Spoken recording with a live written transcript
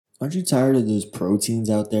Aren't you tired of those proteins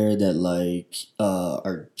out there that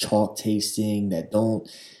are chalk tasting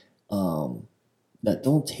um that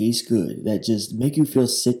don't taste good, that just make you feel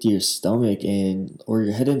sick to your stomach, and or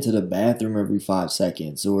you're heading to the bathroom every 5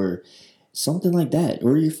 seconds or something like that,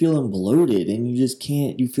 or you're feeling bloated and you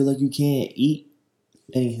feel like you can't eat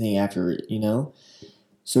anything after it.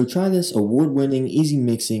 So try this award-winning, easy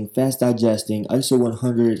mixing, fast digesting, ISO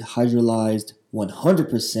 100 hydrolyzed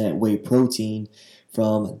 100% whey protein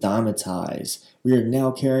from Dymatize. We are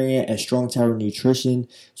now carrying it at Strong Tower Nutrition.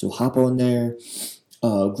 So hop on there,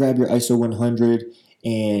 grab your ISO 100,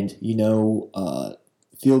 and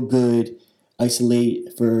feel good.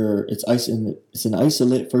 Isolate for it's an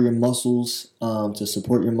isolate for your muscles, to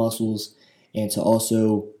support your muscles and to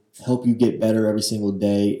also help you get better every single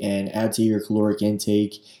day and add to your caloric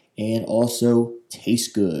intake and also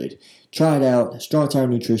taste good. Try it out. Strong Tower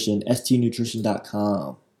Nutrition,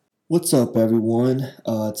 stnutrition.com. What's up, everyone?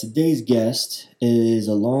 Today's guest is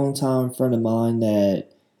a longtime friend of mine that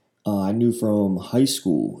I knew from high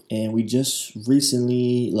school, and we just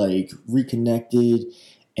recently reconnected,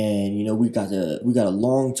 and we got a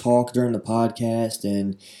long talk during the podcast,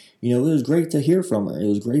 and it was great to hear from her. It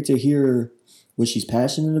was great to hear what she's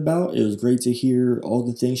passionate about. It was great to hear all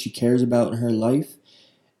the things she cares about in her life,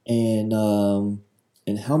 and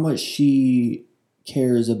how much she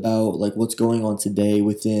cares about what's going on today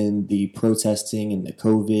within the protesting and the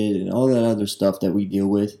COVID and all that other stuff that we deal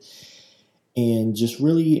with. And just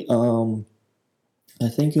really, I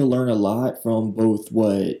think you'll learn a lot from both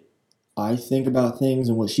what I think about things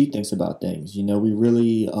and what she thinks about things. We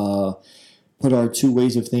really put our two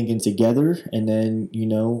ways of thinking together, and then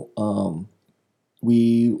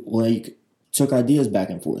we took ideas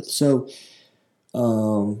back and forth. So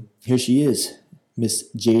here she is, Miss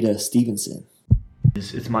Jada Stephenson.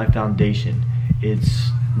 It's my foundation.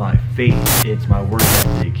 It's my faith. It's my work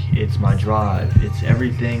ethic. It's my drive. It's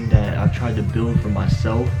everything that I've tried to build for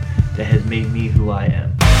myself that has made me who I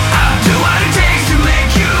am. I'll do what it takes to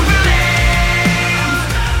make you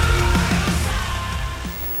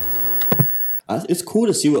believe. It's cool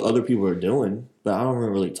to see what other people are doing, but I don't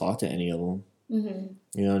really talk to any of them. Mm-hmm.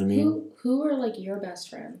 You know what I mean? Who are your best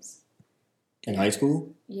friends? In high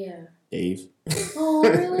school? Yeah. Dave. Oh,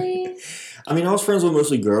 really? I mean, I was friends with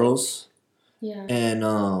mostly girls. Yeah. And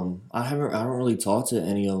I don't really talk to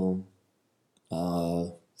any of them.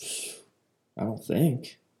 I don't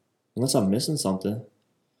think. Unless I'm missing something.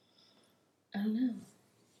 I don't know.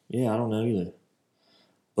 Yeah, I don't know either.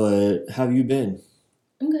 But how have you been?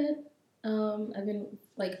 I'm good. I've been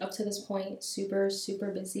up to this point super,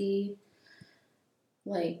 super busy.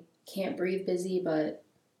 Can't breathe busy, but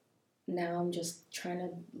now I'm just trying to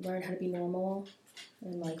learn how to be normal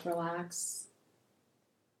and relax.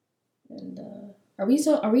 And are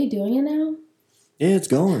we doing it now? Yeah, it's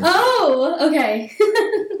going. Oh, okay.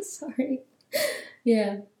 Sorry.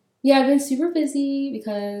 Yeah. Yeah, I've been super busy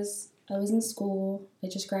because I was in school. I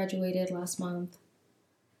just graduated last month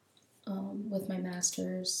with my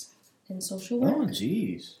master's in social work. Oh,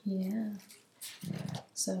 jeez. Yeah.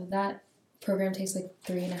 So that program takes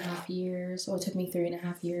 3.5 years. Well, it took me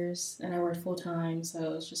 3.5 years, and I worked full time,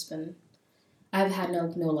 so it's just been... I've had no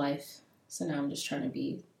life, so now I'm just trying to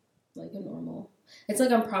be a normal... It's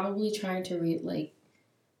I'm probably trying to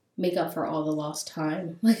make up for all the lost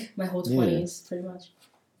time, my whole 20s, pretty much.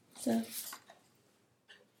 So,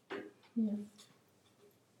 yeah.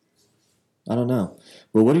 I don't know.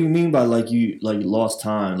 But what do you mean by you lost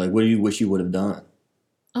time? What do you wish you would have done?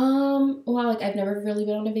 Well, I've never really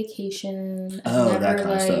been on a vacation. That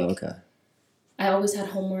kind of stuff. Okay. I always had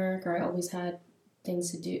homework, or I always had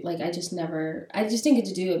things to do. I just didn't get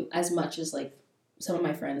to do as much as some of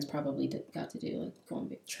my friends probably got to do, go on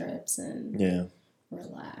big trips and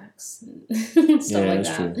relax and stuff like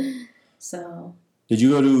that. True. So. Did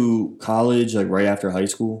you go to college right after high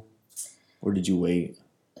school, or did you wait?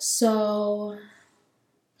 So,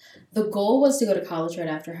 the goal was to go to college right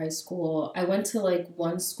after high school. I went to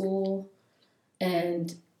one school,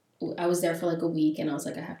 and I was there for a week, and I was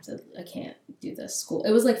I can't do this school.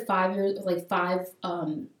 It was 5 years, 5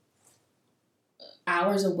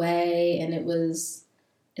 hours away, and it was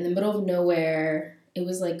in the middle of nowhere. It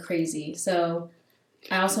was crazy. So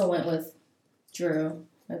I also went with Drew,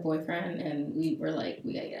 my boyfriend, and we were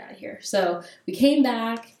we gotta get out of here. So we came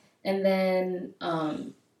back, and then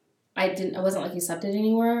I wasn't accepted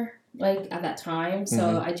anywhere at that time.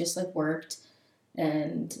 So I just worked,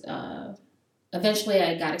 and eventually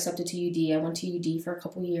I got accepted to UD. I went to UD for a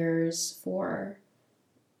couple years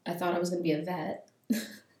I thought I was gonna be a vet.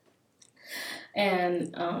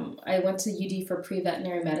 And I went to UD for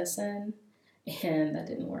pre-veterinary medicine, and that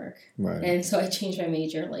didn't work. Right. And so I changed my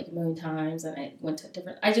major like a million times, and I went to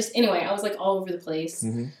different. Anyway, I was like all over the place.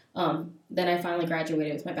 Then I finally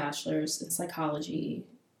graduated with my bachelor's in psychology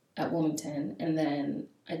at Wilmington, and then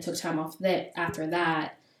I took time off after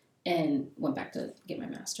that and went back to get my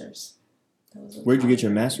master's. Where'd you get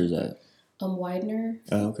your master's at? Widener.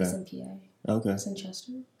 Oh, okay. It's in PA. Okay. It's in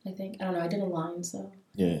Chester, I think. I don't know. I did a line, so.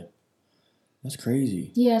 Yeah. That's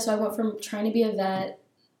crazy. Yeah, so I went from trying to be a vet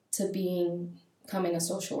to becoming a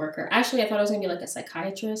social worker. Actually, I thought I was going to be like a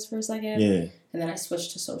psychiatrist for a second. Yeah. And then I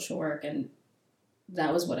switched to social work, and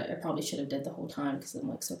that was what I probably should have did the whole time because I'm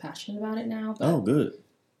like so passionate about it now. But, good.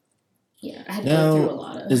 Yeah, I had to go through a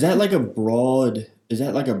lot of. Is that like a broad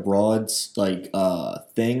like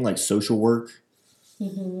thing, like social work?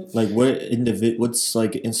 Mm-hmm. Like what's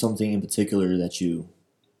like in something in particular that you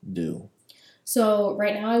do? So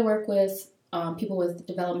right now I work with people with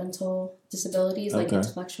developmental disabilities, like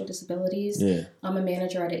intellectual disabilities. Yeah. I'm a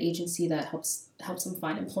manager at an agency that helps them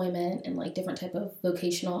find employment and like different type of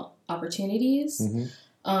vocational opportunities.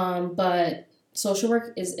 Mm-hmm. But social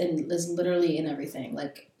work is literally in everything,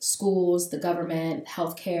 like schools, the government,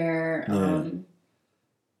 healthcare,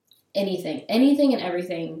 anything and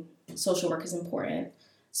everything. Social work is important.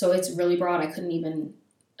 So it's really broad. I don't even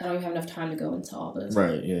have enough time to go into all those.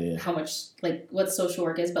 Right, yeah. How much, like, what social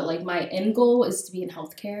work is. But, like, my end goal is to be in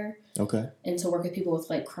healthcare. Okay. And to work with people with,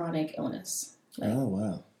 like, chronic illness. Like, oh,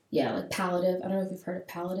 wow. Yeah, like palliative. I don't know if you've heard of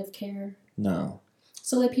palliative care. No.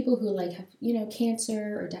 So, like, people who, like, have,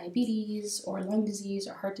 cancer or diabetes or lung disease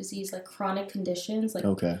or heart disease, like, chronic conditions. Like,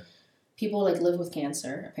 people, like, live with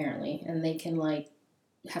cancer, apparently. And they can, like,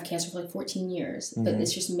 have cancer for, like, 14 years. Mm-hmm. But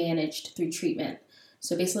it's just managed through treatment.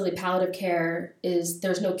 So basically, palliative care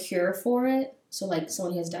there's no cure for it. So like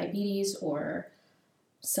someone who has diabetes or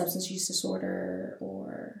substance use disorder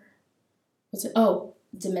or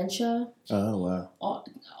dementia. Oh, wow.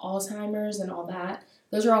 Alzheimer's and all that.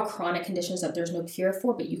 Those are all chronic conditions that there's no cure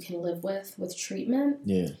for, but you can live with treatment.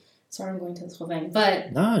 Yeah. Sorry, I'm going to this whole thing,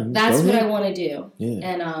 but that's what I want to do. Yeah.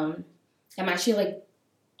 And I'm actually like,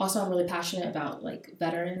 also I'm really passionate about like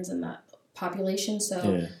veterans and that population.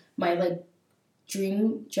 So my like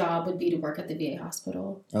dream job would be to work at the VA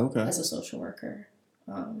hospital as a social worker.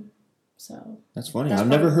 So that's funny. I've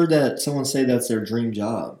never heard that someone say that's their dream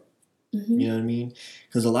job. Mm-hmm. You know what I mean?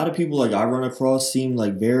 Because a lot of people like I run across seem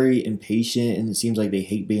like very impatient, and it seems like they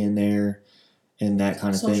hate being there and that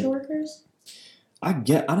kind of thing. Social workers? I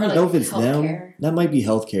don't know if it's them. That might be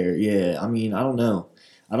healthcare. Yeah. I mean, I don't know.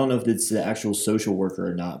 I don't know if it's the actual social worker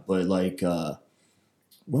or not, but like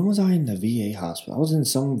when was I in the VA hospital? I was in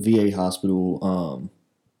some VA hospital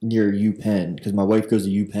near UPenn because my wife goes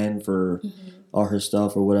to UPenn for all her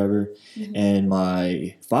stuff or whatever. Mm-hmm. And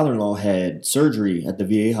my father-in-law had surgery at the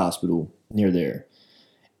VA hospital near there.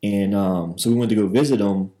 And so we went to go visit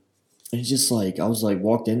him. And it's just like, I was like,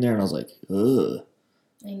 walked in there and I was like, ugh.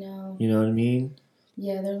 I know. You know what I mean?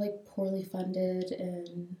 Yeah, they're like poorly funded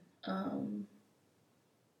and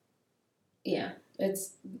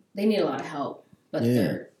they need a lot of help. But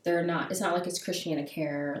they're not. It's not like it's Christiana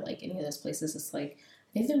Care or like any of those places. It's like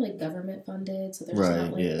I think they're like government funded, so they're just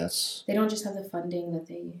not like they don't just have the funding that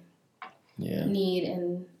they need.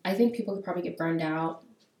 And I think people could probably get burned out,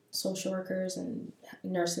 social workers and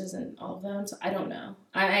nurses and all of them. So I don't know.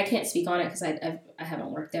 I can't speak on it because I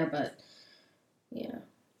haven't worked there, but yeah,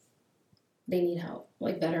 they need help.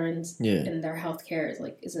 Like veterans and their health care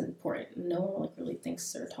is important. No one like really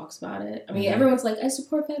thinks or talks about it. I mean, everyone's like, I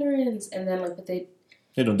support veterans, and then like, but they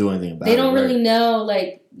don't do anything about it. They don't really know,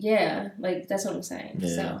 like that's what I'm saying.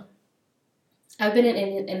 Yeah. So I've been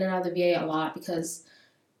in and out of the VA a lot because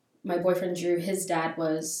my boyfriend Drew, his dad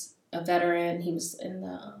was a veteran. He was in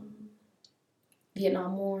the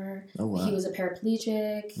Vietnam War. Oh wow. He was a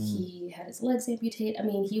paraplegic. He had his legs amputated. I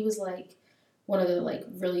mean, he was like one of the like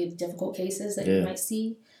really difficult cases that you might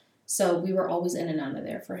see. So we were always in and out of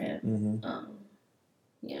there for him.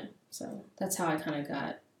 Mm-hmm. So that's how I kind of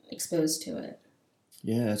got exposed to it.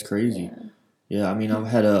 Yeah, that's crazy. Yeah, I mean, I've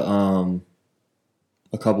had a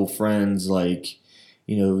couple friends like,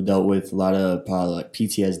 dealt with a lot of probably like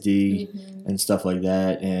PTSD and stuff like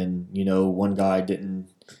that, and one guy didn't,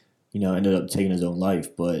 ended up taking his own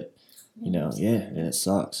life, but and it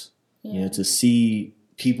sucks. Yeah. To see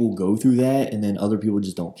people go through that and then other people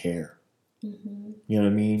just don't care. Mm-hmm. You know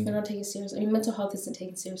what I mean? They don't take it seriously. I mean, mental health isn't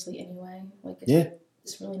taken seriously anyway. Like,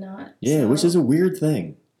 it's really not. Yeah, which is a weird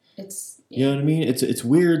thing. You know what I mean? It's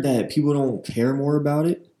weird that people don't care more about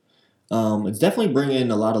it. It's definitely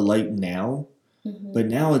bringing a lot of light now, but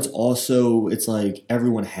now it's like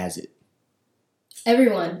everyone has it.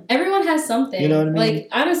 Everyone has something. You know what I mean? Like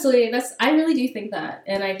honestly, I really do think that,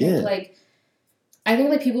 and I think like I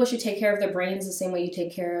think like people should take care of their brains the same way you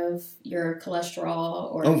take care of your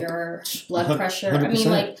cholesterol or your blood pressure. 100%. I mean,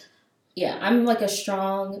 like, yeah, I'm like a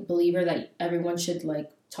strong believer that everyone should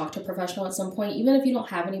like talk to a professional at some point, even if you don't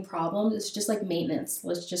have any problems. It's just like maintenance.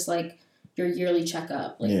 Let's just like your yearly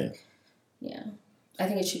checkup. Like, yeah. I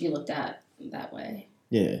think it should be looked at that way.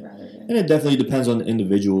 Yeah, and it definitely depends on the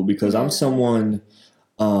individual because I'm someone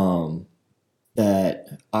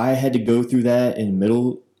that I had to go through that in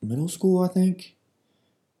middle school, I think.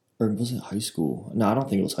 Or was it high school? No, I don't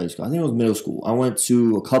think it was high school. I think it was middle school. I went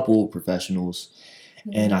to a couple professionals,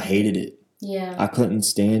 and I hated it. Yeah. I couldn't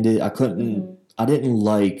stand it. I couldn't. I didn't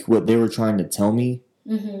like what they were trying to tell me.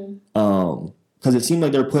 Because it seemed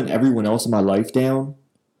like they were putting everyone else in my life down,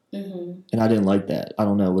 and I didn't like that. I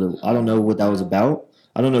don't know I don't know what that was about.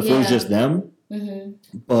 I don't know if it was just them,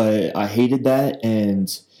 but I hated that,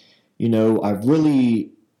 and I've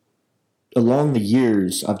really, along the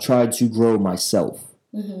years, I've tried to grow myself.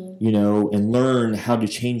 And learn how to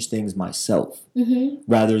change things myself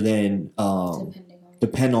rather than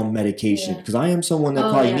depend on medication. Because I am someone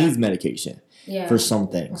that probably needs medication for some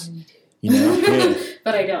things.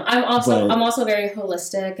 But I don't. I'm also very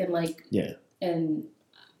holistic and like and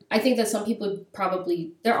I think that some people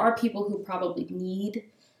there are people who probably need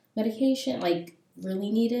medication, like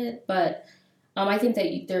really need it, but I think that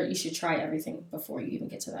you should try everything before you even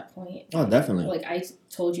get to that point. Oh, definitely. Like I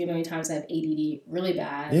told you a million times, I have ADD really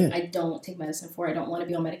bad. Yeah. I don't take medicine for it. I don't want to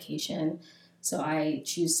be on medication. So I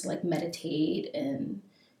choose to like meditate and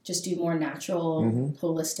just do more natural,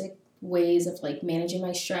 holistic ways of like managing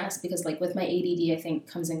my stress. Because like with my ADD, I think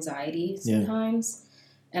comes anxiety sometimes.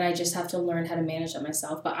 And I just have to learn how to manage that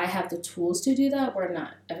myself. But I have the tools to do that where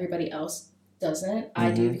not everybody else doesn't. I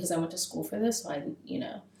do because I went to school for this. So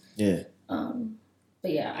Yeah.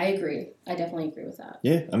 But yeah, I agree. I definitely agree with that.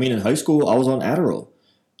 Yeah, I mean, in high school, I was on Adderall,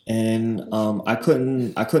 and I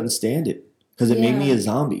couldn't stand it because it made me a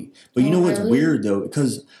zombie. But you know what's weird though?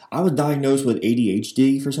 Because I was diagnosed with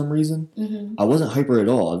ADHD for some reason. I wasn't hyper at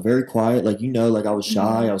all. I was very quiet, like I was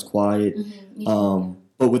shy. I was quiet.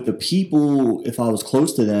 But with the people, if I was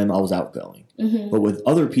close to them, I was outgoing. But with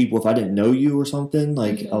other people, if I didn't know you or something,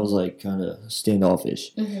 like I was like kind of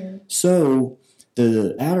standoffish. So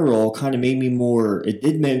the Adderall kind of made me it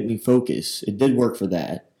did make me focus. It did work for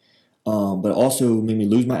that. But it also made me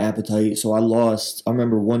lose my appetite. So I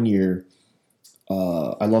remember one year,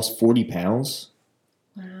 I lost 40 pounds.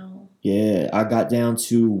 Wow. Yeah, I got down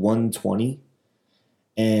to 120.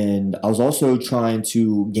 And I was also trying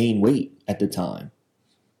to gain weight at the time.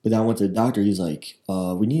 But then I went to the doctor. He's like,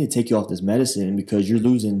 we need to take you off this medicine because you're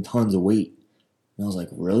losing tons of weight. And I was like,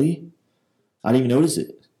 really? I didn't even notice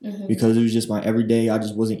it. Because it was just my everyday. I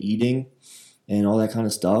just wasn't eating and all that kind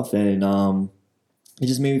of stuff. And it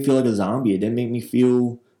just made me feel like a zombie. It didn't make me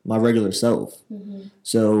feel my regular self.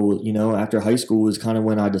 So, after high school was kind of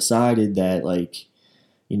when I decided that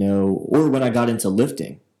or when I got into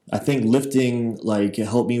lifting. I think lifting, it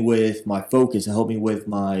helped me with my focus. It helped me with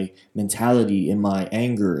my mentality and my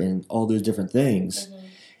anger and all those different things.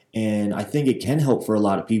 And I think it can help for a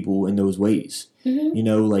lot of people in those ways.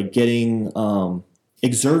 Getting...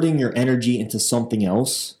 exerting your energy into something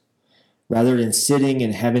else rather than sitting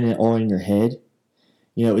and having it all in your head,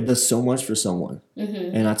 it does so much for someone.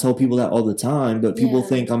 And I tell people that all the time, but people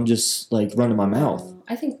think I'm just like running my mouth.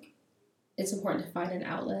 I think it's important to find an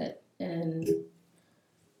outlet and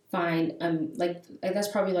find that was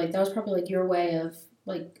probably your way of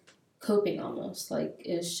like coping almost. Like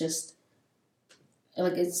it's just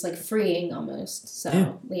like it's like freeing almost.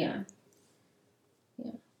 So yeah.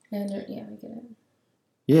 And I get it.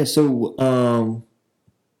 Yeah, so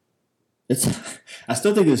I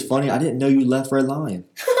still think it's funny. I didn't know you left Red Lion.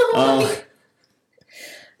 That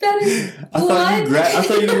is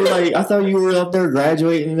I thought you were up there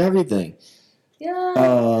graduating and everything.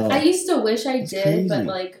 Yeah. I used to wish I did, crazy. But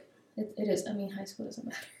like it is. I mean, high school doesn't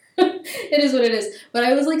matter. It is what it is. But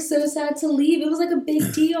I was like so sad to leave. It was like a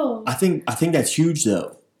big deal. I think that's huge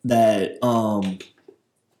though. That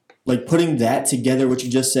like putting that together, what you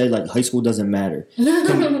just said, like high school doesn't matter.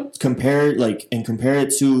 Compare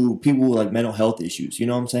it to people with like mental health issues. You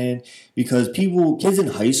know what I'm saying? Because kids in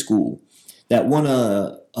high school that want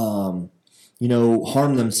to,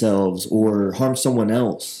 harm themselves or harm someone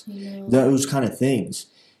else, those kind of things.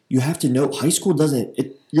 You have to know high school doesn't.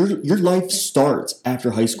 Your life starts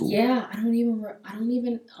after high school. Yeah, I don't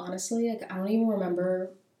even honestly, like I don't even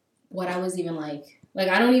remember what I was even like. Like,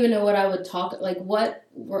 I don't even know what I would talk, like,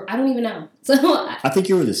 I don't even know. So I think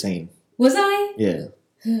you were the same. Was I? Yeah.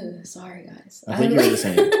 Sorry, guys. I think you were the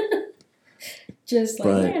same. Just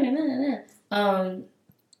like,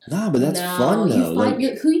 Nah, but that's fun, though.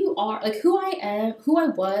 Who you are, like, who I am, who I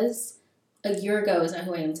was a year ago is not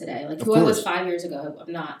who I am today. Like, Of who I was course. 5 years ago,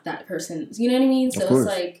 I'm not that person. You know what I mean? So Of it's course.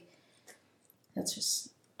 like, that's just,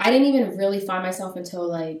 I didn't even really find myself until,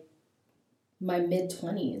 like, my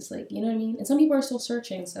mid-20s. Like, you know what I mean? And some people are still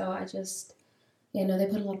searching, so I just, they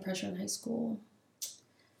put a lot of pressure in high school.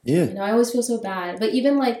 Yeah. I always feel so bad. But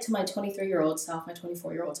even, like, to my 23-year-old self, my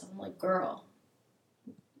 24-year-old self, I'm like, girl,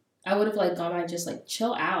 I would have, like, gone and just, like,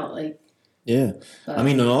 chill out. Like, Yeah. but, I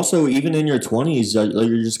mean, and also, even in your 20s,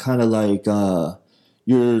 you're just kind of like,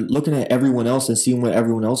 you're looking at everyone else and seeing what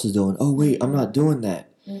everyone else is doing. Oh, wait, I'm not doing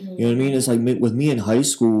that. mm-hmm. You know what I mean? It's like with me in high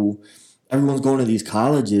school, everyone's going to these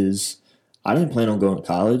colleges. I didn't plan on going to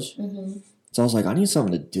college. Mm-hmm. So I was like, I need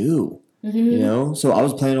something to do. Mm-hmm. So I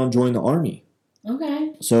was planning on joining the Army.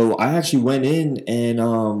 Okay. So I actually went in and,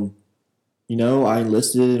 I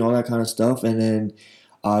enlisted and all that kind of stuff. And then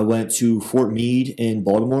I went to Fort Meade in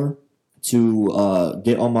Baltimore to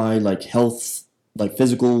get all my, like, health, like,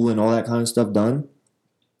 physical and all that kind of stuff done.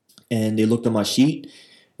 And they looked at my sheet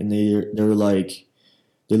and they were like,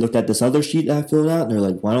 they looked at this other sheet that I filled out and they're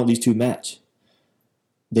like, why don't these two match?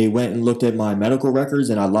 They went and looked at my medical records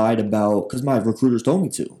and I lied about, because my recruiters told me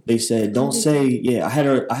to. They said, don't say, yeah, I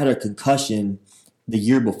had a concussion the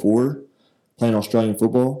year before playing Australian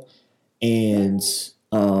football. And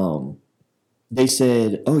they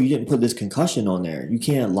said, oh, you didn't put this concussion on there. You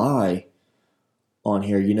can't lie on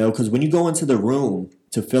here, because when you go into the room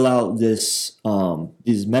to fill out this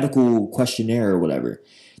medical questionnaire or whatever,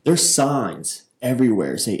 there's signs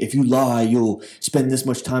everywhere say, if you lie, you'll spend this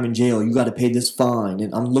much time in jail. You got to pay this fine.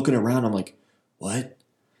 And I'm looking around. I'm like, what?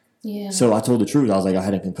 Yeah. So I told the truth. I was like, I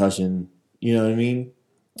had a concussion. You know what I mean?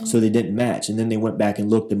 Oh. So they didn't match. And then they went back and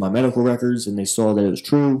looked at my medical records and they saw that it was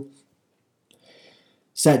true.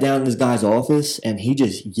 Sat down in this guy's office and he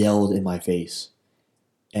just yelled in my face.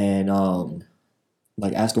 And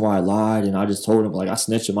like asking why I lied. And I just told him, like, I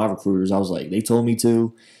snitched at my recruiters. I was like, they told me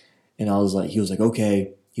to. And I was like, he was like,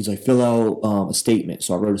 okay. He's like, fill out a statement.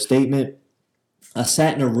 So I wrote a statement. I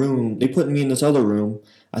sat in a room. They put me in this other room.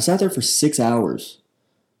 I sat there for 6 hours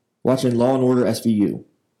watching Law and Order SVU.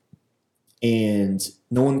 And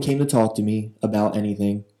no one came to talk to me about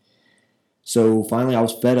anything. So finally I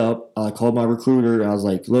was fed up. I called my recruiter. And I was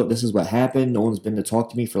like, look, this is what happened. No one's been to talk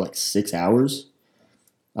to me for like 6 hours.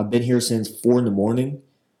 I've been here since 4 a.m.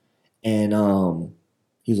 And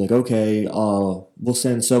he was like, okay, we'll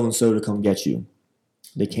send so-and-so to come get you.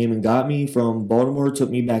 They came and got me from Baltimore, took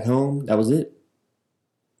me back home. That was it.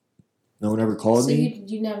 No one ever called me.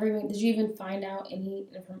 So you never even, did you even find out any,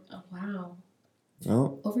 oh, wow.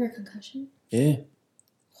 No. Over a concussion? Yeah.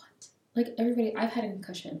 What? Like, everybody, I've had a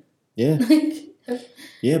concussion. Yeah.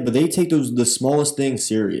 Yeah, but they take the smallest things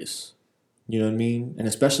serious. You know what I mean? And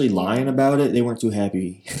especially lying about it, they weren't too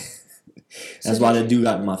happy. That's why the dude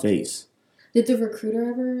got in my face. Did the recruiter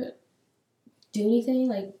ever do anything,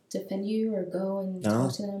 like defend you or go and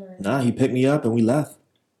talk to them? Or? Nah, he picked me up and we left.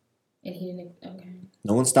 And he didn't, okay.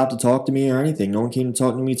 No one stopped to talk to me or anything. No one came to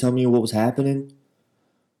talk to me, tell me what was happening.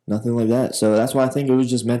 Nothing like that. So that's why I think it was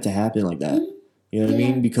just meant to happen like that. Mm-hmm. You know what I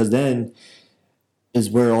mean? Because then is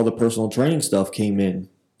where all the personal training stuff came in.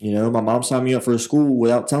 My mom signed me up for a school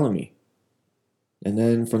without telling me. And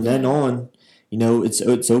then from then on,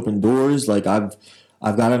 it's opened doors. Like I've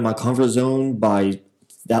got in my comfort zone by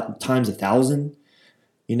that times 1,000.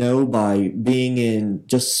 By being in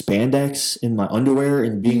just spandex in my underwear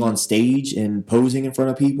and being on stage and posing in front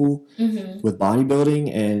of people with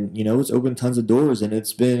bodybuilding, and it's opened tons of doors, and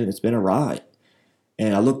it's been a ride.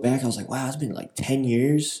 And I look back, I was like, wow, it's been like 10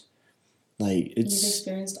 years. Like you've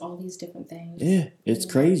experienced all these different things. Yeah, it's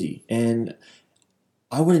crazy, and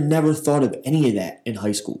I would have never thought of any of that in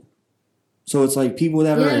high school. So it's like people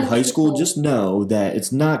that are in high school just know that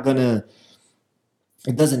it's not gonna.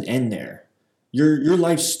 It doesn't end there. Your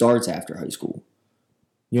life starts after high school.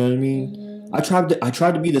 You know what I mean? Mm-hmm. I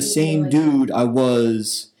tried to be the same dude I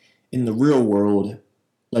was in the real world,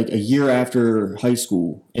 like a year after high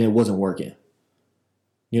school, and it wasn't working.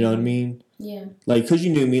 You know what I mean? Yeah. Like, cause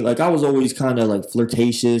you knew me. Like, I was always kind of like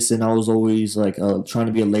flirtatious, and I was always like trying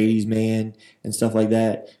to be a ladies' man and stuff like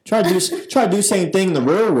that. Try to do the same thing in the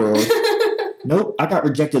real world. Nope, I got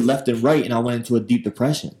rejected left and right, and I went into a deep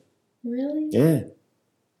depression. Really? Yeah.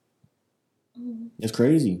 It's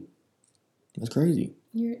crazy. It's crazy.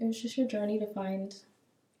 It was just your journey to find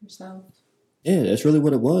yourself. Yeah, that's really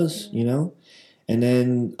what it was, And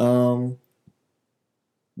then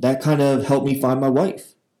that kind of helped me find my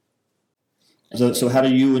wife. So how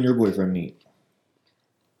did you and your boyfriend meet?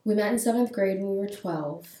 We met in 7th grade when we were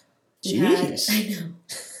 12. Jeez. I know.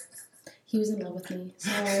 he was in love with me. So,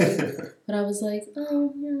 but I was like,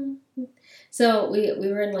 oh, yeah. So we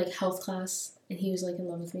were in, like, health class, and he was, like, in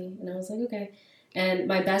love with me. And I was like, okay. And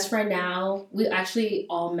my best friend now, we actually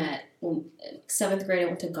all met. When 7th grade, I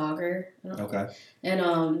went to Gauger. Okay.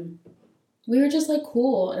 And we were just, like,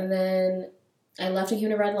 cool. And then I left and came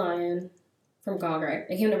to Red Lion from Gauger.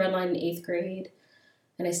 I came to Red Lion in 8th grade.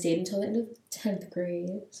 And I stayed until the end of 10th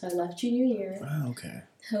grade. So I left junior year. Oh, okay.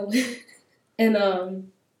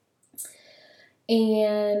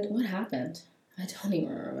 And what happened? I don't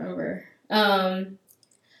even remember. I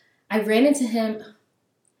ran into him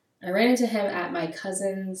at my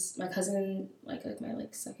cousin, like my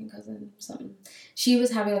like second cousin, something. She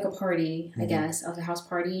was having like a party, I guess, like a house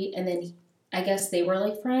party, and then I guess they were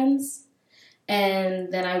like friends.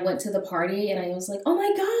 And then I went to the party, and I was like, "Oh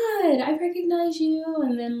my God, I recognize you!"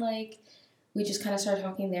 And then like we just kind of started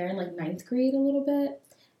talking there in like 9th grade a little bit,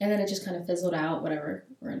 and then it just kind of fizzled out. Whatever,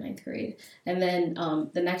 we're in 9th grade, and then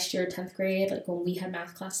the next year, 10th grade, like when we had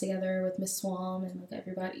math class together with Miss Swam and like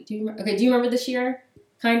everybody. Do you remember this year?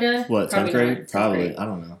 Kinda. What, 10th grade? 10th Probably. grade. I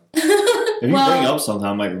don't know. If you bring it up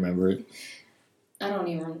sometime, I might remember it. I don't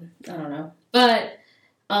know. But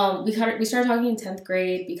we started talking in 10th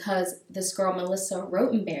grade because this girl, Melissa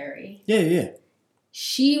Rotenberry. Yeah.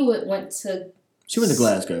 She went to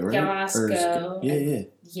Glasgow, right? Glasgow. Yeah.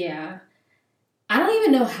 Yeah. I don't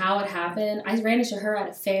even know how it happened. I ran into her at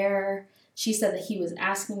a fair. She said that he was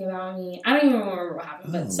asking about me. I don't even remember what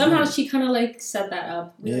happened, but somehow she kind of like set that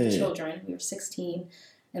up. We were children. We were 16.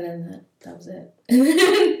 And then that was it.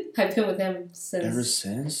 I've been with him since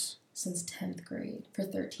 10th grade for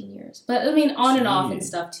 13 years. But I mean, on and off and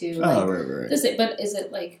stuff too. Like, right. But is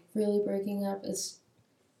it like really breaking up? It's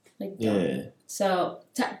like dumb. Yeah. So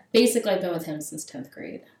basically, I've been with him since 10th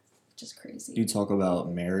grade, which is crazy. Do you talk about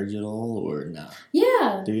marriage at all, or not? Nah?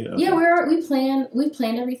 Yeah. Do you? Okay. Yeah, we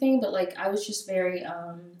planned everything, but like I was just very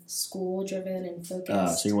school driven and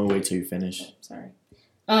focused. So you want to wait till you finish? Oh, sorry.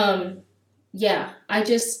 Yeah, I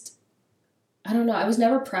don't know. I was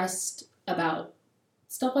never pressed about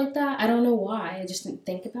stuff like that. I don't know why. I just didn't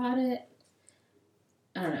think about it.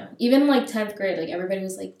 I don't know. Even like 10th grade, like everybody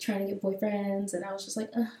was like trying to get boyfriends, and I was just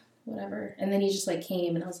like, whatever. And then he just like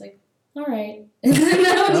came, and I was like, all right. And then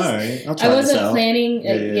I wasn't planning.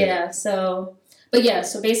 Yeah. So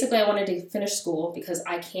basically, I wanted to finish school because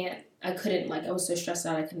I couldn't, like, I was so stressed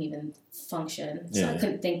out, I couldn't even function. So I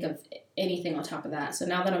couldn't think of anything on top of that. So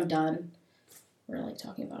now that I'm done, we're like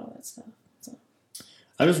talking about all that stuff. So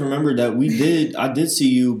I just remembered that I did see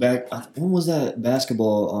you back. When was that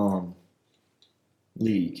basketball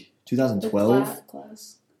league? 2012?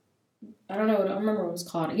 Class. I don't remember what it was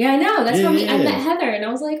called. Yeah, I know. That's when I met Heather, and I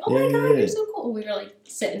was like, oh my God, you're so cool. We were like,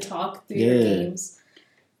 sit and talk through your games.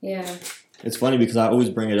 Yeah. It's funny because I always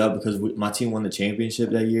bring it up because my team won the championship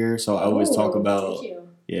that year, so I always talk about. Thank you.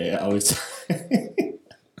 Yeah, I always.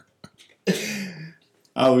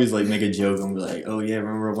 I always like make a joke and be like, "Oh yeah,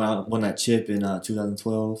 remember when I won that chip in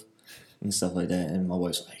 2012?" and stuff like that. And my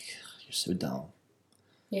wife's like, "You're so dumb."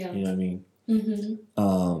 Yeah. You know what I mean?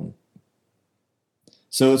 Mm-hmm.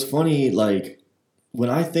 So it's funny, like when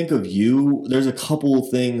I think of you, there's a couple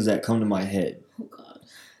things that come to my head. Oh God.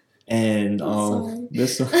 And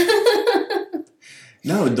this.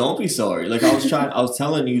 No, don't be sorry. Like I was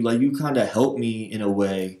telling you, like you kind of helped me in a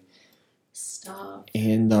way. Stop.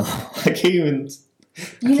 And I can't even.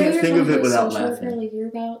 I can't think of it without laughing. For like you're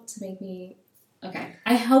about to make me. Okay,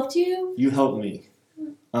 I helped you. You helped me.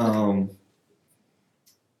 Okay.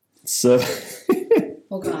 So.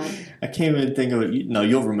 Oh God. I can't even think of it. No,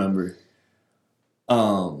 you'll remember.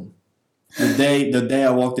 The day I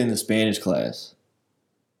walked into Spanish class.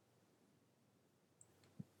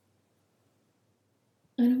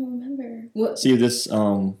 I don't remember. What? See this.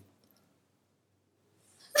 I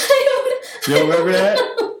You don't remember that?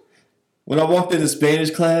 When I walked into Spanish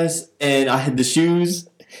class and I had the shoes,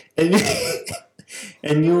 and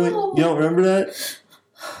you don't remember that?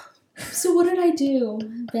 So what did I do,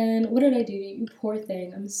 Ben? What did I do to you? Poor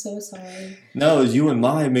thing. I'm so sorry. No, it was you and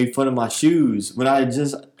Maya made fun of my shoes when I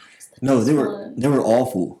just. No, they were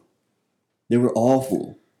awful. They were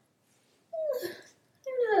awful.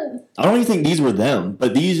 I don't even think these were them,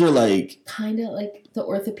 but these are like kind of like the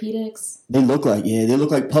orthopedics. They look like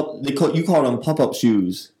you called them pop-up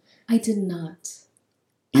shoes. I did not.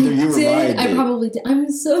 Either you or Maya did. I probably did. I'm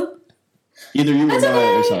so. Either you or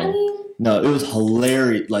Maya or something. I mean, no, it was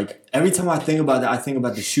hilarious. Like every time I think about that, I think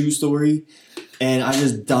about the shoe story, and I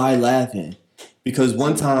just die laughing because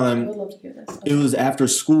one time I would love to hear this. Okay. It was after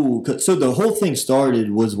school. So the whole thing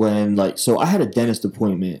started was when I had a dentist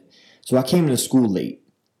appointment, so I came into school late.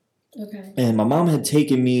 Okay. And my mom had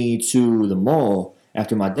taken me to the mall,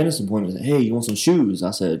 after my dentist appointment, said, "Hey, you want some shoes?"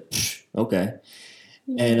 I said, "Okay."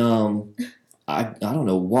 And I don't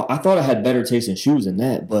know what I thought I had better taste in shoes than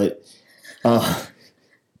that, but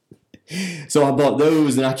so I bought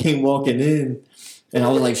those and I came walking in and I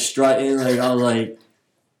was like strutting, like I was like,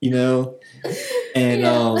 you know, and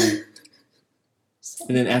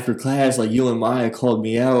and then after class, like you and Maya called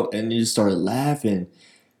me out and you just started laughing,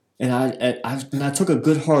 and I took a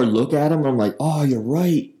good hard look at them and I'm like, oh, you're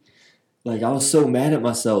right. Like I was so mad at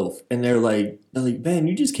myself, and they're like, Ben,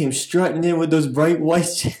 you just came strutting in with those bright white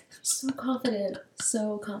shoes. So confident.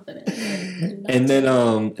 And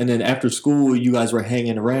then after school, you guys were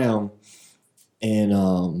hanging around,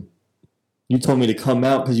 and you told me to come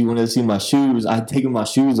out because you wanted to see my shoes. I'd taken my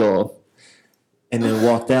shoes off, and then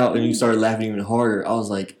walked out, and you started laughing even harder. I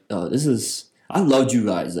was like, oh, I loved you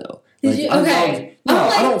guys though. Did you? Okay.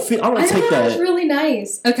 I don't take that. That's really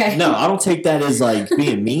nice. Okay. No, I don't take that as like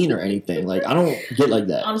being mean or anything. Like I don't get like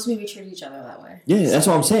that. Honestly, we treat each other that way. Yeah, that's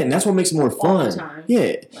what I'm saying. That's what makes it more fun. All the time.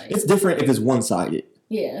 Yeah, it's different if it's one-sided.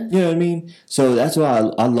 Yeah. You know what I mean? So that's what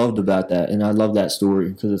I loved about that, and I love that story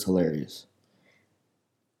because it's hilarious.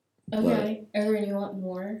 Okay. Are there any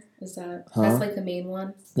more? Is that that's like the main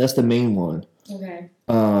one? That's the main one. Okay.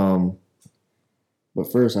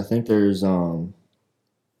 But first, I think there's a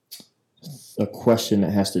question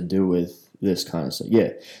that has to do with this kind of stuff.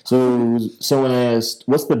 Yeah. So someone asked,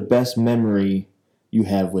 "What's the best memory you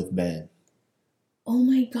have with Ben?" Oh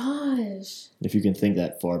my gosh. If you can think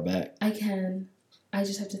that far back. I can. I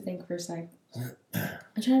just have to think for a sec.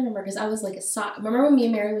 I'm trying to remember because I was like remember when me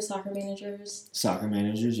and Mary were soccer managers? Soccer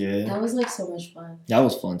managers, yeah. That was like so much fun. That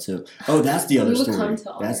was fun too. Oh, that's the other story.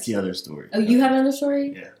 That's the other story. Oh, you have another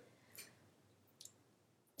story? Yeah.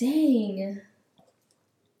 Dang.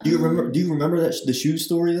 Do you remember the shoe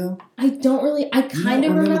story though? I don't really. I kind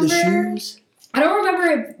of remember the shoes. I don't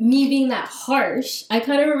remember me being that harsh. I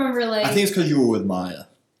kind of remember like. I think it's because you were with Maya.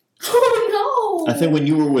 Oh no! I think when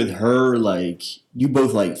you were with her, like you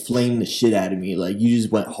both like flamed the shit out of me. Like you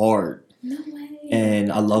just went hard. No way.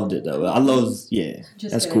 And I loved it though.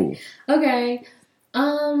 That's cool. Okay.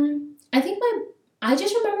 I think I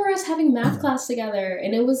just remember us having math class together,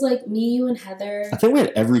 and it was like me, you, and Heather. I think we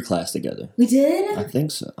had every class together. We did? I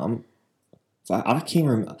think so. I can't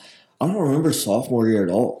remember. I don't remember sophomore year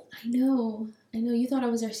at all. I know. You thought I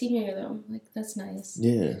was our senior year, though. I'm like, that's nice.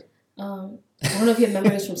 Yeah. I don't know if you have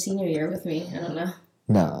memories from senior year with me. I don't know.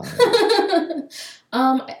 Nah.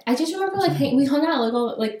 I just remember, like, we hung out,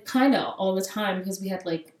 kind of all the time because we had,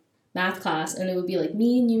 like, math class, and it would be, like,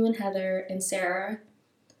 me and you and Heather and Sarah.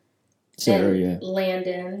 Yeah.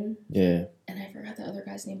 Landon. Yeah. And I forgot the other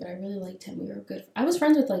guy's name, but I really liked him. We were good. I was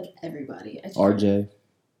friends with, like, everybody. RJ.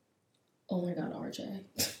 Oh, my God, RJ.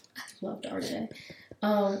 I loved RJ.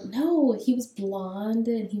 No, he was blonde,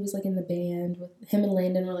 and he was, like, in the band with him and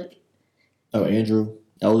Landon were, like... Oh, Andrew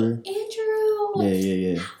Elder? Andrew!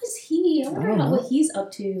 Yeah. How is he? I wonder what he's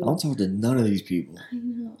up to. I don't talk to none of these people. I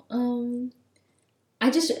know. I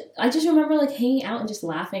just remember, like, hanging out and just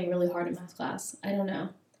laughing really hard in math class. I don't know.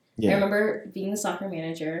 Yeah. I remember being the soccer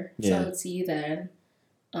manager, so I would see you then.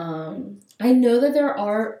 I know that there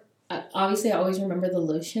are... Obviously, I always remember the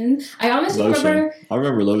lotion. I honestly remember... I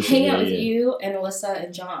remember lotion. Hanging out with you and Alyssa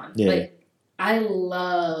and John. Yeah. Like, I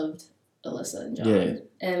loved Alyssa and John. Yeah.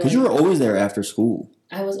 Because you were always there after school.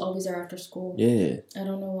 I was always there after school. Yeah. I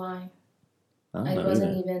don't know why. I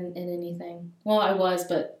wasn't even in anything. Well, I was,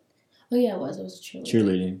 but... Oh, yeah, I was. I was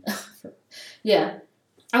cheerleading. Yeah.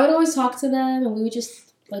 I would always talk to them, and we would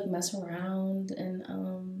just, like, mess around, and,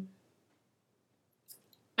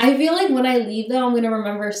 I feel like when I leave, though, I'm going to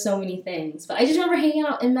remember so many things. But I just remember hanging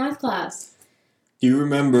out in math class. Do you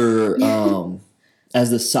remember, as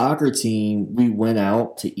the soccer team, we went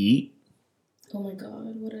out to eat? Oh, my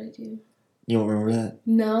God. What did I do? You don't remember that?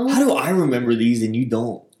 No. How do I remember these and you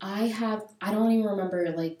don't? I don't even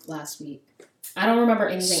remember, like, last week. I don't remember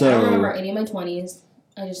anything. I don't remember any of my 20s.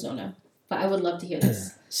 I just don't know. But I would love to hear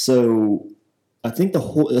this. So, I think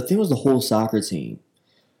it was the whole soccer team.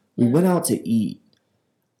 We went out to eat.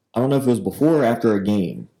 I don't know if it was before or after a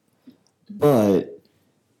game. But,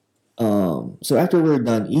 so after we were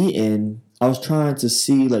done eating, I was trying to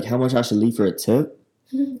see, like, how much I should leave for a tip.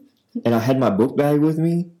 And I had my book bag with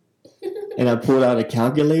me. And I pulled out a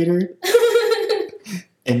calculator.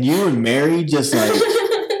 And you and Mary just, like,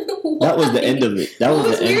 that was the end of it. That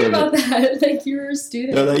was the end of it. What was weird about that? Like, you were a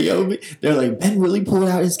student. They're like, Ben really pulled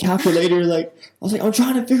out his calculator. Like, I was like, I'm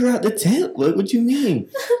trying to figure out the tip. What you mean?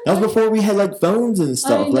 That was before we had, like, phones and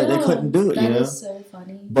stuff. Like, they couldn't do it, you know? That is so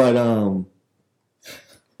funny. But, no,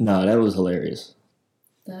 that was hilarious.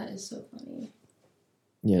 That is so funny.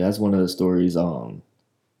 Yeah, that's one of the stories,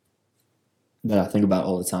 that I think about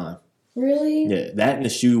all the time. Really? Yeah, that and the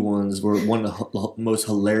shoe ones were one of the most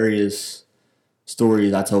hilarious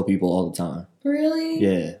stories I tell people all the time. Really?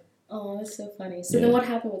 Yeah. Oh, that's so funny. So then what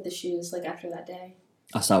happened with the shoes, like, after that day?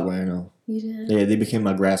 I stopped wearing them. You did? Yeah, they became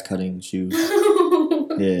my grass cutting shoes.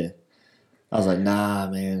 Yeah. I was like, nah,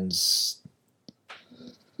 man.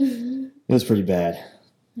 It was pretty bad.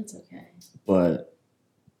 That's okay. But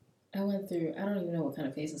I don't even know what kind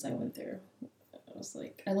of phases I went through. I was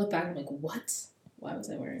like, I look back and I'm like, what? Why was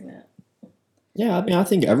I wearing that? yeah, I mean, I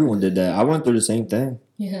think everyone did that. I went through the same thing.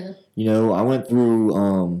 Yeah. You know, I went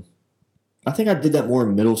through, I think I did that more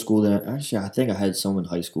in middle school than, actually, I think I had some in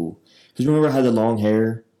high school. Because remember I had the long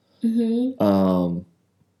hair? Mm-hmm.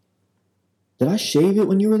 Did I shave it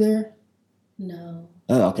when you were there? No.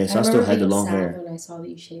 Oh, okay, so I still had the long hair. When I saw that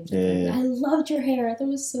you shaved it. Yeah. I loved your hair. I thought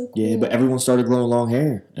it was so cool. Yeah, but everyone started growing long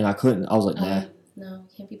hair, and I couldn't. I was like, nah. No,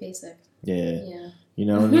 can't be basic. Yeah. Yeah. You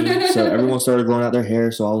know what I mean? So everyone started growing out their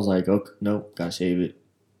hair, so I was like, oh, nope, gotta shave it.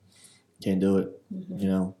 Can't do it. Mm-hmm. You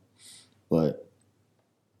know? But,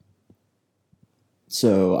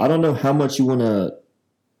 so I don't know how much you want to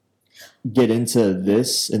get into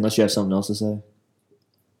this, unless you have something else to say.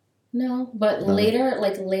 No, but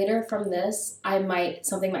later from this,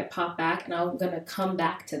 something might pop back, and I'm gonna come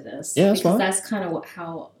back to this. Yeah, that's fine. That's kind of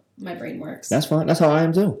how my brain works. That's fine. That's how I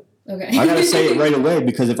am too. Okay. I gotta say it right away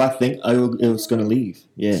because if I think it was gonna leave,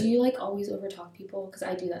 yeah. Do you always overtalk people? Because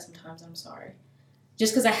I do that sometimes. I'm sorry.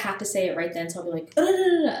 Just because I have to say it right then, so I'll be like,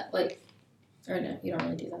 or no, you don't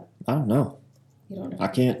really do that. I don't know. You don't know. I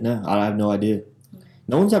can't. No, I have no idea. Okay.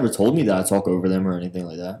 No one's ever told me that I talk over them or anything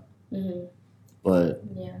like that. Mm-hmm. But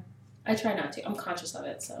yeah. I try not to. I'm conscious of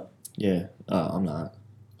it, so. Yeah, I'm not.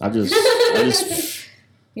 I just,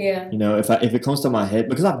 yeah. You know, if it comes to my head,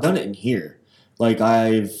 because I've done it in here. Like,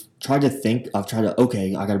 I've tried to,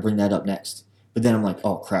 okay, I got to bring that up next. But then I'm like,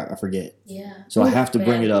 oh, crap, I forget. Yeah. So I have to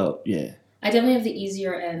bring it up, yeah. I definitely have the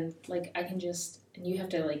easier end. Like, I can just, and you have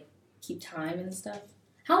to, keep time and stuff.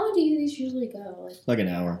 How long do these usually go? Like an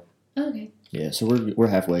hour. Oh, okay. Yeah, so we're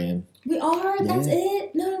halfway in. We are? Yeah. That's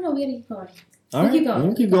it? No, we gotta keep going. All right, keep going.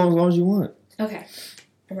 We'll keep going as long as you want. Okay,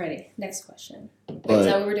 I'm ready. Next question. Wait, is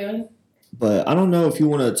that what we're doing? But I don't know if you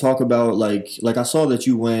want to talk about like I saw that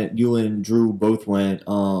you and Drew both went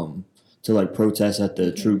to protest at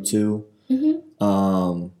the Troop 2.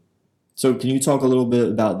 Mm-hmm. So can you talk a little bit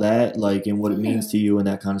about that, and what it means to you and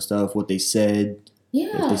that kind of stuff? What they said?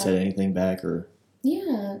 Yeah. If they said anything back or?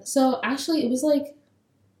 Yeah. So actually, it was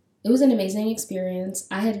an amazing experience.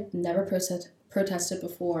 I had never protested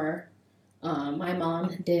before. My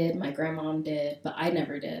mom did, my grandmom did, but I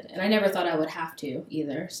never did. And I never thought I would have to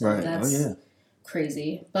either. So right. that's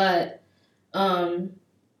crazy. But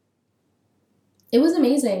it was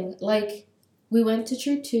amazing. We went to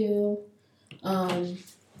Troop 2.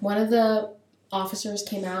 One of the officers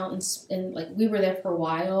came out and we were there for a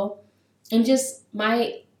while. And just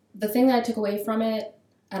the thing that I took away from it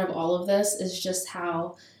out of all of this is just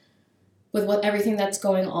how, with everything that's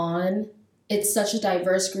going on, it's such a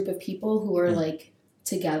diverse group of people who are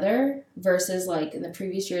together versus in the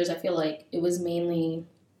previous years. I feel like it was mainly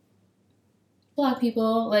Black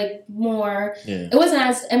people, more. Yeah. It wasn't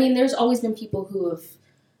as, there's always been people who have,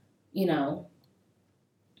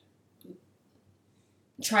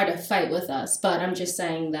 tried to fight with us, but I'm just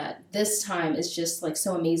saying that this time is just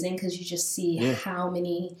so amazing because you just see how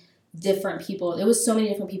many different people. It was so many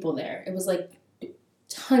different people there. It was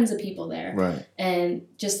tons of people there, right? And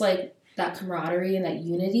just that camaraderie and that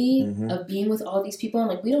unity of being with all these people,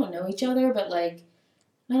 and we don't know each other, but I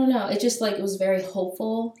don't know, it just it was very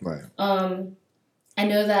hopeful, right? I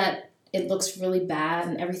know that it looks really bad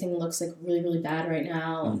and everything looks really, really bad right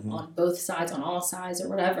now on both sides, on all sides or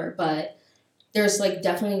whatever, but there's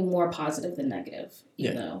definitely more positive than negative,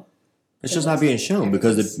 even though it's just not being shown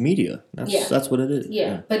because the media, that's what it is.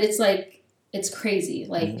 But it's it's crazy,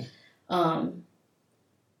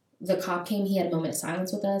 the cop came, he had a moment of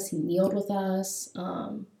silence with us, he kneeled with us,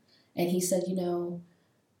 and he said,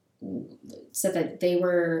 said that they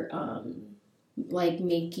were,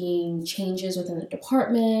 making changes within the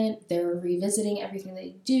department, they were revisiting everything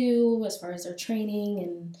they do as far as their training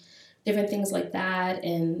and different things like that,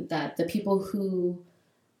 and that the people who,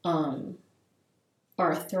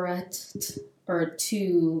 are a threat or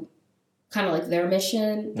to kind of their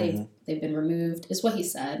mission, they've been removed, is what he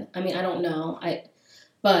said. I don't know,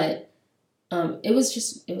 but it was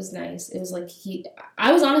nice. It was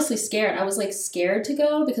I was honestly scared. I was scared to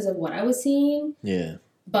go because of what I was seeing. Yeah.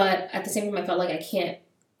 But at the same time, I felt I can't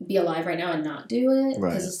be alive right now and not do it. Right.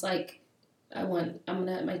 Because it's I'm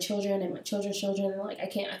gonna have my children and my children's children, and like I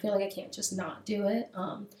feel like I can't just not do it.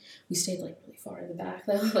 We stayed like really far in the back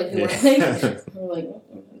though, like we were like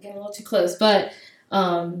getting a little too close, but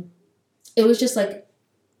it was just like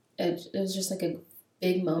a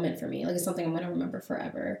big moment for me. Like it's something I'm gonna remember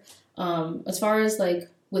forever. As far as like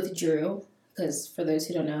with Drew, because for those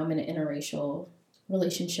who don't know, I'm in an interracial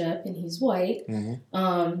relationship and he's white.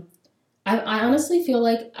 I honestly feel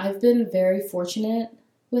like I've been very fortunate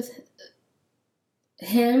with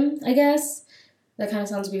him, I guess. That kind of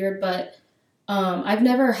sounds weird, but I've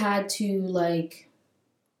never had to like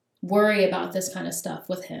worry about this kind of stuff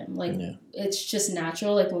with him. Like it's just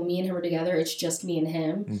natural. Like when me and him are together, it's just me and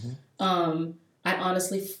him. I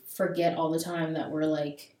honestly forget all the time that we're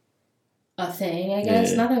like a thing, I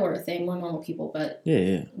guess. Not that we're a thing, we're normal people, but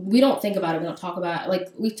we don't think about it. We don't talk about it. Like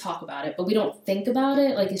we talk about it, but we don't think about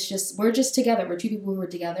it. Like it's just, we're just together. We're two people who were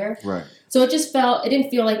together. Right. So it didn't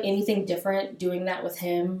feel like anything different doing that with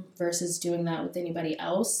him versus doing that with anybody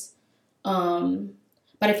else.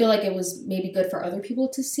 But I feel like it was maybe good for other people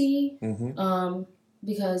to see.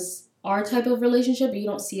 Because our type of relationship, you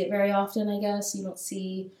don't see it very often, I guess. You don't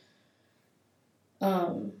see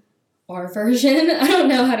our version. I don't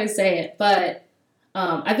know how to say it, but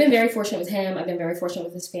I've been very fortunate with him. I've been very fortunate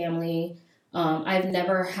with his family. I've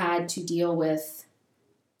never had to deal with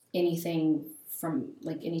anything from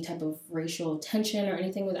like any type of racial tension or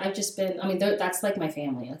anything with. I've just been. I mean, that's like my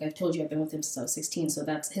family. Like I've told you, I've been with him since I was 16. So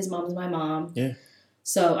that's his mom is my mom. Yeah.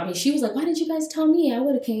 So I mean, she was like, "Why didn't you guys tell me? I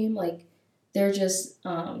would have came." Like they're just.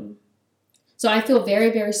 So I feel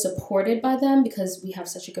very, very supported by them because we have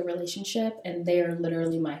such a good relationship and they are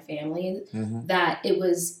literally my family, that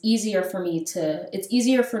it's easier for me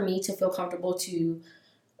to feel comfortable to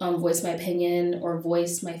voice my opinion or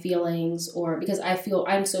voice my feelings, or because I feel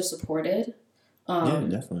I'm so supported. Yeah,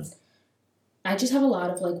 definitely. I just have a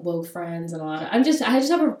lot of like woke friends and I just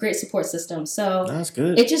have a great support system. So that's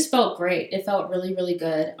good. It just felt great. It felt really, really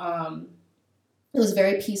good. It was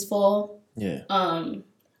very peaceful. Yeah.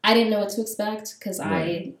 I didn't know what to expect because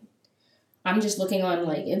I'm just looking on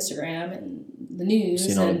like Instagram and the news.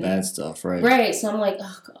 Seeing all the bad stuff, right? Right. So I'm like,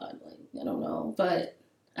 oh God, like I don't know, but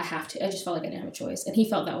I have to. I just felt like I didn't have a choice, and he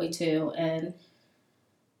felt that way too. And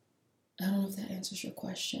I don't know if that answers your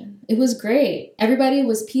question. It was great. Everybody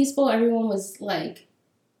was peaceful. Everyone was like,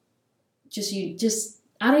 I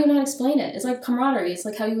don't even know how to explain it. It's like camaraderie. It's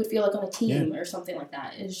like how you would feel like on a team or something like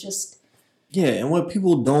that. It's just. Yeah, and what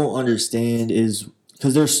people don't understand is.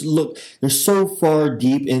 Because they're so far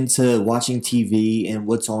deep into watching TV and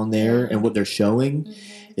what's on there and what they're showing.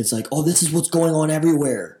 It's like, oh, this is what's going on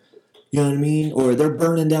everywhere. You know what I mean? Or they're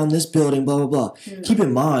burning down this building, blah, blah, blah. Keep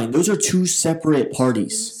in mind, those are two separate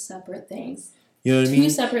parties. Two separate things. You know what I mean? Two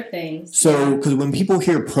separate things. So, because when people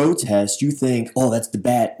hear protest, you think, oh, that's the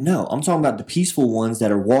bad. No, I'm talking about the peaceful ones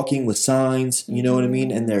that are walking with signs, you know what I mean?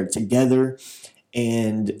 And they're together.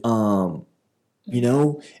 And, you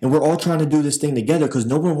know, and we're all trying to do this thing together because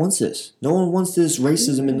no one wants this. No one wants this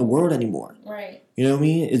racism in the world anymore. Right. You know what I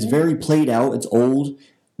mean? It's very played out. It's old.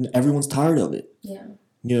 Everyone's tired of it. Yeah.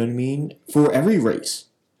 You know what I mean? For every race.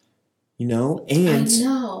 You know? And I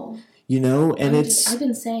know. You know, and I've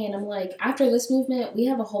been saying, I'm like, after this movement, we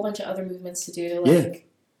have a whole bunch of other movements to do. Like,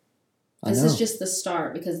 this is just the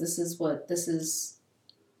start because this is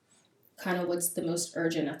kind of what's the most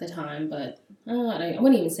urgent at the time, but I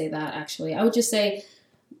wouldn't even say that, actually. I would just say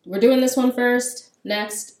we're doing this one first.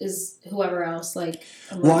 Next is whoever else. Like,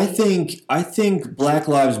 well, I think Black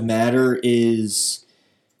Lives Matter is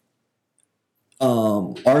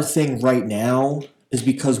our thing right now is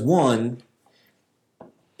because one,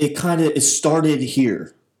 it started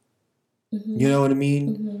here. You know what I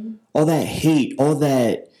mean? All that hate, all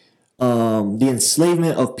that the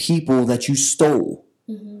enslavement of people that you stole.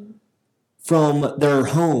 From their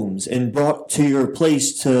homes and brought to your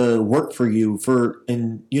place to work for you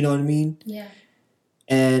and you know what I mean? Yeah.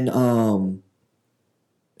 And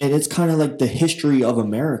it's kind of like the history of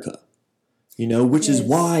America, you know, which is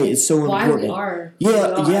why it's so important. Why we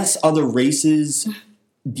are. Yes, other races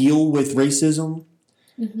deal with racism,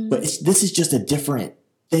 but this is just a different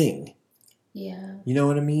thing. Yeah. You know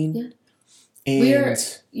what I mean? Yeah. And we're,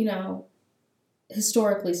 you know,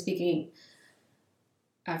 historically speaking,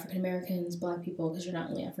 African Americans, Black people, because you're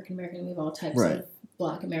not only African American, we have all types of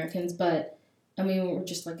Black Americans, but I mean, we're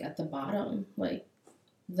just like at the bottom, like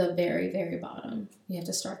the very, very bottom. You have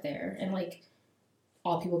to start there. And like,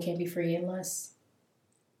 all people can't be free unless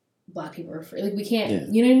Black people are free. Like, we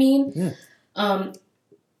can't, you know what I mean? Yeah.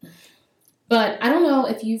 But I don't know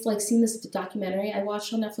if you've like seen this documentary I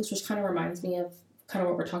watched on Netflix, which kind of reminds me of kind of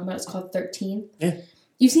what we're talking about. It's called 13th. Yeah.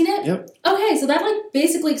 You've seen it? Yep. Okay, so that like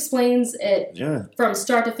basically explains it from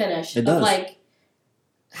start to finish. It does. Like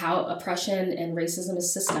how oppression and racism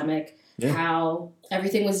is systemic. Yeah. How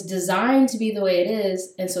everything was designed to be the way it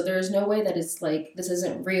is, and so there's no way that it's like this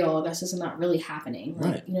isn't real. This is not really happening.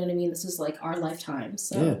 Like, right. You know what I mean? This is like our lifetime.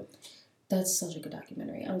 So that's such a good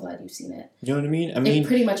documentary. I'm glad you've seen it. You know what I mean? It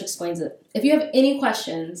pretty much explains it. If you have any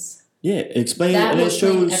questions, explain that it, and it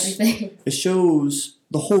shows everything. It shows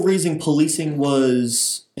the whole reason policing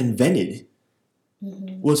was invented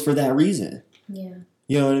was for that reason. Yeah.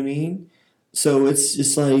 You know what I mean? So it's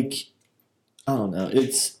just like, I don't know.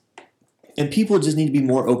 And people just need to be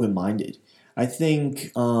more open-minded. I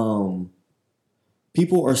think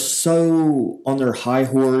people are so on their high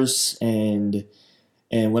horse, and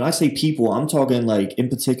when I say people, I'm talking like in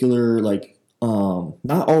particular, like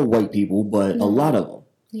not all white people, but a lot of them.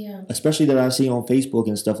 Yeah. Especially that I see on Facebook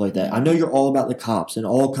and stuff like that. I know you're all about the cops, and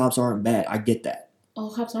all cops aren't bad. I get that. All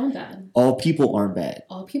cops aren't bad. All people aren't bad.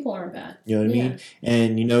 All people aren't bad. You know what I mean?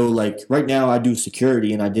 And you know, like right now, I do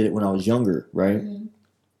security, and I did it when I was younger, right? Mm-hmm.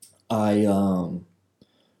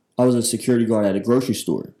 I was a security guard at a grocery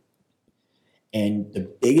store. And the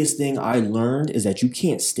biggest thing I learned is that you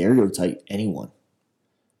can't stereotype anyone.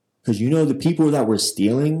 Because you know the people that were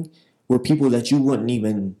stealing were people that you wouldn't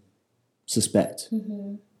even suspect.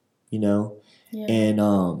 Mm-hmm. You know? Yeah. And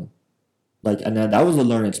and that was a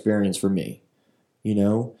learning experience for me. You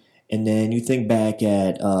know? And then you think back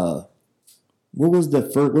at what was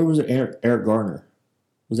Eric Garner?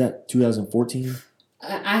 Was that 2014?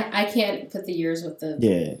 I can't put the years with the...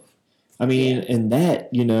 Yeah. I mean, and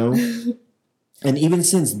that, you know, and even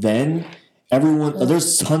since then,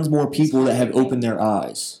 there's tons more people that have opened their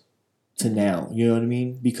eyes to now, you know what I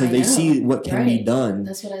mean? Because they see what can be done.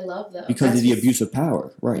 That's what I love, though. Because of the abuse of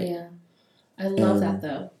power, right? Yeah. I love that,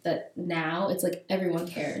 though, that now it's like everyone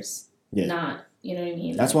cares. Yeah. Not, you know what I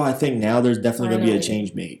mean? That's why I think now there's definitely going to be a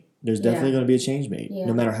change made. There's definitely going to be a change made,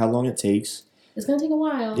 no matter how long it takes. It's going to take a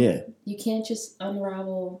while. Yeah. You can't just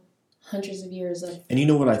unravel hundreds of years of... And you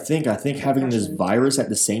know what I think? I think having this virus at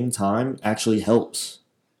the same time actually helps.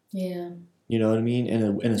 Yeah. You know what I mean?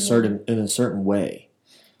 In a certain way.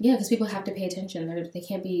 Yeah, because people have to pay attention. They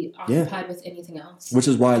can't be occupied with anything else. Which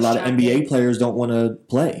is why a lot of NBA players don't want to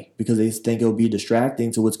play, because they think it'll be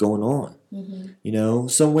distracting to what's going on. Mm-hmm. You know?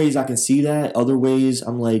 Some ways I can see that. Other ways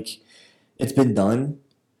I'm like, it's been done.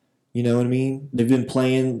 You know what I mean? They've been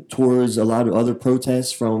playing towards a lot of other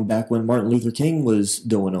protests from back when Martin Luther King was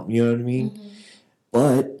doing them. You know what I mean? Mm-hmm.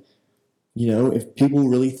 But, you know, if people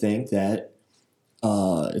really think that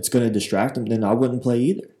it's going to distract them, then I wouldn't play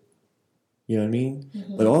either. You know what I mean?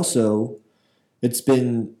 Mm-hmm. But also, it's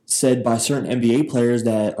been said by certain NBA players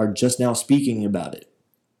that are just now speaking about it.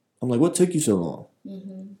 I'm like, what took you so long?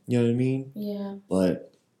 Mm-hmm. You know what I mean? Yeah.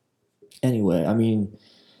 But anyway, I mean...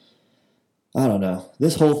 I don't know.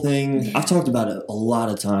 This whole thing, I've talked about it a lot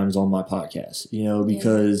of times on my podcast, you know,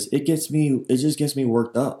 because it just gets me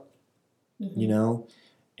worked up, you know,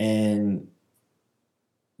 and,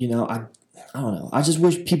 you know, I don't know. I just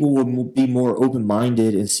wish people would be more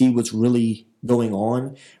open-minded and see what's really going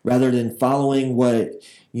on rather than following what,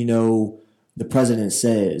 you know, the president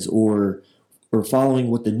says or following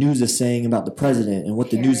what the news is saying about the president and what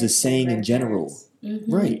the news is saying in general.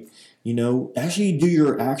 Mm-hmm. Right. You know, actually do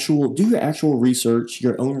your actual research,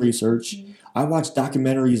 your own research. Mm-hmm. I watch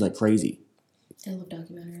documentaries like crazy. I love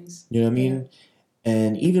documentaries. You know what I mean? Yeah.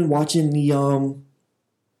 And even watching the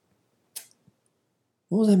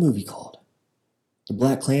what was that movie called? The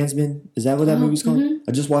Black Klansman? Is that what that movie's called? Mm-hmm.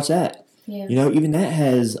 I just watched that. Yeah. You know, even that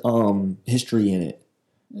has history in it.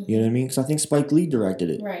 Mm-hmm. You know what I mean? Because I think Spike Lee directed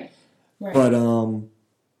it. Right. But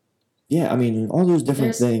yeah, I mean, all those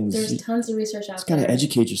different things. There's tons of research out there. Just gotta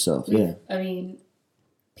educate yourself. I mean,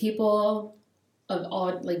 people of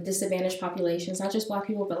all like disadvantaged populations, not just Black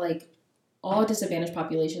people, but like all disadvantaged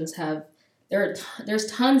populations have. There's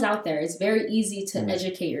tons out there. It's very easy to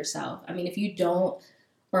educate yourself. I mean, if you don't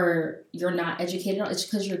or you're not educated, it's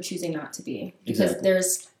because you're choosing not to be. Because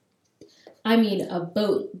there's, I mean, a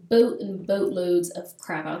boatloads of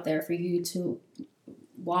crap out there for you to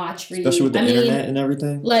watch, read. Especially with the internet and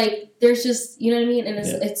everything. Like, there's just, you know what I mean? And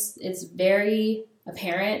it's very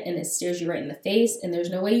apparent, and it stares you right in the face, and there's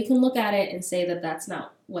no way you can look at it and say that that's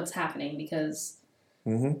not what's happening, because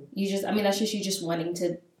you just, I mean, that's just you just wanting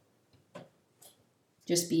to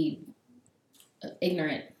just be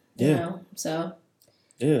ignorant, you know? So,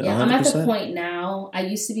 yeah, I'm at the point now, I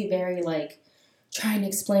used to be very, like, trying to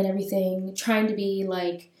explain everything, trying to be,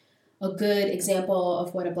 like, a good example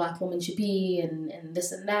of what a Black woman should be and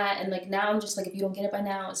this and that. And like now I'm just like, if you don't get it by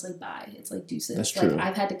now, it's like bye. It's like deuces. That's like true.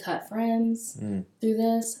 I've had to cut friends through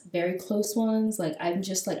this, very close ones. Like I'm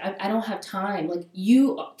just like, I don't have time. Like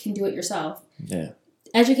you can do it yourself. Yeah.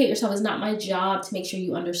 Educate yourself is not my job to make sure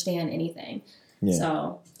you understand anything. Yeah.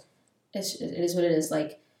 So it is what it is.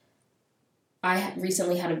 Like I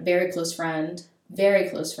recently had a very close friend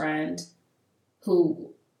who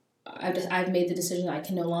I've made the decision that I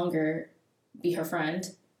can no longer be her friend.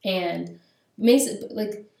 And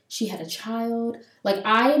like she had a child. Like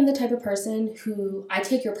I am the type of person who I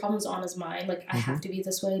take your problems on as mine. Like I have to be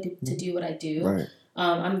this way to do what I do. Right.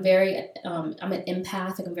 I'm an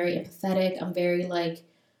empath. Like I'm very empathetic. I'm very like,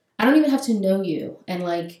 I don't even have to know you. And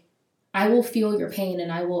like, I will feel your pain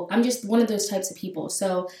and I'm just one of those types of people.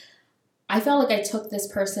 So I felt like I took this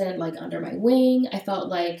person like under my wing. I felt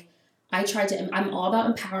like I'm all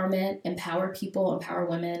about empowerment, empower people, empower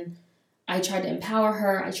women. I tried to empower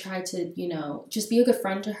her. I tried to, just be a good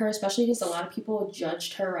friend to her, especially because a lot of people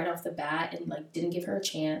judged her right off the bat and like didn't give her a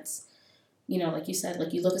chance. Like you said,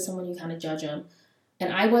 like you look at someone, you kind of judge them.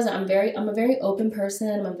 And I wasn't. I'm a very open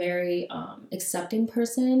person. I'm a very accepting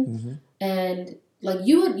person. And like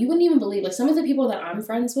you wouldn't even believe, like some of the people that I'm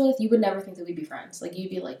friends with, you would never think that we'd be friends. Like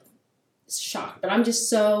you'd be like shocked. But I'm just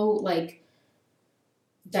so like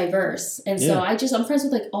diverse. And so I'm friends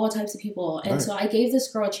with like all types of people. And so I gave this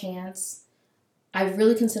girl a chance. I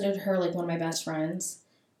really considered her like one of my best friends.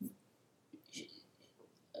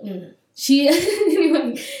 She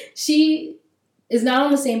is not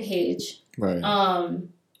on the same page. Right.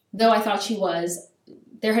 Though I thought she was.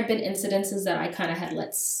 There had been incidences that I kind of had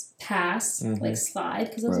let pass, like slide,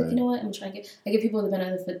 because I was like, you know what, I'm trying to I give people the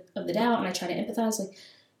benefit of the doubt, and I try to empathize. Like,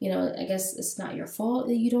 I guess it's not your fault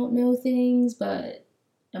that you don't know things, but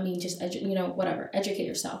I mean, just whatever, educate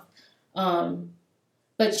yourself.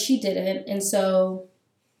 But she didn't, and so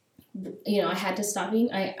I had to stop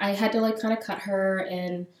being. I had to like kind of cut her,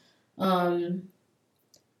 and it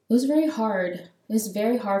was very hard. It was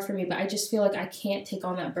very hard for me, but I just feel like I can't take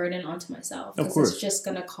on that burden onto myself. Of course. It's just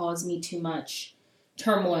going to cause me too much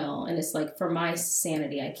turmoil. And it's like, for my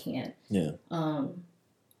sanity, I can't. Yeah.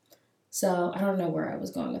 So I don't know where I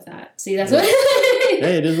was going with that. See, that's what...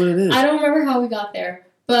 Hey, it is what it is. I don't remember how we got there,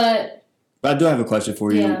 but... But I do have a question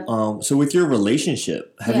for you. Yeah. So with your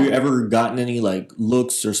relationship, have you ever gotten any like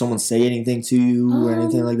looks or someone say anything to you or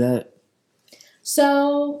anything like that?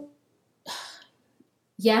 So,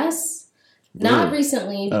 yes. Really? Not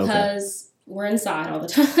recently, because we're inside all the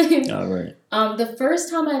time. Oh, right. The first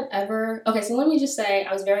time I've ever... Okay, so let me just say,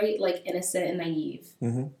 I was very, like, innocent and naive.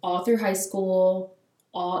 All through high school.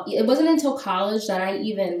 It wasn't until college that I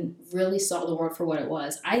even really saw the world for what it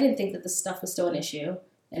was. I didn't think that this stuff was still an issue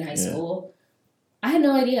in high school. I had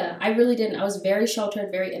no idea. I really didn't. I was very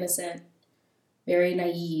sheltered, very innocent, very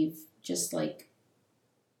naive. Just, like...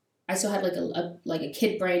 I still had like a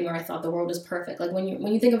kid brain where I thought the world was perfect. Like when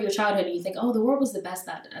you think of your childhood, and you think, oh, the world was the best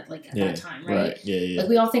at that time, right? Yeah. Like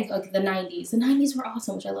we all think like the 90s. The 90s were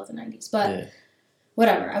awesome, which I love the 90s. But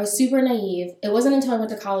whatever. I was super naive. It wasn't until I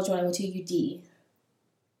went to college when I went to UD.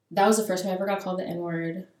 That was the first time I ever got called the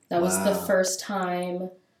N-word. That was the first time.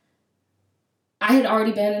 I had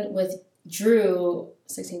already been with Drew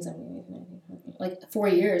 16, 17, 19, like 4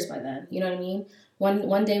 years by then. You know what I mean?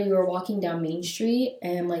 One day we were walking down Main Street,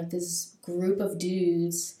 and like this group of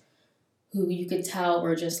dudes who you could tell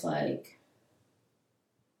were just like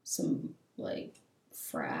some like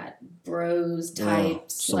frat bros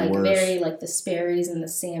types, like worse. Very like the Sperry's and the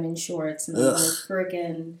salmon shorts and the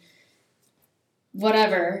freaking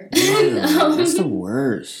whatever. That's the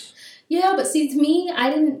worst. Yeah, but see, to me,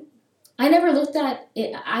 I never looked at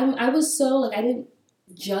it. I was so like, I didn't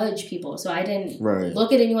judge people, so I didn't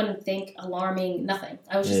look at anyone and think alarming, nothing.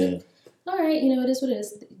 I was just like, all right, it is what it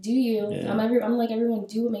is. Do you? I'm like everyone,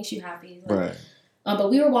 do what makes you happy. Like, but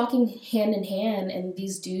we were walking hand in hand, and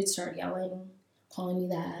these dudes started yelling, calling me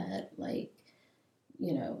that, like,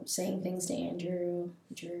 saying things to Andrew.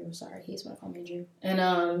 Sorry, he just want to call me Drew.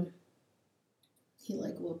 And he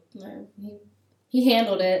like, well, he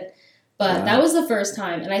handled it, but that was the first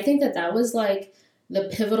time, and I think that was like the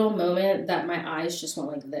pivotal moment that my eyes just went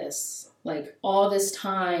like this, like all this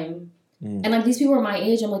time. And like these people were my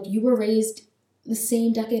age. I'm like, you were raised the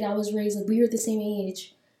same decade I was raised. Like we were the same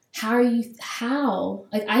age. How?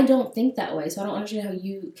 Like I don't think that way. So I don't understand how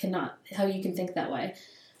you can think that way.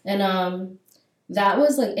 And that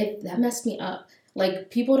was like, that messed me up. Like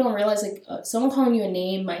people don't realize like someone calling you a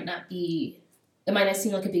name might not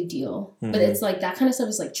seem like a big deal, but it's like that kind of stuff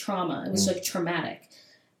is like trauma. It was like traumatic.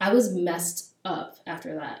 I was messed up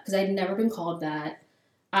after that because I'd never been called that.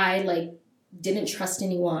 I like didn't trust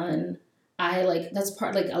anyone. I like that's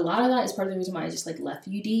part like a lot of that is part of the reason why I just like left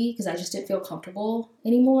UD because I just didn't feel comfortable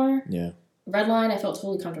anymore. Yeah. Redline, I felt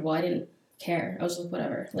totally comfortable. I didn't care. I was like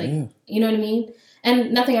whatever. Like you know what I mean?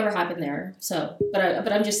 And nothing ever happened there. So,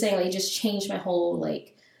 but I'm just saying like it just changed my whole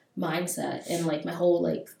like mindset and like my whole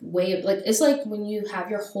like way of like it's like when you have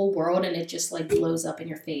your whole world and it just like blows up in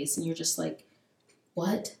your face and you're just like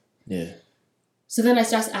what? Yeah. So then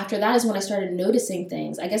after that is when I started noticing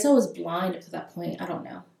things. I guess I was blind up to that point. I don't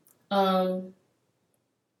know.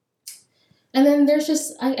 And then there's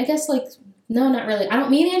just, I guess like, no, not really.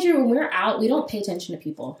 Me and Andrew, when we're out, we don't pay attention to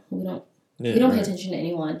people. We don't pay attention to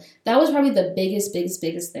anyone. That was probably the biggest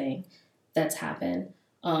thing that's happened.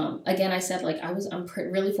 Again, I said like, I'm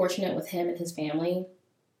really fortunate with him and his family.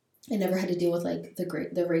 I never had to deal with like the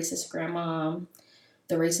racist grandma,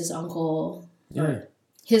 the racist uncle. Yeah.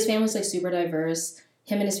 His family's like super diverse.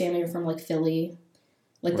 Him and his family are from like Philly,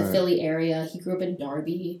 like the Philly area. He grew up in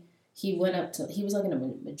Darby. He was like in a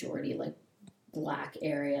majority like black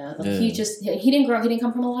area. Like he didn't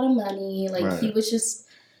come from a lot of money. Like he's just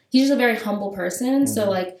a very humble person. So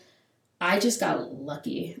like I just got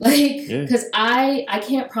lucky. Like because I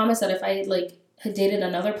can't promise that if I like had dated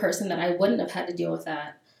another person that I wouldn't have had to deal with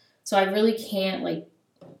that. So I really can't like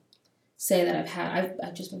say that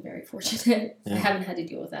I've just been very fortunate. I haven't had to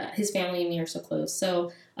deal with that. His family and me are so close.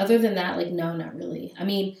 So other than that, like no, not really. I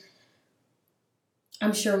mean,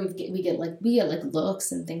 I'm sure we get like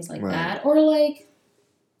looks and things like that, or like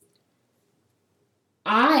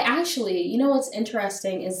I actually, you know what's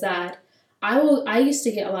interesting is that I used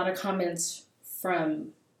to get a lot of comments from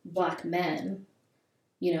black men,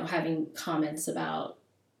 you know, having comments about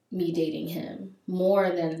me dating him more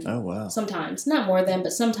than sometimes, not more than,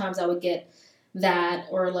 but sometimes I would get that,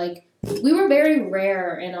 or like we were very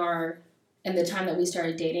rare in the time that we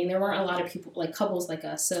started dating. There weren't a lot of people like couples like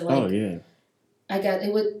us. So like,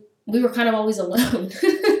 we were kind of always alone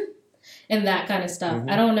and that kind of stuff.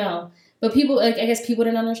 I don't know, but people like, I guess people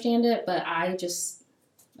didn't understand it, but I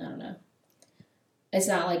don't know. It's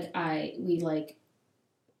not like we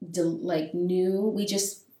knew, we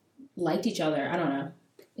just liked each other. I don't know.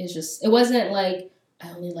 It wasn't like, I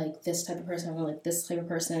only like this type of person, I only like this type of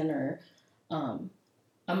person, or I'm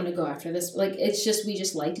going to go after this. Like, it's just, we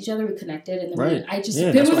just liked each other, we connected, and then I just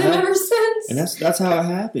been with him ever since. And that's how it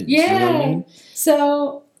happens. Yeah. You know what I mean?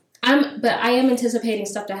 So, but I am anticipating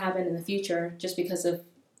stuff to happen in the future just because of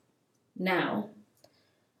now.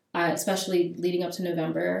 Especially leading up to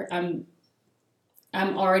November. I'm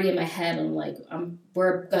already in my head, I'm like,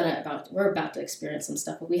 we're about to experience some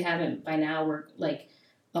stuff, but we haven't by now. We're like,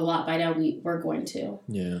 a lot by now we're going to.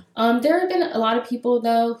 Yeah. There have been a lot of people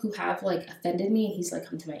though who have like offended me and he's like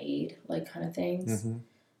come to my aid, like kind of things.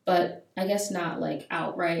 But I guess not like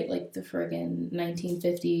outright like the friggin'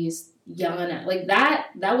 1950s young like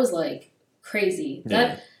that was like crazy. Yeah.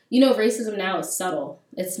 That, you know, racism now is subtle.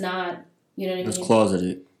 It's not, you know what I mean? It's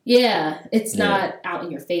closeted. Yeah. It's not out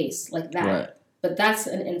in your face like that. Right. But that's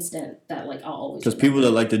an instant that like I'll always because people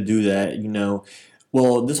that like to do that, you know.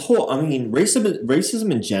 Well,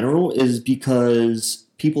 racism in general is because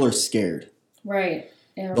people are scared. Right.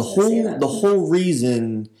 Yeah, the whole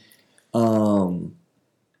reason, you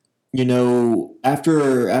know,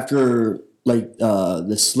 after like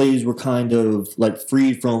the slaves were kind of like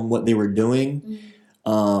freed from what they were doing,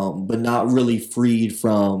 but not really freed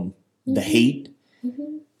from the hate.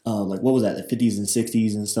 Like what was that? The 50s and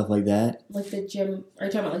 60s and stuff like that. Like are you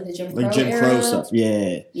talking about like the Jim Crow like Jim Crow era? Stuff?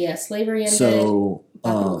 Yeah. Yeah, slavery ended. So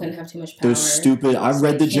people couldn't have too much power. Those stupid. I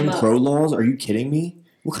read the Jim Crow laws. Are you kidding me?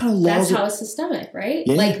 What kind of laws? That's how it's systemic, right?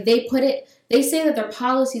 Yeah. Like they say that their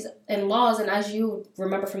policies and laws, and as you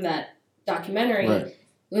remember from that documentary,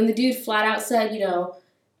 when the dude flat out said, you know,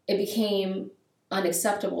 it became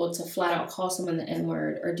unacceptable to flat out call someone the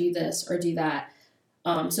N-word or do this or do that.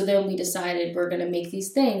 So then we decided we're going to make these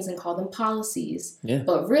things and call them policies. Yeah.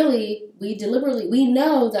 But really, we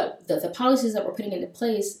know that the policies that we're putting into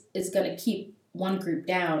place is going to keep one group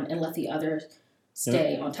down and let the others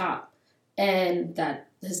stay on top. And that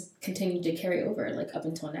has continued to carry over, like, up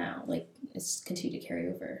until now. Like, it's continued to carry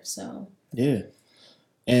over, so. Yeah.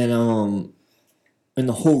 And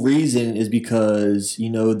the whole reason is because, you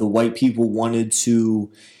know, the white people wanted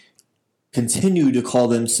to continue to call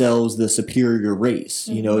themselves the superior race.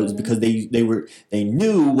 You know, it's because they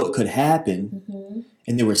knew what could happen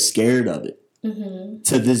and they were scared of it.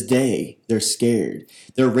 To this day, they're scared.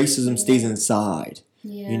 Their racism stays inside.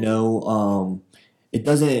 Yeah. You know, it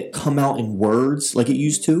doesn't come out in words like it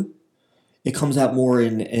used to. It comes out more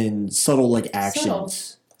in subtle like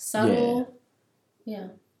actions. Subtle. Yeah.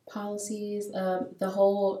 policies. The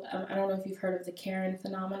whole, I don't know if you've heard of the Karen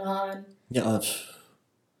phenomenon. Yeah.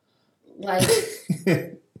 Like,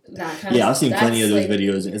 that kind Yeah, of I've seen plenty of those like,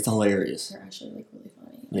 videos. It's hilarious. They're actually, like, really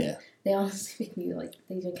funny. Like, Yeah. they honestly make me, like,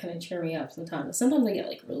 they just kind of cheer me up sometimes. Sometimes I get,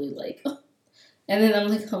 like, really, like, and then I'm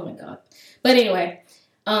like, oh my god. But anyway,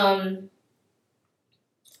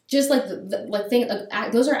 just like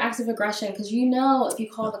those are acts of aggression, because you know, if you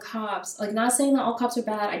call the cops, like, not saying that all cops are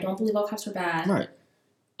bad. I don't believe all cops are bad, Right,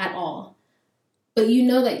 at all. But you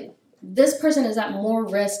know that this person is at more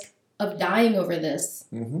risk of dying over this.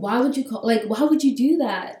 mm-hmm. Why would you why would you do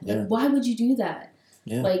that? Yeah. Like, why would you do that?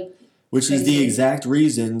 Yeah. Like, which crazy. is the exact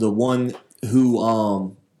reason the one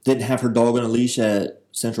who didn't have her dog on a leash at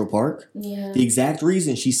Central Park. Yeah. The exact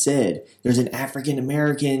reason she said there's an African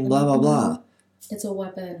American, blah blah blah. It's a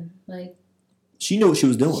weapon. Like, she knew what she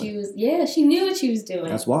was doing. She knew what she was doing.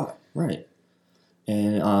 That's why, right?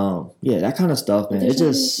 And yeah, that kind of stuff, man. It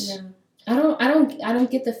just. Yeah. I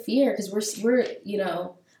don't get the fear, because we're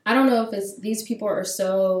I don't know if it's these people are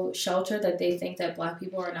so sheltered that they think that black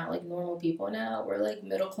people are not like normal people now. We're like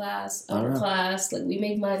middle class, upper class, like we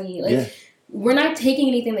make money. Like, we're not taking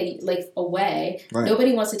anything that like away. Right.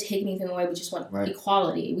 Nobody wants to take anything away. We just want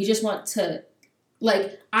equality. We just want to,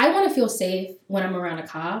 like, I want to feel safe when I'm around a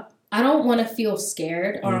cop. I don't want to feel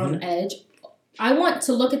scared or on edge. I want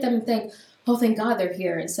to look at them and think, oh, thank God they're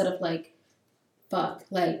here, instead of like, fuck,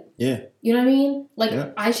 like, you know what I mean?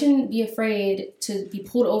 Like, I shouldn't be afraid to be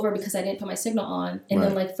pulled over because I didn't put my signal on and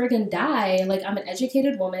then, like, friggin' die. Like, I'm an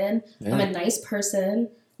educated woman. I'm a nice person.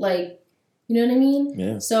 Like, you know what I mean?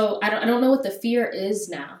 Yeah. So I don't know what the fear is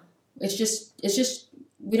now. It's just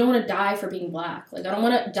we don't want to die for being black. Like, I don't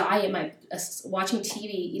want to die in my watching TV,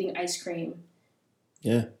 eating ice cream.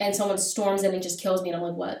 Yeah. And someone storms in and just kills me, and I'm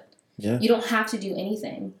like, what? Yeah. You don't have to do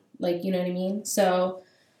anything. Like, you know what I mean? So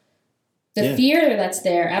the fear that's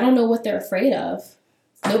there, I don't know what they're afraid of.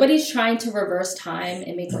 Nobody's trying to reverse time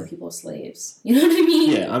and make white people slaves. You know what I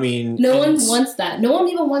mean? Yeah, I mean, no one wants that. No one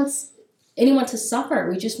even wants anyone to suffer.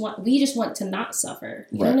 We just want to not suffer.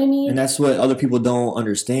 You know what I mean? And that's what other people don't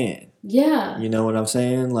understand. Yeah. You know what I'm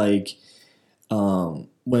saying? Like,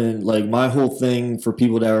 when, like, my whole thing for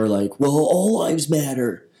people that are like, well, all lives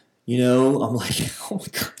matter, you know, I'm like, oh my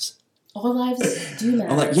gosh. All lives do matter.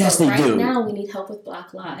 I'm like, yes, they do. Right now, we need help with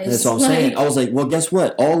Black lives. That's what I'm saying. I was like, well, guess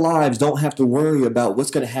what? All lives don't have to worry about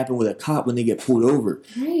what's going to happen with a cop when they get pulled over,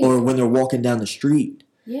 or when they're walking down the street.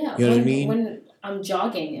 Yeah, you know what I mean? When I'm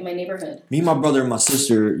jogging in my neighborhood. Me, my brother, and my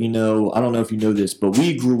sister, you know, I don't know if you know this, but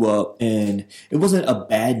we grew up and it wasn't a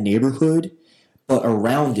bad neighborhood, but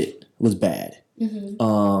around it was bad.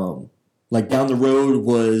 Mm-hmm. Like, down the road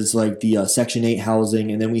was like the Section 8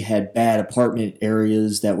 housing, and then we had bad apartment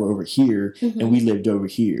areas that were over here, and we lived over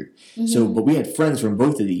here. Mm-hmm. So, but we had friends from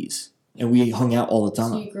both of these, and we hung out all the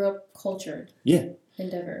time. So you grew up cultured. Yeah. And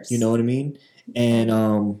diverse. You know what I mean?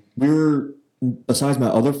 And we were, besides my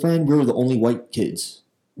other friend, we were the only white kids.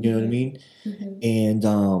 You know what I mean? Mm-hmm.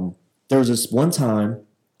 And there was this one time,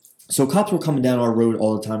 so cops were coming down our road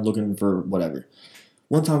all the time looking for whatever.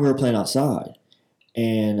 One time we were playing outside,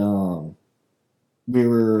 and we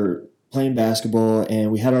were playing basketball,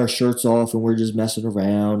 and we had our shirts off, and we were just messing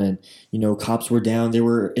around, and, you know, cops were down. They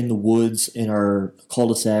were in the woods in our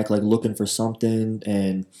cul-de-sac, like, looking for something,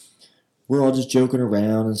 and we're all just joking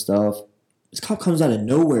around and stuff. This cop comes out of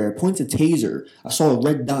nowhere, points a taser. I saw a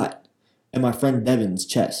red dot in my friend Devin's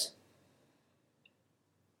chest.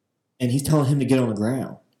 And he's telling him to get on the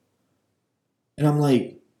ground. And I'm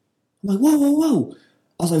like, whoa, whoa, whoa.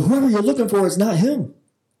 I was like, whoever you're looking for, it's not him.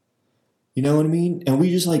 You know what I mean? And we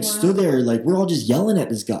just, like, stood there, like, we're all just yelling at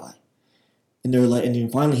this guy. And they're like, and then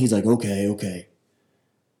finally he's like, okay.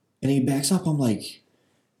 And he backs up. I'm like,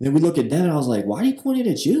 and then we look at Devin, and I was like, why did he point it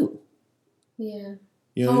at you? Yeah.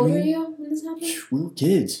 You know How old were you when this happened? We were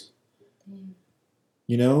kids.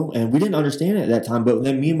 You know, and we didn't understand it at that time. But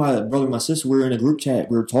then me and my brother and my sister were in a group chat.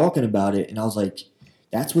 We were talking about it, and I was like,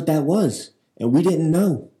 that's what that was. And we didn't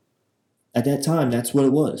know. At that time, that's what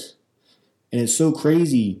it was. And it's so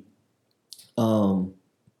crazy.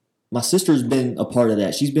 My sister's been a part of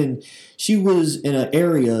that. She was in an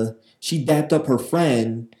area, she dapped up her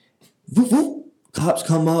friend. Whoop, whoop. Cops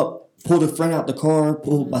come up, pulled her friend out the car,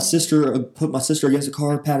 put my sister against the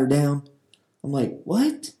car, pat her down. I'm like,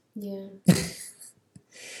 what? Yeah.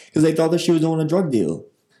 Because they thought that she was doing a drug deal.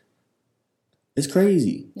 It's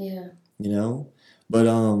crazy. Yeah. You know? But,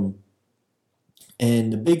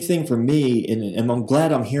 and the big thing for me, and I'm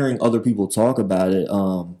glad I'm hearing other people talk about it,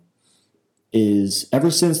 is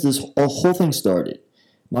ever since this whole thing started,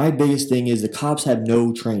 my biggest thing is the cops have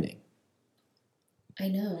no training. I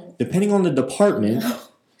know. Depending on the department,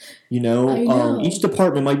 You know, I know. Each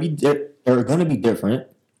department might be are going to be different.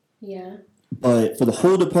 Yeah. But for the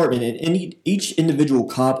whole department and each individual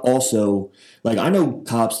cop also, like I know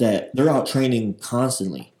cops that they're out training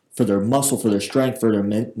constantly for their muscle, for their strength, for their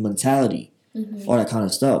mentality, all that kind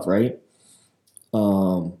of stuff, right?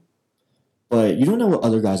 But you don't know what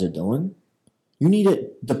other guys are doing. You need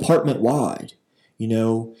it department wide. You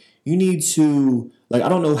know, you need to like I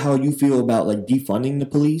don't know how you feel about like defunding the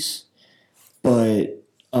police, but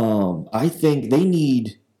I think they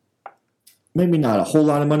need maybe not a whole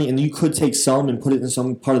lot of money, and you could take some and put it in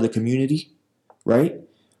some part of the community, right?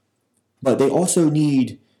 But they also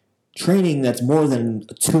need training that's more than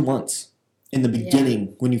 2 months in the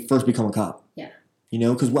beginning when you first become a cop. Yeah. You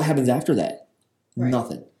know, because what happens after that? Right.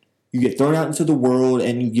 Nothing. You get thrown out into the world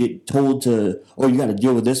and you get told to, oh, you got to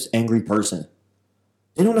deal with this angry person.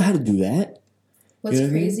 They don't know how to do that. What's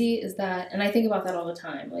crazy is that, and I think about that all the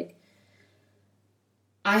time, like,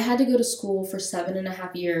 I had to go to school for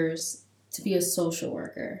 7.5 years to be a social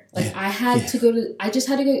worker. Like, I had to go to, I just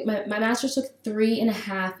had to go, my master's took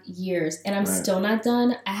 3.5 years, and I'm still not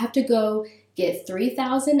done. I have to go get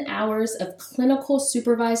 3,000 hours of clinical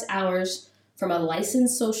supervised hours from a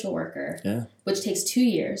licensed social worker, which takes 2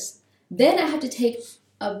 years. Then I have to take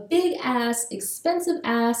a big-ass,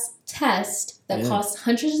 expensive-ass test that costs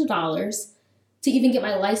hundreds of dollars to even get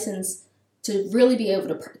my license to really be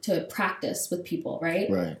able to practice with people, right?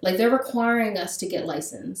 Like, they're requiring us to get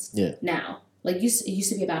licensed now. Like, it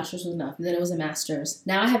used to be a bachelor's was enough, and then it was a master's.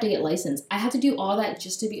 Now I have to get licensed. I have to do all that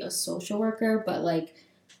just to be a social worker, but, like,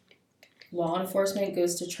 law enforcement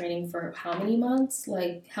goes to training for how many months?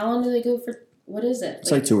 Like, how long do they go for? What is it?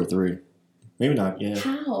 It's like 2 or 3. Maybe not,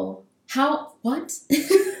 How? What?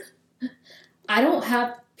 I don't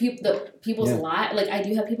have people's lives. Like, I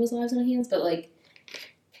do have people's lives on my hands, but, like,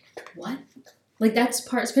 what? Like, that's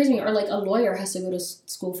it's crazy to me. Or, like, a lawyer has to go to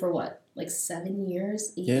school for what? Like, 7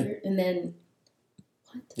 years? 8 years? And then,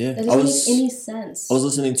 what? Yeah. That doesn't make any sense. I was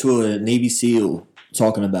listening to a Navy SEAL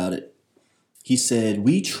talking about it. He said,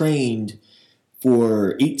 we trained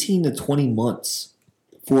for 18 to 20 months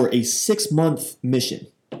for a 6-month mission.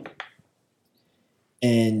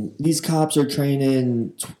 And these cops are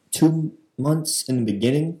training 2 months in the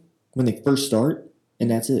beginning when they first start, and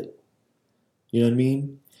that's it. You know what I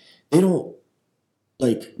mean? They don't,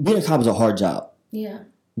 like, being a cop is a hard job. Yeah.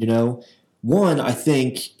 You know? One, I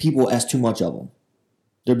think people ask too much of them.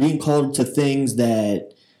 They're being called to things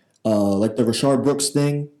that, like the Rashard Brooks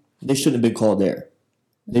thing, they shouldn't have been called there.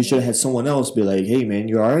 They should have had someone else be like, hey, man,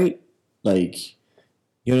 you all right? Like,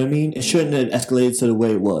 you know what I mean? It shouldn't have escalated to the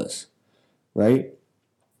way it was, right?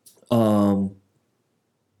 And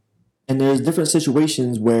there's different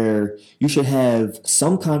situations where you should have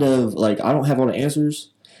some kind of, like, I don't have all the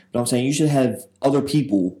answers, but I'm saying you should have other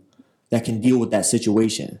people that can deal with that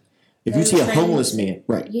situation. If you see a homeless man,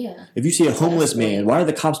 if you see a homeless man, why are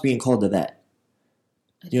the cops being called to that?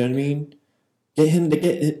 You know what I mean? Get him to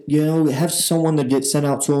get, you know, have someone to get sent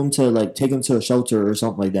out to him to, like, take him to a shelter or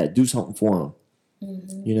something like that. Do something for him,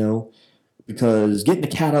 you know? Because getting the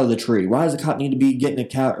cat out of the tree, why does the cop need to be getting a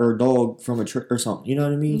cat or a dog from a tree or something? You know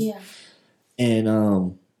what I mean? Yeah.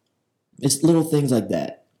 And it's little things like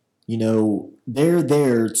that. You know, they're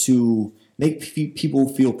there to make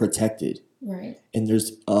people feel protected. Right. And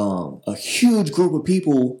there's a huge group of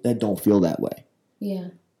people that don't feel that way. Yeah.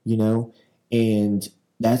 You know? And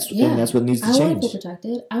that's what needs to change. I want to feel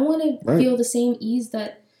protected. I want to feel the same ease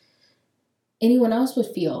that anyone else would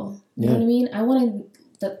feel. You know what I mean? I want to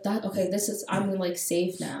okay, I'm like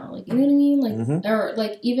safe now. Like, you know what I mean? Like, or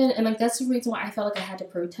like even, and like, that's the reason why I felt like I had to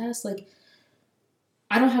protest. Like,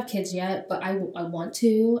 I don't have kids yet, but I want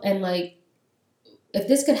to. And like, if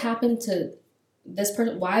this could happen to this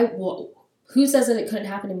person, who says that it couldn't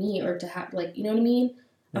happen to me or to happen, like, you know what I mean?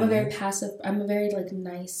 I'm a very passive, I'm a very like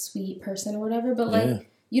nice, sweet person or whatever, but like,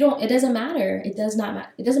 it doesn't matter. It does not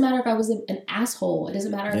matter. It doesn't matter if I was an asshole. It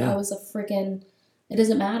doesn't matter if I was it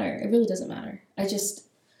doesn't matter. It really doesn't matter.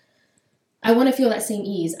 I want to feel that same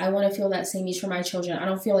ease. I want to feel that same ease for my children. I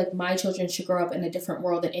don't feel like my children should grow up in a different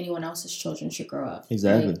world than anyone else's children should grow up.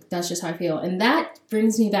 Exactly. Like, that's just how I feel. And that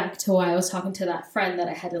brings me back to why I was talking to that friend that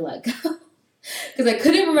I had to let go. Because I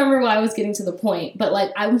couldn't remember why I was getting to the point. But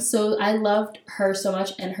like, I loved her so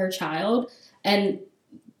much and her child. And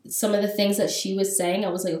some of the things that she was saying, I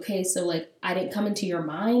was like, okay, so like, I didn't come into your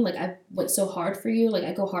mind. Like, I went so hard for you. Like,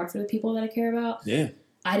 I go hard for the people that I care about. Yeah.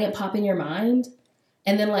 I didn't pop in your mind.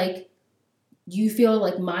 And then like, you feel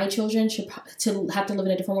like my children should to have to live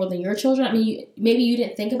in a different world than your children. I mean, maybe you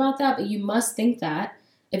didn't think about that, but you must think that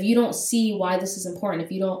if you don't see why this is important,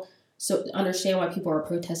 if you don't understand why people are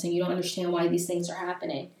protesting, you don't understand why these things are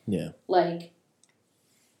happening. Yeah. Like,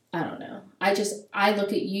 I don't know. I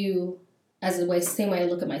look at you as same way I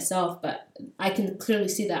look at myself, but I can clearly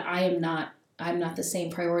see that I'm not the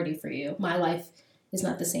same priority for you. My life is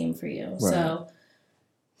not the same for you. Right. So,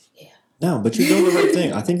 yeah. No, but you're doing the right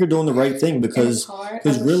thing. I think you're doing the right thing because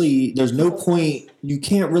really there's no point. You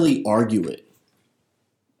can't really argue it.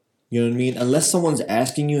 You know what I mean? Unless someone's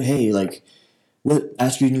asking you, hey, like,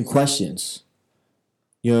 asking you questions.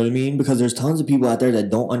 You know what I mean? Because there's tons of people out there that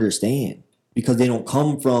don't understand because they don't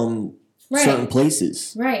come from certain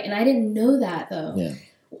places. Right, and I didn't know that, though. Yeah.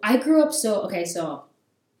 I grew up so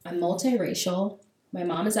I'm multiracial. My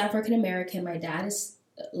mom is African American. My dad is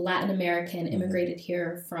Latin American, immigrated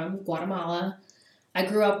here from Guatemala. I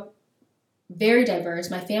grew up very diverse.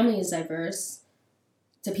 My family is diverse.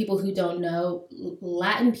 To people who don't know,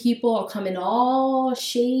 Latin people come in all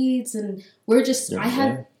shades, and we're just,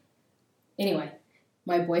 anyway,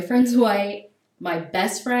 my boyfriend's white. My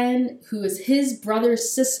best friend, who is his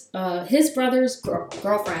brother's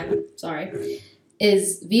girlfriend,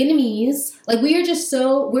 is Vietnamese. Like we're just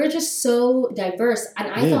so diverse, and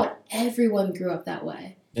I thought everyone grew up that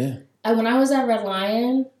way. Yeah. And when I was at Red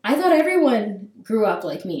Lion, I thought everyone grew up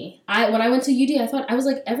like me. When I went to UD, I was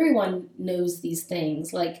like, everyone knows these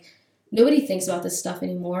things. Like nobody thinks about this stuff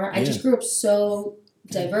anymore. I just grew up so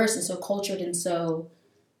diverse and so cultured and so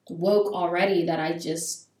woke already that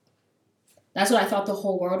that's what I thought the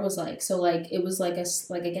whole world was like. So like it was like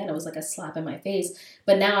it was like a slap in my face.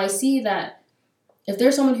 But now I see that if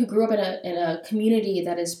there's someone who grew up in a community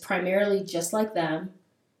that is primarily just like them,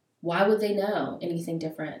 why would they know anything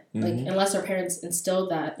different? Mm-hmm. Like unless their parents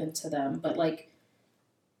instilled that into them. But like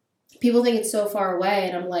people think it's so far away,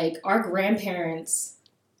 and I'm like, our grandparents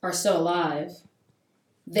are still alive.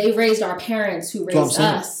 They raised our parents who raised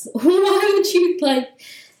us. Why would you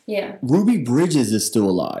yeah. Ruby Bridges is still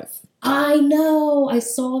alive. I know. I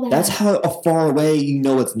saw that. That's how far away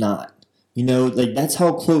it's not. Like that's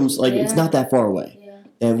how close, it's not that far away. Yeah.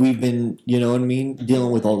 That we've been, you know what I mean,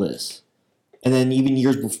 dealing with all this. And then even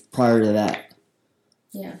years prior to that.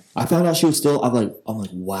 Yeah. I found out she was still, I'm like,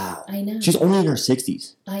 wow. I know. She's only in her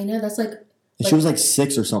 60s. I know. That's like. And she was like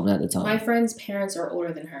 6 or something at the time. My friend's parents are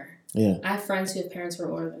older than her. Yeah. I have friends who have parents who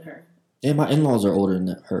are older than her. And my in-laws are older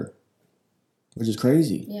than her. Which is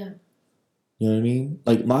crazy. Yeah. You know what I mean?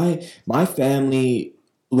 Like my family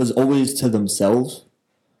was always to themselves.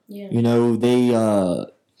 Yeah.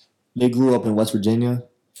 They grew up in West Virginia.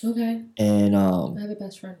 Okay. And I have a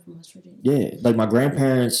best friend from West Virginia. Yeah, like my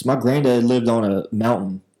granddad lived on a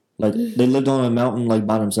mountain. Like they lived on a mountain like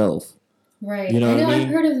by themselves. Right. You know what I mean?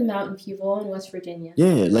 I've heard of the mountain people in West Virginia.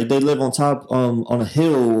 Yeah, like they live on top on a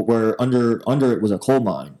hill where under it was a coal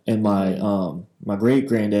mine, and my great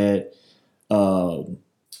granddad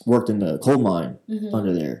worked in the coal mine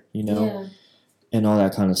under there, and all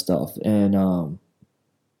that kind of stuff. And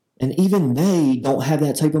even they don't have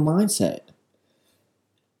that type of mindset.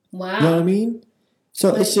 Wow. You know what I mean?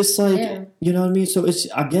 So it's just like, you know what I mean? So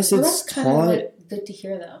I guess it's taught. Good to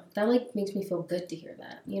hear, though. That makes me feel good to hear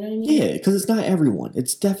that. You know what I mean? Yeah, because it's not everyone.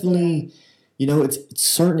 It's definitely, it's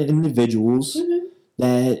certain individuals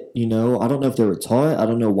that, I don't know if they were taught. I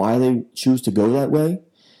don't know why they choose to go that way.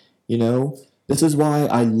 This is why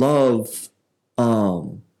I love,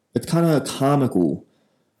 it's kind of comical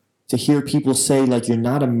to hear people say, like, you're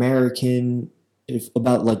not American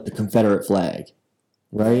about, like, the Confederate flag,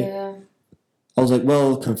 right? Yeah. I was like,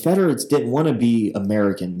 well, Confederates didn't want to be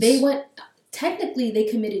Americans. Technically, they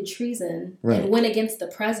committed treason and went against the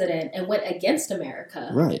president and went against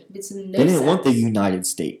America. Right. It's no they didn't want the United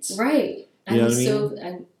States. Right. You know what I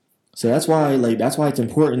mean? So that's why it's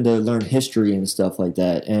important to learn history and stuff like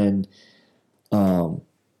that. And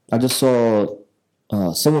I just saw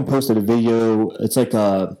someone posted a video. It's like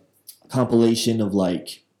a compilation of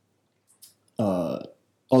like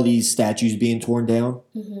all these statues being torn down.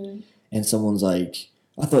 Mm-hmm. And someone's like,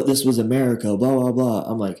 I thought this was America, blah, blah, blah.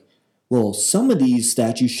 I'm like, well, some of these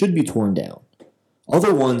statues should be torn down.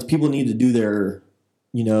 Other ones, people need to do their,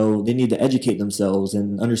 they need to educate themselves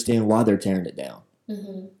and understand why they're tearing it down.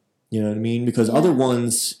 Mm-hmm. You know what I mean? Because other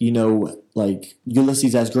ones, like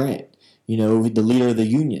Ulysses S. Grant, the leader of the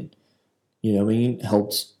Union,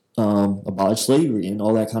 helped abolish slavery and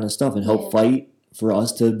all that kind of stuff and helped fight for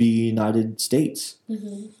us to be United States.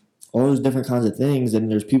 Mm-hmm. All those different kinds of things.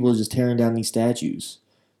 And there's people just tearing down these statues.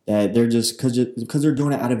 That they're just because they're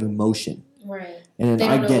doing it out of emotion, right? And they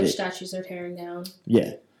don't know which statues they're tearing down.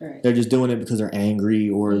 Yeah, right. They're just doing it because they're angry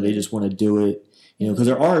or they just want to do it. Because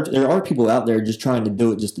there are people out there just trying to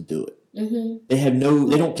do it just to do it. Mm-hmm.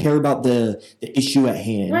 They don't care about the issue at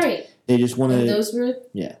hand. Right. They just want to. Those were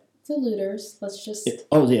the looters. Let's just.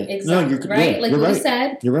 Oh yeah. Exactly. No, right. Like you're we right.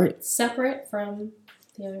 said. You're right. Separate from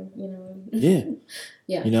Yeah.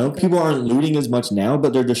 Yeah. You know, Okay. people aren't looting as much now,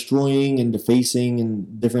 but they're destroying and defacing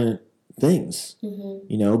and different things.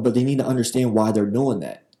 Mm-hmm. You know, but they need to understand why they're doing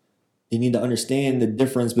that. They need to understand the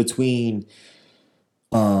difference between,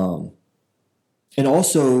 and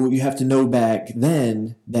also you have to know back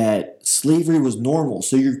then that slavery was normal.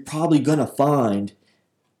 So you're probably gonna find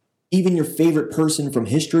even your favorite person from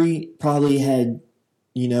history probably had,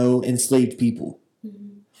 you know, enslaved people,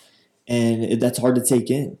 Mm-hmm. and that's hard to take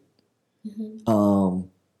in. Mm-hmm.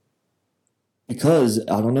 Because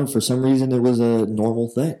I don't know, for some reason it was a normal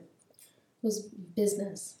thing. It was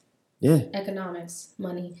business. Yeah. Economics,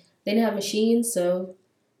 money. They didn't have machines, so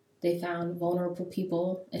they found vulnerable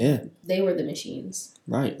people, and they were the machines.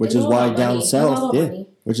 Right. Which is why down south,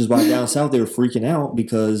 which is why down south they were freaking out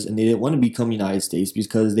and they didn't want to become United States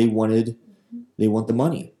because they want the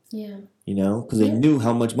money. Yeah. You know, because they knew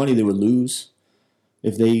how much money they would lose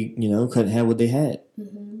if they, you know, couldn't have what they had.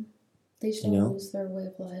 Mm-hmm. They just don't lose their way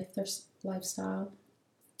of life, their lifestyle.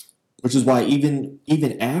 Which is why even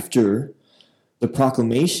after the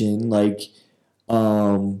proclamation, like,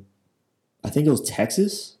 I think it was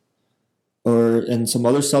Texas and some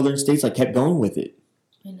other southern states like kept going with it.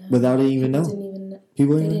 I know. Without it even knowing. They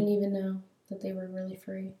didn't even know that they were really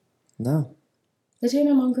free. No. Did I tell you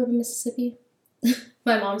my mom grew up in Mississippi?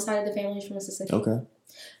 My mom's side of the family is from Mississippi. Okay.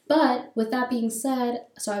 But with that being said,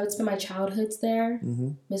 so I would spend my childhoods there.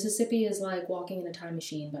 Mm-hmm. Mississippi is like walking in a time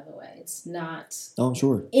machine, by the way. It's not I'm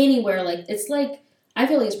sure. Anywhere. Like, it's like, I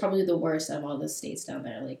feel like it's probably the worst out of all the states down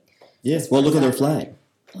there. Like, yeah, well, look at their flag.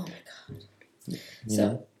 Oh, my God. You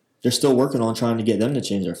know, they're still working on trying to get them to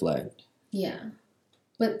change their flag. Yeah.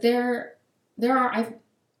 But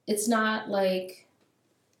it's not like,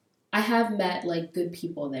 I have met, like, good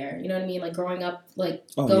people there. You know what I mean? Like, growing up, like,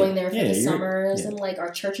 going there for the summers and, like,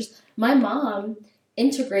 our churches. My mom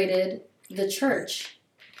integrated the church.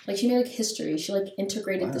 Like, she made, like, history. She, like,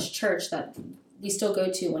 integrated this church that we still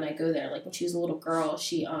go to when I go there. Like, when she was a little girl,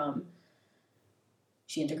 she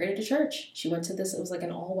integrated the church. She went to this, it was, like,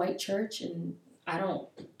 an all-white church, and I don't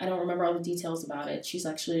remember all the details about it. She's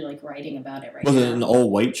actually, like, writing about it right now. Was it an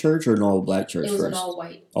all-white church or an all-black church first? It was an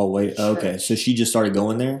all-white. All-white? Okay, so she just started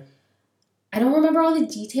going there? I don't remember all the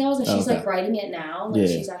details, and she's, like, writing it now. Like,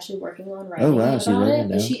 she's actually working on writing about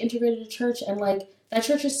it. And she integrated a church, and, like, that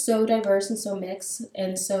church is so diverse and so mixed,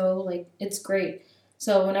 and so, like, it's great.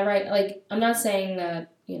 So whenever I'm not saying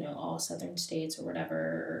that, you know, all southern states or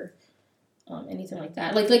whatever, or anything like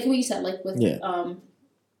that. Like what you said, like, with,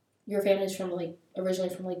 your family's from, like,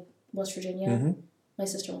 originally from, like, West Virginia. Mm-hmm. My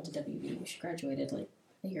sister went to WV. She graduated, like,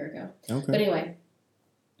 a year ago. Okay. But anyway,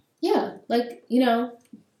 yeah, like, you know,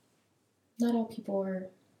 not all people are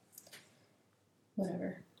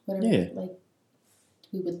whatever, like,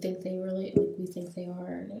 we would think they really, like, we think they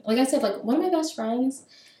are. Like I said, like, one of my best friends,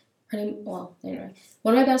 one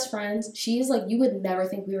of my best friends, she is, like, you would never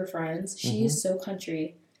think we were friends. She is so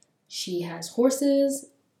country. She has horses.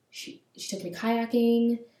 She took me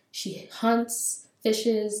kayaking. She hunts,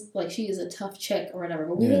 fishes. Like, she is a tough chick or whatever.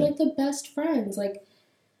 But we were, like, the best friends. Like,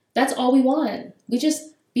 that's all we want. We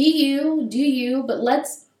just be you, do you, but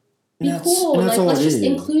let's be cool. Like, let's just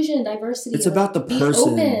inclusion, diversity. It's about the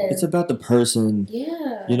person. It's about the person.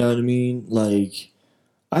 Yeah. You know what I mean? Like,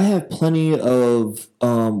 I have plenty of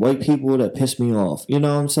white people that piss me off. You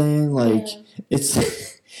know what I'm saying? Like, it's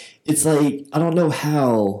like, I don't know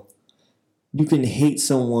how you can hate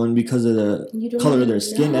someone because of the color of their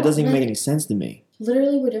skin. That doesn't even make any sense to me.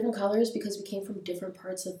 Literally, we're different colors because we came from different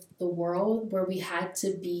parts of the world where we had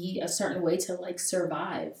to be a certain way to, like,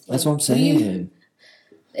 survive. Like, that's what I'm saying.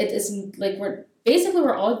 It's like we're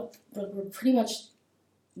pretty much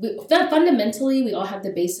fundamentally we all have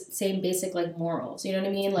the same basic, like, morals. You know what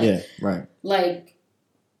I mean? Like, yeah, right. Like,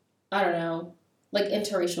 I don't know, like,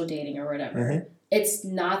 interracial dating or whatever. Mm-hmm. It's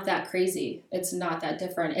not that crazy. It's not that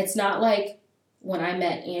different. It's not like when I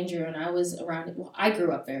met Andrew and I was around. Well, I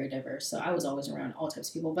grew up very diverse, so I was always around all types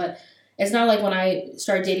of people. But it's not like when I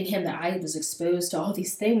started dating him that I was exposed to all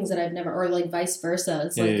these things that I've never, or, like, vice versa.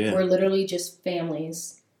 It's we're literally just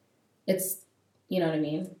families. It's, you know what I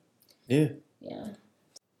mean? Yeah. Yeah.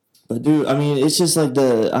 But, dude, I mean, it's just like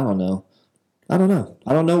I don't know. I don't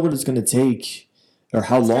know what it's going to take or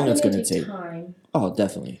how long it's going to take. Time. Oh,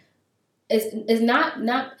 definitely. It's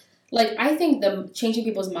not like, I think the changing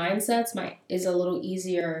people's mindsets is a little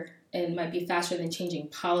easier and might be faster than changing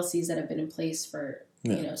policies that have been in place for,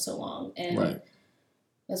 you know, so long. And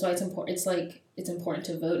that's why it's important. It's like, it's important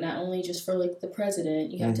to vote not only just for, like, the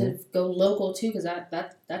president. You have to go local too, because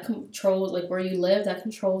that controls, like, where you live. That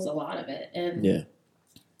controls a lot of it. And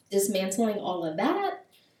dismantling all of that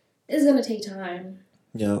is going to take time.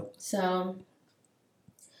 Yeah. So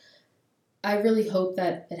I really hope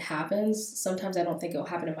that it happens. Sometimes I don't think it'll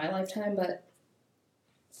happen in my lifetime, but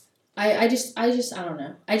I just I don't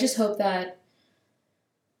know. I just hope that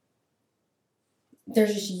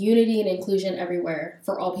there's just unity and inclusion everywhere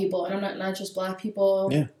for all people, and I'm not just Black people.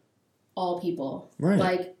 Yeah. All people. Right.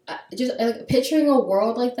 Like, just like picturing a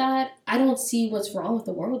world like that, I don't see what's wrong with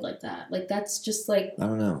the world like that. Like, that's just like I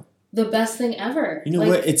don't know. The best thing ever. You know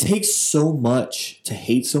what? It takes so much to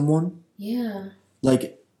hate someone. Yeah.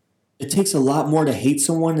 Like, it takes a lot more to hate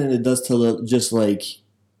someone than it does to just like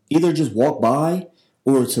either just walk by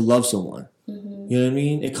or to love someone. Mm-hmm. You know what I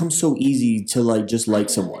mean? It comes so easy to like just like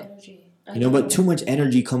someone. But too much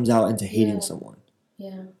energy comes out into hating someone.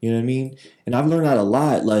 Yeah. You know what I mean? And I've learned that a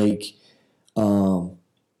lot. Like,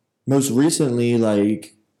 most recently,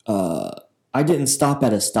 like, I didn't stop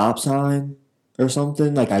at a stop sign or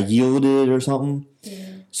something. Like, I yielded or something. Yeah.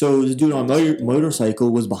 So this dude on a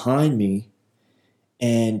motorcycle was behind me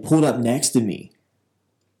and pulled up next to me.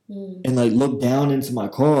 And like looked down into my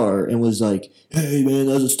car and was like, "Hey man,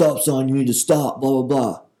 there's a stop sign. You need to stop." Blah blah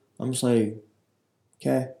blah. I'm just like,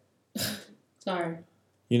 okay. Sorry.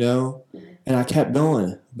 You know, and I kept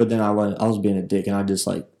going, but then I was being a dick, and I just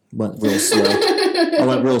like went real slow. I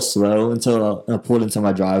went real slow until I pulled into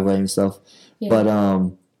my driveway and stuff. Yeah.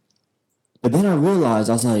 But then I realized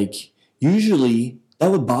I was like, usually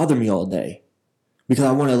that would bother me all day because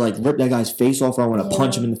I want to like rip that guy's face off, or I want to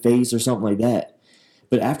punch him in the face or something like that.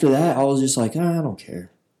 But after that, I was just like, I don't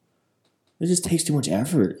care. It just takes too much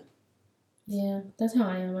effort. Yeah, that's how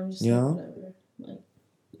I am. I'm just like, whatever. Like,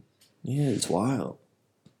 yeah, it's wild.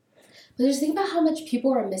 But just think about how much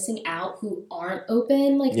people are missing out who aren't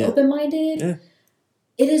open-minded. Yeah.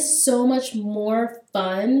 It is so much more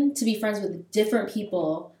fun to be friends with different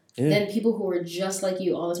people than people who are just like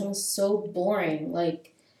you all the time. It's so boring.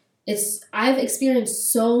 Like, I've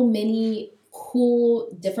experienced so many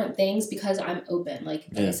cool different things because I'm open. Like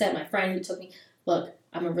I said, my friend who took me, look,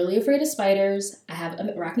 I'm really afraid of spiders. I have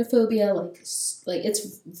arachnophobia. Like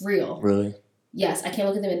it's real. Really? Yes, I can't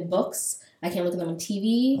look at them in books. I can't look at them on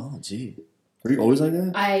TV. Oh, gee. Were you always like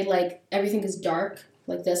that? I like everything is dark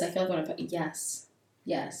like this. I feel like when I put yes,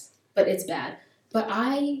 but it's bad. But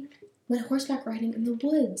I went horseback riding in the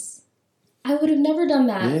woods. I would have never done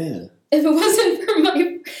that if it wasn't for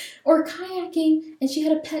or kayaking. And she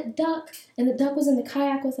had a pet duck, and the duck was in the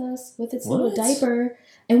kayak with us with its little diaper.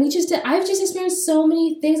 And we just did. I've just experienced so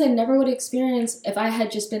many things I never would experience if I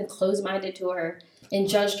had just been closed-minded to her and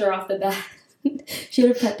judged her off the bat. She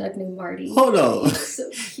had a pet duck named Marty. Hold on.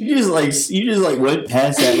 So you just went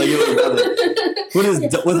past that like it was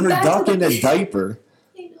with her duck in a diaper.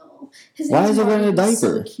 I know. Why is it in a diaper?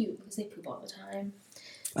 So cute because they poop all the time.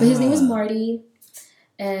 But his name was Marty,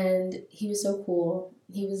 and he was so cool.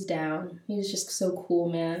 He was down. He was just so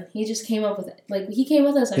cool, man. He just came up with it. Like he came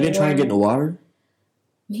with us. He didn't try and get in the water.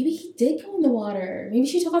 Maybe he did go in the water. Maybe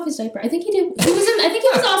she took off his diaper. I think he did. I think he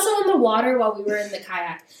was also in the water while we were in the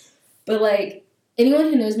kayak. But, like, anyone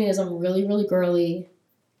who knows me knows I'm really, really girly,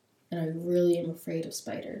 and I really am afraid of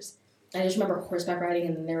spiders. I just remember horseback riding,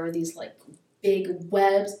 and then there were these, like, big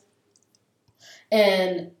webs,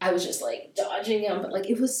 and I was just, like, dodging them. But, like,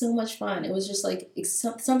 it was so much fun. It was just, like,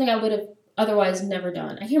 something I would have otherwise never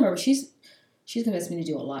done. I can't remember. She's convinced me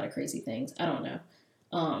to do a lot of crazy things. I don't know.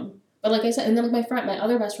 But like I said, and then like my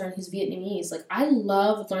other best friend who's Vietnamese, like I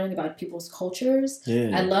love learning about people's cultures. Yeah.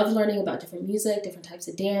 I love learning about different music, different types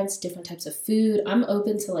of dance, different types of food. I'm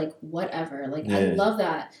open to like whatever. Like I love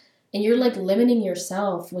that. And you're like limiting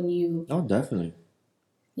yourself when you... Oh, definitely.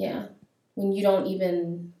 Yeah. When you don't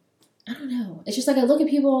even... I don't know. It's just like I look at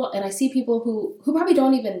people and I see people who probably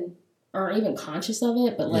aren't even conscious of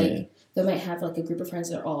it, but like they might have like a group of friends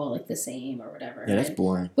that are all like the same or whatever. Yeah, that's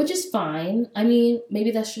boring. Which is fine. I mean,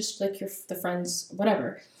 maybe that's just like the friends,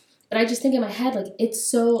 whatever. But I just think in my head, like it's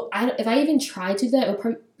so. If I even tried to do that, it would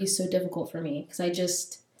probably be so difficult for me because I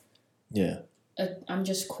just. Yeah. I'm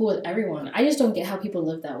just cool with everyone. I just don't get how people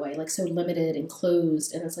live that way, like so limited and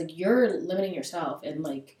closed, and it's like you're limiting yourself and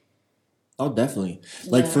like. Oh, definitely.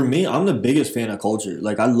 Like for me, I'm the biggest fan of culture.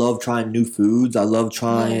 Like I love trying new foods. I love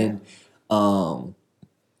trying.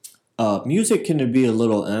 Music can be a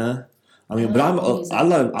little I mean, but I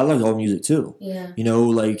like all music too. Yeah. You know,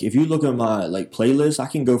 like if you look at my like playlist, I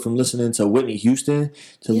can go from listening to Whitney Houston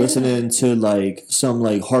to listening to like some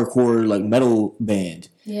like hardcore like metal band.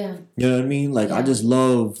 Yeah. You know what I mean? Like I just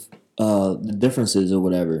love the differences or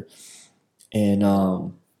whatever. And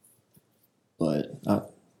but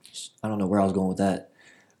I don't know where I was going with that.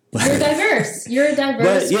 But, you're diverse. You're a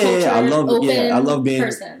diverse, I love being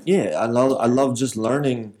person. Yeah, I love just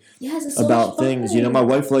learning about things. You know, my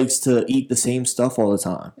wife likes to eat the same stuff all the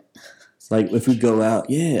time. Like if we go out,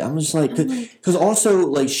 yeah, I'm just like, because also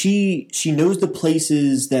like she knows the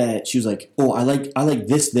places that she was like, oh, I like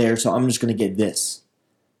this there, so I'm just gonna get this.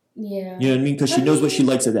 Yeah. You know what I mean? Because she knows what she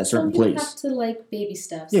likes at that certain place. Some people have to like baby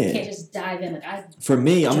steps. Yeah. You can't just dive in. Like For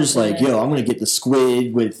me, I'm just like, yo, I'm gonna get the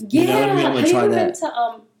squid with. You know what I mean? I'm gonna try that.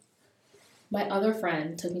 My other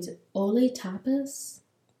friend took me to Ole Tapas.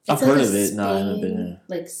 I've heard of it. No, I haven't been there.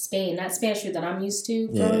 Like Spain, not Spanish food that I'm used to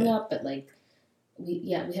growing up, but like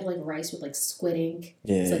we had like rice with like squid ink.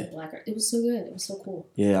 Yeah. It's like black rice. It was so good. It was so cool.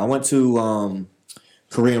 Yeah, I went to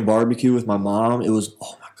Korean barbecue with my mom. It was,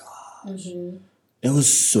 oh my gosh. Mm-hmm. It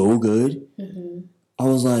was so good. Mm-hmm. I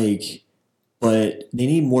was like, but they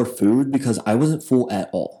need more food because I wasn't full at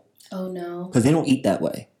all. Oh no. Because they don't eat that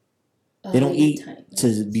way. They don't eat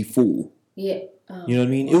to be full. Yeah. You know what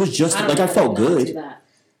I mean? It was just like I felt good.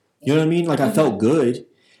 You know what I mean? Like I felt good,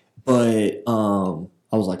 but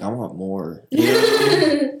I was like, I want more. You know what I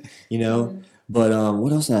mean? You know? Mm-hmm. But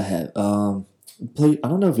what else did I have? I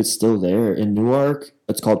don't know if it's still there in Newark.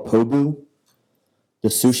 It's called Pobu. The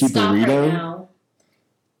sushi burrito. Right now.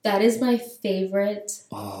 That is my favorite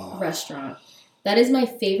restaurant. That is my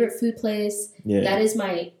favorite food place. Yeah. That is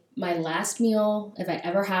my last meal if I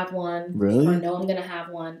ever have one. Really? Or know I'm gonna have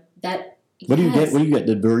one. What do you get? What do you get?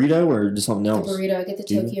 The burrito or just something else? The burrito. I get the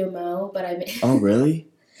Tokyo Mo, but Oh, really?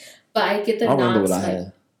 But I get the. I don't remember what I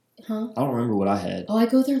had. Huh? I don't remember what I had. Oh, I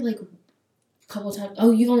go there like a couple times.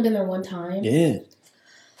 Oh, you've only been there one time? Yeah.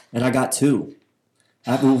 And I got two.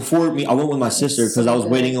 Before me, I went with my sister because I was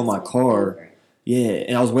waiting on my car. Yeah,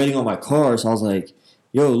 and I was waiting on my car, so I was like,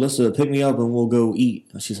 yo, Lissa, pick me up and we'll go eat.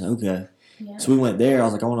 And she's like, okay. Yeah. So we went there. I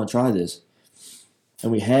was like, I want to try this.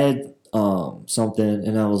 And we had something,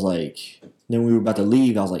 and I was like, then we were about to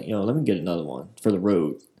leave. I was like, yo, let me get another one for the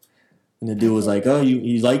road. And the dude was like, oh,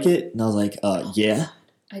 you like it? And I was like, yeah.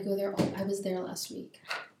 I go there. I was there last week.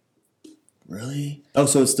 Really? Oh,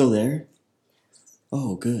 so it's still there?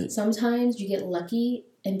 Oh, good. Sometimes you get lucky,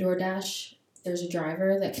 and DoorDash, there's a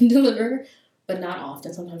driver that can deliver, but not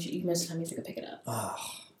often. Sometimes most of the time you have to go pick it up. Oh,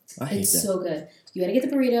 I hate that. It's so good. You gotta get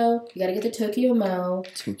the burrito. You gotta get the Tokyo Mo.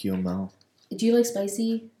 Tokyo Mo. Do you like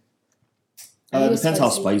spicy? It depends how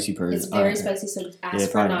spicy per. It's very spicy, so ask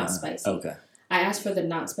for not spicy. Okay. I asked for the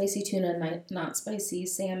not spicy tuna, not spicy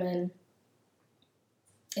salmon,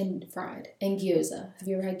 and fried, and gyoza. Have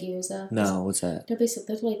you ever had gyoza? No, what's that? They're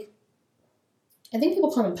like, I think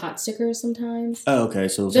people call them pot stickers sometimes. Oh, okay.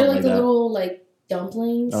 So they're like the little like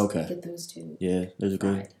dumplings. Okay. Get those too. Yeah, those are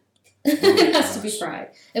good. It has to be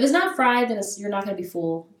fried. If it's not fried, then you're not going to be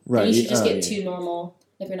full. Right. You should just get two normal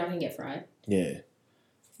if you're not going to get fried. Yeah.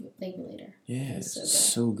 Thank you later. Yeah, it's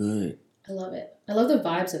so good. I love it. I love the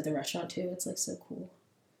vibes of the restaurant too. It's like so cool.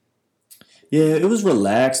 Yeah, it was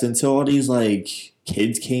relaxed until all these like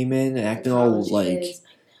kids came in acting all like. Kids.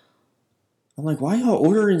 I'm like, why y'all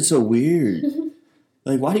ordering so weird?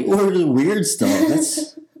 Like, why do you order the weird stuff?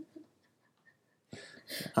 That's.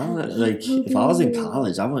 I don't know. Like, if I was in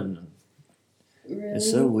college, I wouldn't. Really?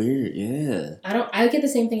 It's so weird, yeah. I get the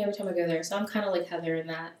same thing every time I go there, so I'm kind of like Heather in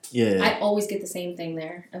that. Yeah. I always get the same thing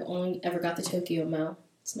there. I've only ever got the Tokyo Mo.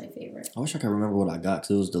 It's my favorite. I wish I could remember what I got because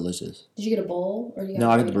it was delicious. Did you get a bowl? Or No,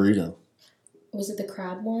 I got the burrito. Was it the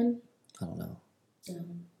crab one? I don't know.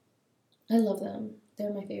 I love them.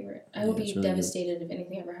 They're my favorite. I will be really devastated if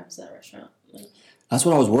anything ever happens to that restaurant. That's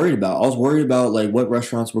what I was worried about. I was worried about like what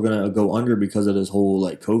restaurants were gonna go under because of this whole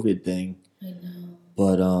like COVID thing. I know.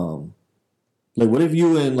 But like what have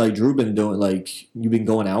you and like Drew been doing? Like you been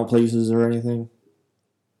going out places or anything?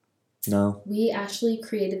 No. We actually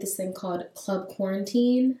created this thing called Club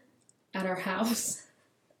Quarantine at our house,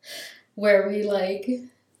 where we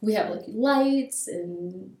have like lights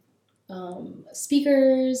and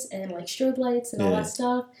speakers and like strobe lights and all that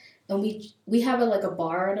stuff. And we have a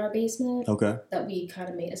bar in our basement. Okay. That we kind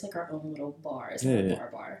of made. It's like our own little bar. It's like a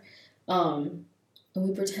bar. And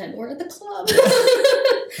we pretend we're at the club.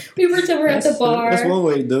 We pretend we're at the bar. That's one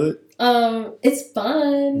way to do it. It's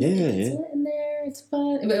fun. Yeah, it's lit in there. It's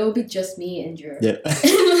fun. But it will be just me and Drew. Yeah.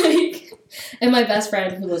 And my best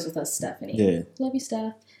friend who lives with us, Stephanie. Yeah. Love you,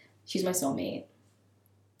 Steph. She's my soulmate.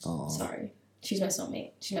 Oh. Sorry. She's my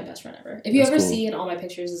soulmate. She's my best friend ever. If you ever see in all my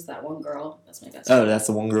pictures is that one girl, that's my best friend. Oh, that's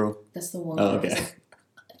the one girl? That's the one girl. Oh, okay.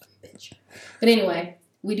 But anyway,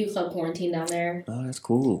 we do Club Quarantine down there. Oh, that's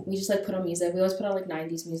cool. We just put on music. We always put on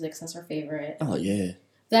 90s music because that's our favorite. Oh, yeah.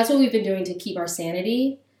 That's what we've been doing to keep our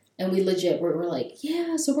sanity. And we're like,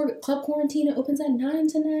 yeah, so we're Club Quarantine. It opens at 9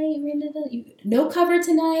 tonight. No cover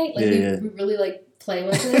tonight. We really play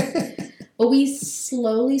with it. But we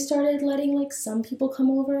slowly started letting some people come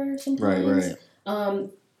over sometimes. Right.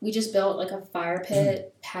 We just built a fire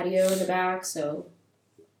pit patio in the back, so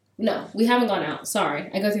No, we haven't gone out. Sorry.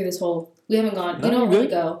 I go through this whole... We haven't gone... No, we don't you're really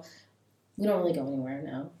good. go... We don't really go anywhere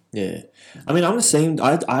now. Yeah. I mean, I'm the same.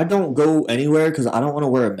 I don't go anywhere because I don't want to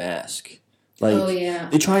wear a mask. Like, Oh, yeah.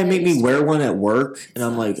 they try and make me wear one at work, and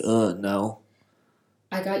I'm like, Sucks. no.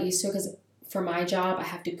 I got used to it because for my job, I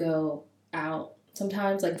have to go out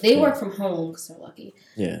sometimes. Like, they work from home because they're lucky.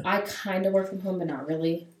 Yeah. I kind of work from home, but not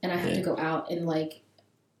really. And I have to go out and, like,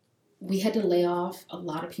 we had to lay off a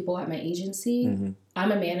lot of people at my agency. Mm-hmm.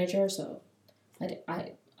 I'm a manager, so I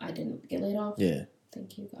didn't get laid off. Yeah.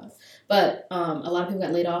 Thank you, God. But a lot of people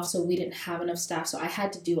got laid off, so we didn't have enough staff. So I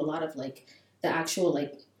had to do a lot of, like, the actual,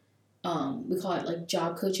 like, we call it, like,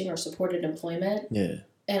 job coaching or supported employment. Yeah.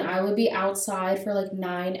 And I would be outside for, like,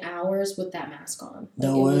 9 hours with that mask on. Like,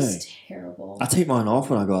 No way. It was terrible. I take mine off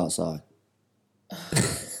when I go outside.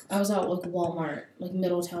 I was out, like, Walmart, like,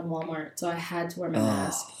 Middletown Walmart, so I had to wear my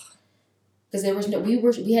mask. Because there was no...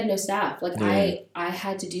 We had no staff. Like, I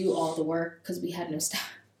had to do all the work because we had no staff.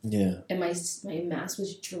 Yeah. And my mask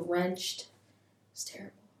was drenched. It was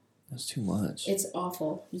terrible. That's too much. It's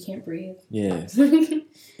awful. You can't breathe. Yeah.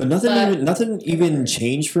 But nothing even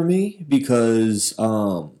changed for me because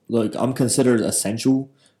like I'm considered essential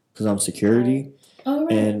because I'm security. Oh,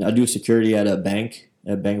 right. And I do security at Bank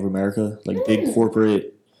of America, like big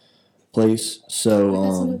corporate place. So I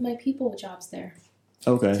got some of my people jobs there.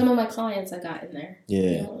 Okay. Some of my clients I got in there. Yeah.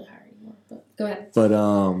 They don't really hire anymore. But go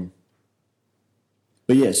ahead.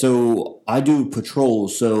 But yeah, so I do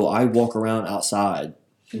patrols, so I walk around outside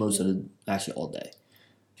actually all day.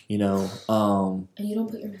 You know. And you don't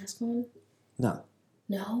put your mask on? No.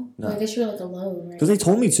 No? No. Well, I guess you're like alone, right? Because they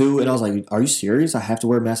told me to, and I was like, "Are you serious? I have to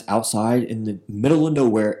wear a mask outside in the middle of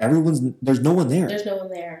nowhere. There's no one there. There's no one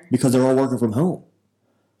there because they're all working from home."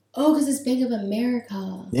 Oh, because it's Bank of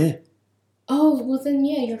America. Yeah. Oh, well then,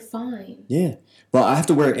 yeah, you're fine. Yeah, but I have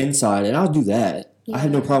to wear it inside, and I'll do that. Yeah. I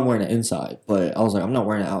have no problem wearing it inside, but I was like, I'm not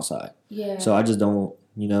wearing it outside. Yeah. So I just don't,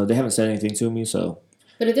 they haven't said anything to me, so.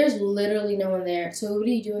 But if there's literally no one there, so what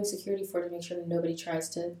are you doing security for to make sure that nobody tries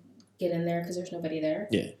to get in there because there's nobody there?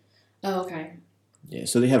 Yeah. Oh, okay. Yeah,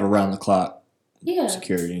 so they have around the clock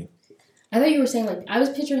security. I thought you were saying, like, I was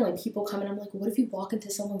picturing, like, people coming. I'm like, what if you walk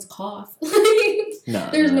into someone's cough?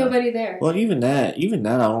 There's nobody there. Well, even that,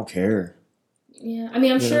 I don't care. Yeah. I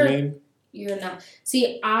mean, I'm sure what I mean? You're not.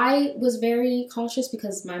 See, I was very cautious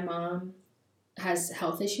because my mom has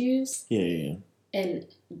health issues. Yeah. And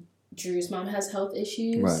Drew's mom has health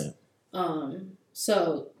issues. Right.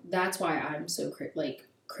 So that's why I'm so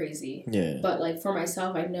crazy. Yeah. But like for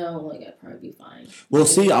myself, I know like I'd probably be fine. Well,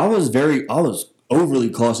 see, I was overly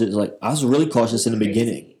cautious. Like I was really cautious in the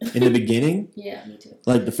beginning. In the beginning. Yeah, me too.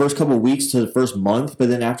 Like the first couple of weeks to the first month, but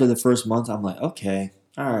then after the first month, I'm like, okay,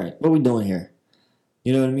 all right, what are we doing here?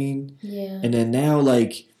 You know what I mean? Yeah. And then now,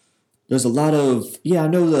 like, there's a lot of I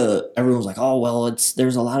know everyone's like, oh well,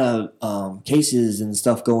 there's a lot of cases and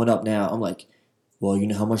stuff going up now. I'm like, well, you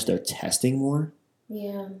know how much they're testing more.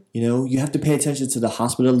 Yeah. You have to pay attention to the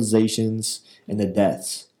hospitalizations and the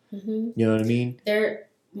deaths. Mm-hmm. You know what I mean?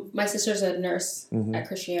 My sister's a nurse at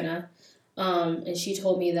Christiana, and she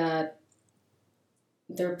told me that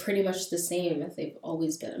they're pretty much the same as they've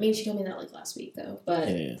always been. I mean, she told me that like last week though, but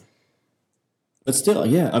yeah. But still,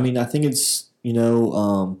 yeah. I mean, I think it's the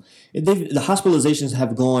hospitalizations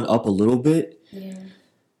have gone up a little bit. Yeah.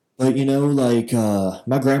 But like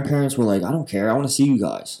my grandparents were like, I don't care. I want to see you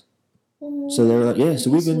guys. Oh, so they're like, yeah.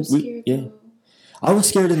 So I was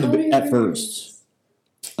scared at first.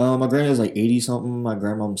 My granddad's like 80 something. My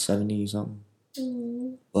grandmom's 70 something.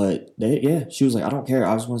 Mm. But she was like, I don't care.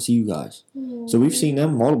 I just want to see you guys. Mm. So we've seen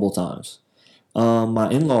them multiple times. My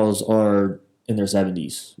in-laws are in their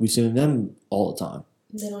 70s. We've seen them all the time.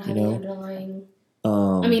 They don't have any underlying.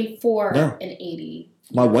 I mean, for an 80.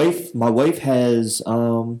 My wife has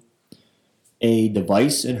a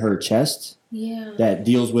device in her chest. Yeah. That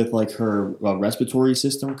deals with like her respiratory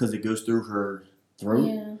system because it goes through her throat.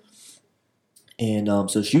 Yeah. And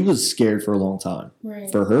so she was scared for a long time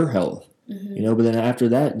for her health. Mm-hmm. But then after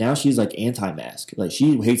that, now she's like anti-mask. Like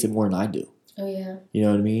she hates it more than I do. Oh yeah. You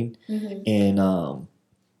know what I mean? Mm-hmm. And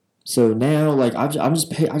so now like I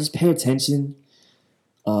just pay attention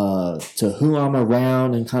to who I'm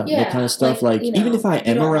around and that kind of stuff. Like even if I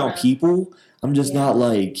am around people, I'm just not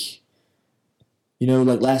like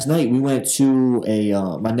like last night we went to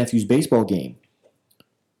my nephew's baseball game.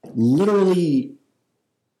 Literally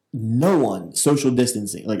no one social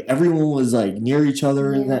distancing. Like everyone was like near each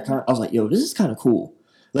other and that kind of, I was like, yo, this is kind of cool.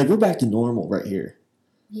 Like we're back to normal right here.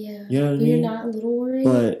 Yeah. You know what I mean? You're not a little worried?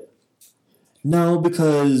 But no,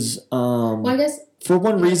 because well, I guess for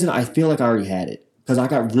one reason I feel like I already had it. because I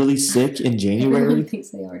got really sick in Everyone January.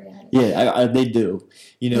 thinks they already had it. Yeah, they do.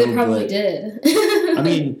 They probably did. I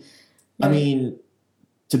mean, Right.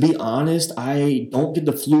 to be honest, I don't get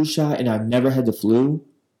the flu shot, and I've never had the flu.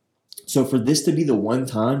 So for this to be the one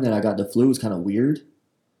time that I got the flu is kind of weird.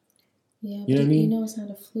 Yeah, You know what I you mean? know it's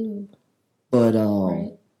not a flu, But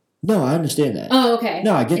right? no, I understand that. Oh, okay.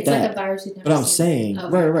 No, I get it's that. like a virus you've never But I'm seen. saying,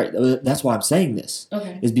 Okay. right. That's why I'm saying this.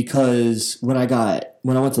 Okay. Is because when I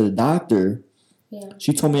went to the doctor, Yeah.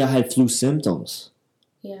 she told me I had flu symptoms.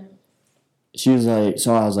 Yeah. She was like,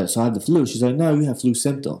 so I was like, so I have the flu. She's like, no, you have flu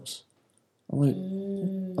symptoms. I'm like,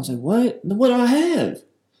 I was like, what? What do I have?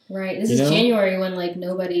 Right. This is January when like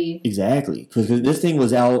nobody. Exactly, because this thing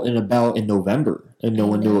was out and about in November, and no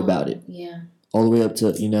one knew about it. Yeah. All the way up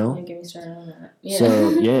to Don't get me started on that. Yeah. So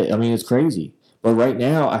yeah, I mean it's crazy. But right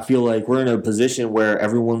now, I feel like we're in a position where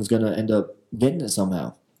everyone's gonna end up getting it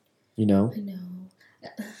somehow. I know.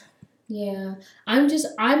 Yeah.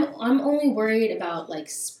 I'm only worried about like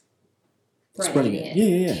spreading it.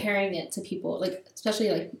 Yeah. Carrying it to people, like especially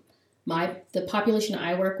like the population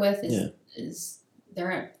I work with is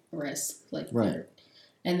they're at risk, like right.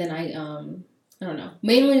 And then I don't know,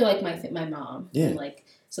 mainly like my mom. Yeah. And like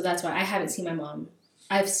so that's why I haven't seen my mom.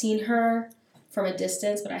 I've seen her from a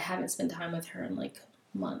distance, but I haven't spent time with her in like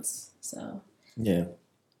months. So yeah.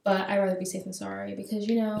 But I'd rather be safe than sorry because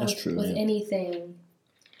that's true, with anything,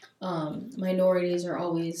 minorities are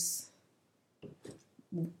always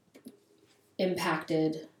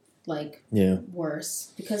impacted like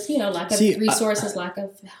worse because lack of resources, lack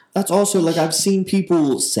of. That's also like I've seen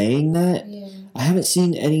people saying that. Yeah. I haven't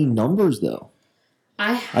seen any numbers though.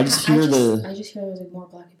 I just hear there was like more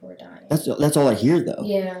black people were dying. That's all I hear though.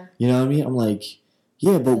 Yeah. You know what I mean? I'm like,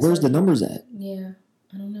 yeah, but where's the numbers at? Yeah,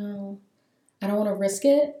 I don't know. I don't want to risk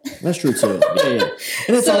it. That's true too. Yeah.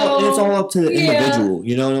 And it's all up to the individual.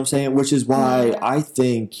 You know what I'm saying? Which is why I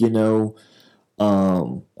think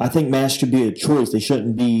I think masks should be a choice. They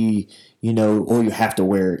shouldn't be, or you have to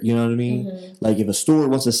wear it. You know what I mean? Mm-hmm. Like if a store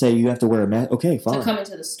wants to say you have to wear a mask, okay, fine. To come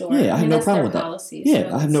into the store. Yeah, I have no problem with that. Policy, yeah,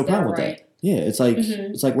 so I have no problem with that. Yeah, it's like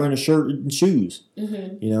wearing a shirt and shoes.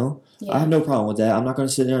 Mm-hmm. I have no problem with that. I'm not going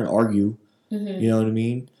to sit there and argue. Mm-hmm. You know what I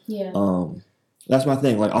mean? Yeah. That's my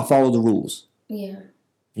thing. Like I'll follow the rules. Yeah.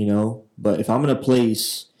 But if I'm in a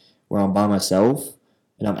place where I'm by myself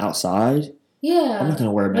and I'm outside, I'm not going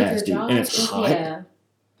to wear a mask, dude. And it's hot. Yeah.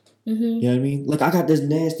 Mm-hmm. You know what I mean? Like I got this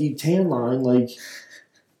nasty tan line. Like,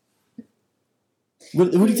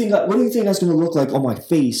 what do you think? What do you think that's going to look like on my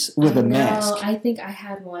face with a mask? I think I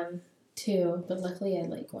had one too, but luckily I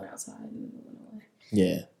like went outside and went away.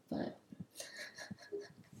 Yeah. But.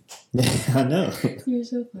 Yeah, I know. You're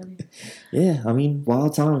so funny. Yeah, I mean,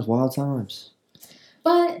 wild times.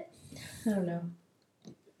 But I don't know.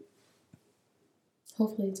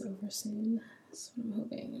 Hopefully it's over soon. That's what I'm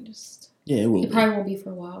hoping. It will. It probably won't be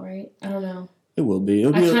for a while, right? I don't know. It will be.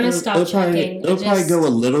 I kind of stopped checking. It'll probably go a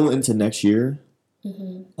little into next year.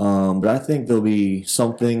 Mm-hmm. But I think there'll be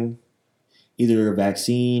something, either a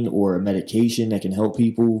vaccine or a medication that can help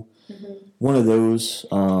people. Mm-hmm. One of those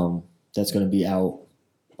that's going to be out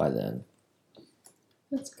by then.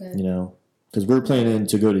 That's good. Because we're planning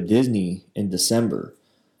to go to Disney in December.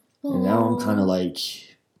 Aww. And now I'm kind of like...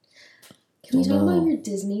 Can we talk about your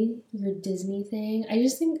Disney thing? I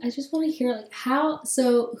just want to hear like how.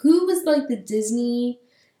 So who was like the Disney?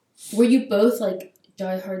 Were you both like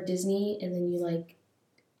diehard Disney, and then you like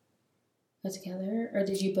got together, or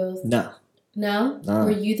did you both? No. No.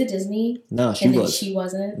 Were you the Disney? No, she was. She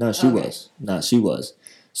wasn't. No, she was. No, she was.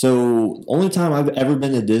 So only time I've ever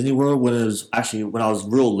been to Disney World when I was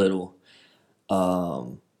real little. I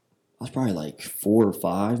was probably like 4 or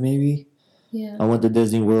 5 maybe. Yeah. I went to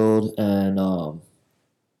Disney World and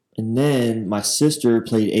then my sister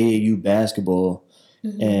played AAU basketball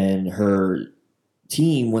and her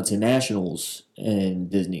team went to nationals in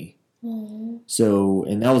Disney. Aww. So,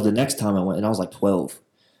 and that was the next time I went and I was like 12.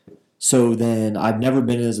 So then I've never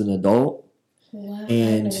been as an adult. Wow.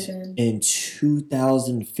 And in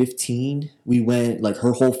 2015 we went, like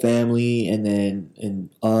her whole family and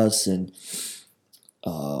us and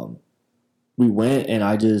we went and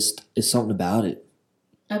it's something about it.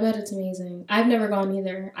 I bet it's amazing. I've never gone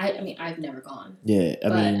either. I mean, I've never gone. Yeah,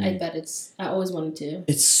 I bet I always wanted to.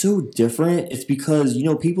 It's so different. It's because,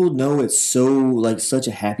 people know it's so, like, such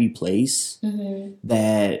a happy place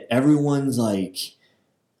that everyone's, like,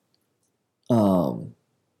 even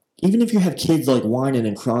if you have kids, like, whining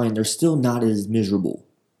and crying, they're still not as miserable.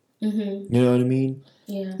 Mm-hmm. You know what I mean?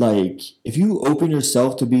 Yeah. Like, if you open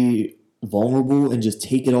yourself to be vulnerable and just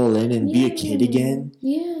take it all in and be a kid again.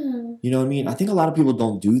 Yeah. You know what I mean? I think a lot of people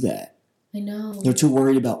don't do that. I know. They're too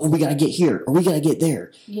worried about, oh, we got to get here or we got to get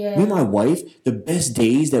there. Yeah. Me and my wife, the best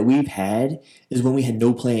days that we've had is when we had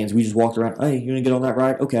no plans. We just walked around. Hey, you want to get on that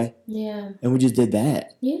ride? Okay. Yeah. And we just did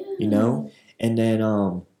that. Yeah. You know? And then,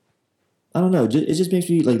 I don't know. It just makes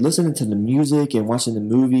me like listening to the music and watching the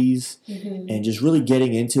movies and just really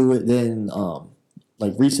getting into it. Then,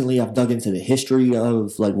 like recently I've dug into the history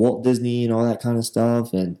of like Walt Disney and all that kind of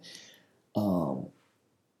stuff. And,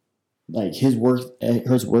 like his work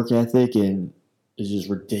ethic and is just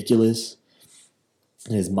ridiculous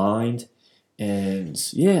in his mind. And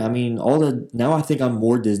yeah, I mean, now I think I'm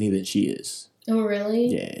more Disney than she is. Oh, really?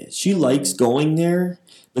 Yeah. She likes going there,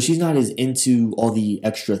 but she's not as into all the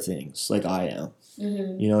extra things like I am.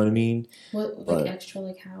 You know what I mean? Like extra,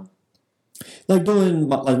 like how? Like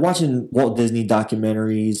watching Walt Disney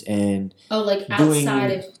documentaries and like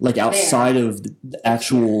outside of the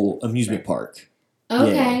actual amusement park.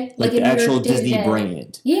 Okay. Yeah, like the actual Disney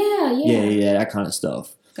brand. Yeah, that kind of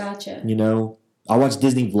stuff. Gotcha. You know, I watch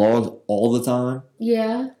Disney vlogs all the time.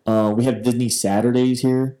 Yeah. We have Disney Saturdays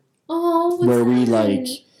here. Oh, what's where that?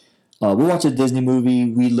 we we watch a Disney movie,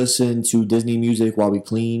 we listen to Disney music while we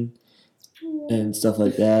clean and stuff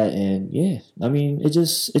like that. And yeah, I mean, it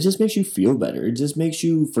just makes you feel better. It just makes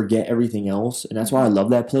you forget everything else, and that's why I love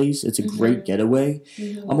that place. It's a great getaway.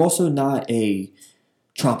 I'm also not a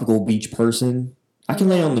tropical beach person. I can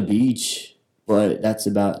lay on the beach, but that's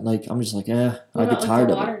about I'm just like, I get tired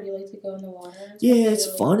of it. Do you like to go in the water? Yeah, it's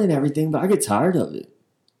fun and everything, but I get tired of it.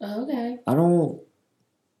 Oh, okay. I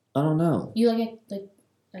don't know. You like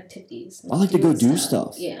activities? I like to go do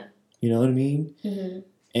stuff. Yeah. You know what I mean?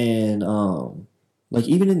 And like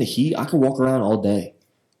even in the heat, I could walk around all day.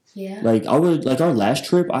 Yeah. Like our last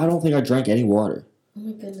trip, I don't think I drank any water. Oh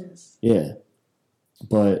my goodness. Yeah.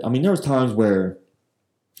 But I mean, there was times where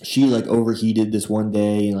she overheated this one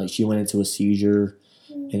day and she went into a seizure,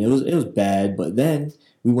 and it was bad. But then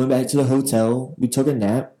we went back to the hotel, we took a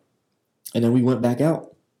nap, and then we went back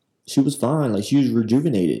out. She was fine. She was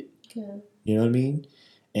rejuvenated. Good. You know what I mean?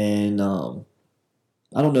 And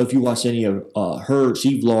I don't know if you watched any of her.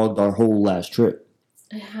 She vlogged our whole last trip.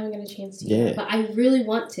 I haven't got a chance to yet, but I really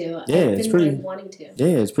want to. Yeah, I've been wanting to.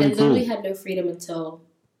 Yeah, it's pretty cool. I literally had no freedom until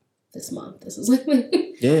this month. This is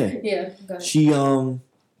yeah. Yeah. Go ahead. She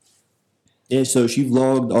so she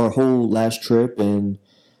vlogged our whole last trip, and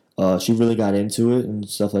she really got into it and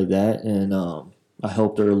stuff like that. And I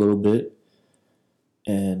helped her a little bit,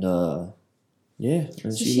 and yeah.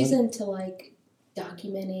 And so she's into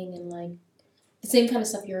documenting and the same kind of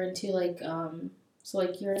stuff you're into, so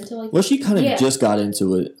you're into Well, she kind of just got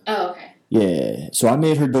into it. Oh, okay. Yeah, so I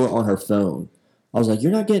made her do it on her phone. I was like,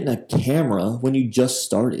 "You're not getting a camera when you just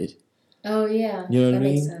started." Oh yeah, you know what I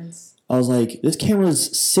mean? Makes sense. I was like, "This camera's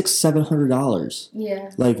 $600-700.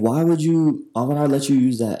 Yeah. Why would I let you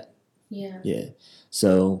use that?" Yeah. Yeah.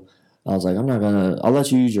 So I was like, I'll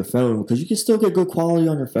let you use your phone because you can still get good quality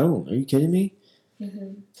on your phone. Are you kidding me?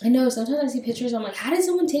 I know. Sometimes I see pictures. I'm like, how did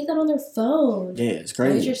someone take that on their phone? Yeah, it's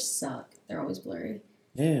crazy. Pictures suck. They're always blurry.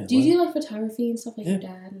 Yeah. Do you do photography and stuff your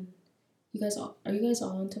dad? And are you guys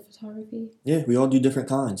all into photography? Yeah, we all do different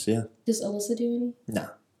kinds. Yeah. Does Alyssa do any? No.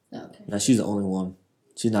 Oh, okay. No, she's the only one.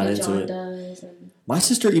 She's not into John it. Does My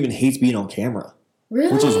sister even hates being on camera.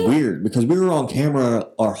 Really? Which is weird because we were on camera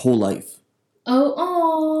our whole life.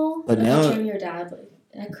 Oh. But now your dad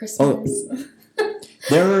at Christmas. Oh,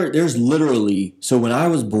 there's literally, so when I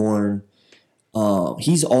was born,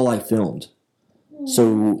 he's all I filmed.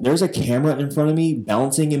 So there's a camera in front of me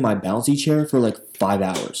bouncing in my bouncy chair for 5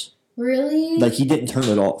 hours. Really? He didn't turn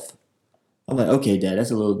it off. I'm like, okay, Dad,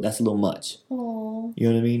 that's a little much. Aww. You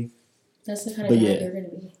know what I mean? That's the kind of dad you're gonna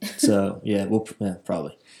be. So yeah,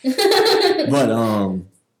 probably. But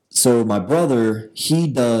so my brother,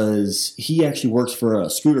 he actually works for a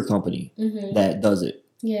scooter company that does it.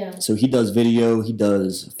 Yeah. So he does video, he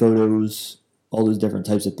does photos, all those different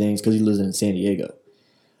types of things because he lives in San Diego.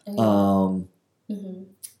 Oh, yeah.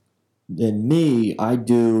 Then me, I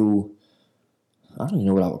don't even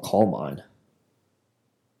know what I would call mine.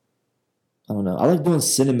 I don't know. I like doing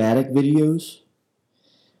cinematic videos,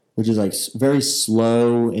 which is very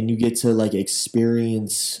slow, and you get to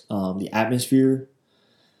experience the atmosphere.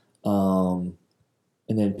 And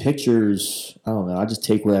then pictures, I don't know. I just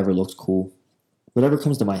take whatever looks cool, whatever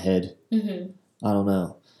comes to my head. I don't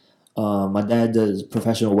know. My dad does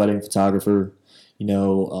professional wedding photographer.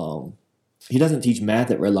 He doesn't teach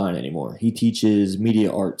math at Redline anymore. He teaches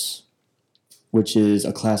media arts, which is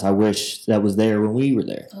a class I wish that was there when we were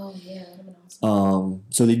there. Oh yeah. Awesome.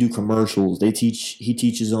 So they do commercials. He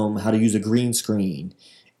teaches them how to use a green screen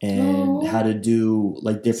and how to do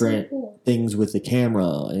different things with the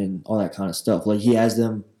camera and all that kind of stuff. He has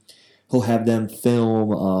them he'll have them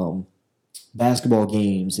film basketball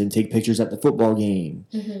games and take pictures at the football game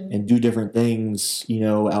and do different things,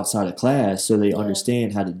 outside of class so they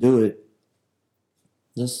understand how to do it.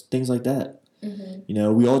 Just things like that.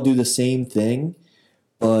 We all do the same thing,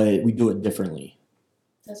 but we do it differently.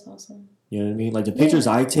 That's awesome. You know what I mean? Like the pictures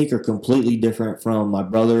I take are completely different from my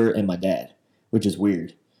brother and my dad, which is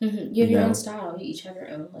weird. You have your own style. You each have your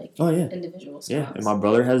own individual styles. Yeah, and my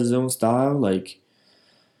brother has his own style, but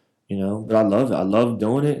I love it. I love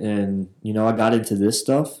doing it, and I got into this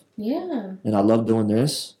stuff. Yeah. And I love doing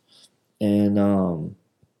this, and I don't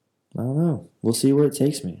know. We'll see where it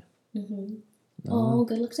takes me. Oh,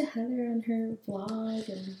 good luck to Heather on her vlog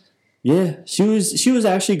and. Yeah, she was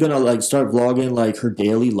actually gonna start vlogging her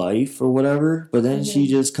daily life or whatever, but then she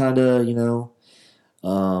just kind of she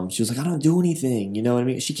was like, I don't do anything, you know what I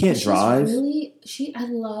mean? She can't drive. I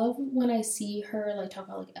love when I see her talk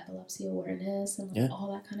about epilepsy awareness and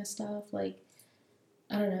all that kind of stuff. I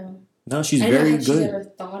don't know. No, she's very good. She's ever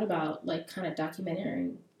thought about kind of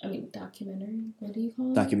documentary. What do you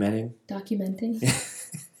call it? Documenting.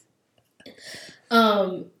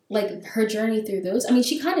 Her journey through those. I mean,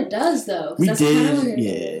 she kind of does though. We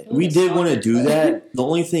did want to do that. The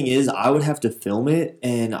only thing is, I would have to film it,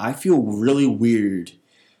 and I feel really weird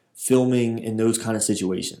filming in those kind of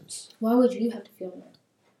situations. Why would you have to film it?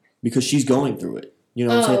 Because she's going through it. You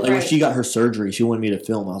know what I'm saying? When she got her surgery, she wanted me to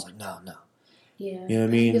film. I was like, no. Yeah. You know what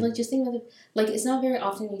I mean? I feel just think about it. It's not very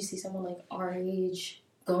often you see someone our age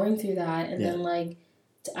going through that, and then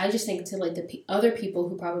I just think to the other people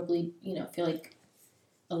who probably feel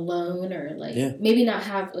alone or maybe not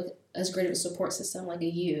have as great of a support system like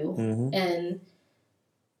you and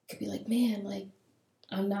could be man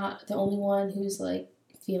I'm not the only one who's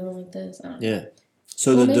feeling like this. I don't know. Yeah.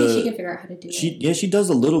 So maybe she can figure out how to do it. Yeah, she does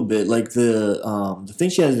a little bit. The thing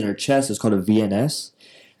she has in her chest is called a VNS.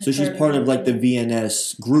 So she's part of the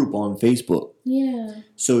VNS group on Facebook. Yeah.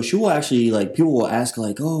 So she will actually people will ask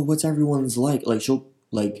oh, what's everyone's like? She'll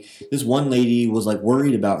this one lady was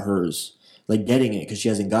worried about hers. Getting it because she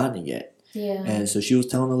hasn't gotten it yet. Yeah. And so she was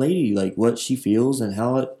telling the lady what she feels and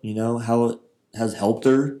how it has helped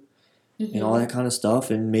her and all that kind of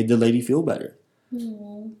stuff and made the lady feel better.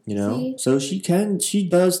 See? So she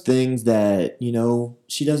does things that,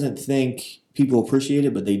 she doesn't think people appreciate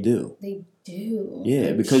it, but they do. They do.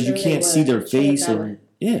 Yeah, because you can't see their face and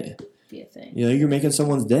be a thing. You're making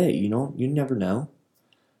someone's day, you never know.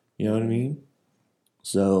 You know what I mean?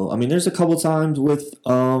 So, I mean, there's a couple times with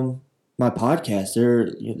my podcast,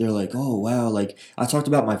 they're like, oh wow, I talked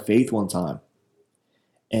about my faith one time,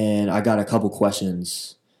 and I got a couple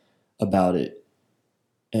questions about it,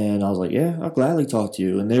 and I was like, yeah, I'll gladly talk to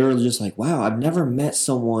you, and they were just like, wow, I've never met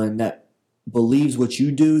someone that believes what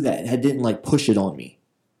you do that didn't push it on me,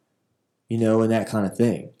 and that kind of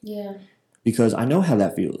thing. Yeah. Because I know how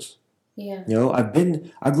that feels. Yeah.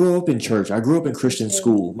 I grew up in church. I grew up in Christian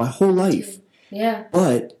school my whole life. Yeah.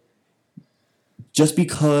 But just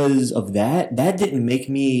because of that didn't make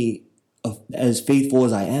me as faithful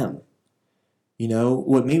as I am.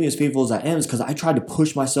 What made me as faithful as I am is because I tried to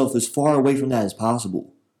push myself as far away from that as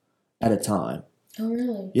possible at a time. Oh,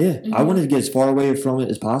 really? Yeah. I wanted to get as far away from it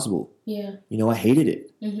as possible. Yeah. I hated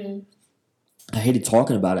it. I hated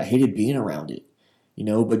talking about it. I hated being around it.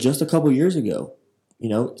 But just a couple years ago,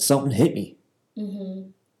 something hit me.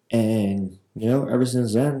 And, ever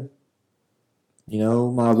since then,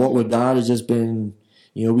 my walk with God has just been,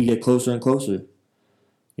 we get closer and closer.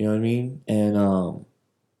 You know what I mean? And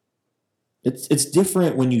it's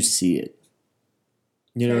different when you see it.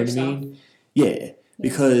 You know what I mean? Yeah.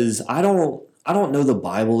 Because I don't know the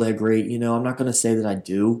Bible that great. I'm not going to say that I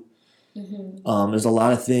do. There's a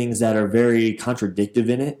lot of things that are very contradictive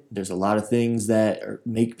in it. There's a lot of things that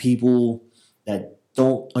make people that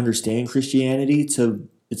don't understand Christianity it's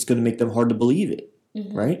going to make them hard to believe it.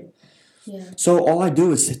 Right? Yeah. So all I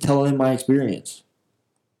do is tell them my experience.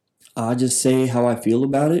 I just say how I feel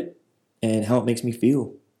about it and how it makes me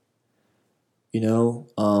feel.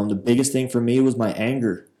 The biggest thing for me was my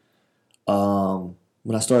anger.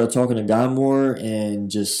 When I started talking to God more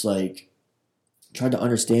and just tried to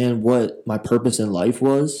understand what my purpose in life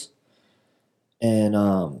was, and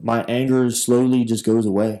my anger slowly just goes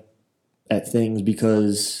away at things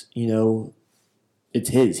because it's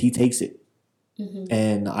his. He takes it.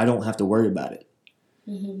 And I don't have to worry about it.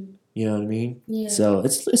 You know what I mean? Yeah. So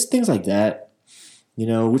it's things like that,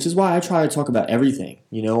 which is why I try to talk about everything.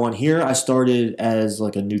 On here I started as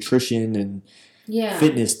a nutrition and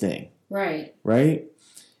fitness thing. Right. Right?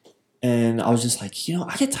 And I was just like,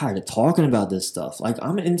 I get tired of talking about this stuff.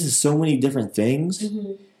 I'm into so many different things,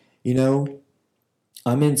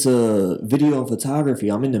 I'm into video and photography.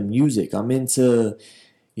 I'm into music. I'm into,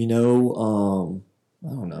 you know, I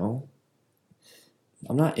don't know.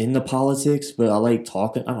 I'm not into politics, but I like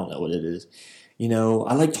talking. I don't know what it is.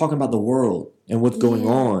 I like talking about the world and what's going Yeah.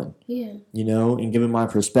 on, Yeah. and giving my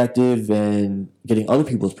perspective and getting other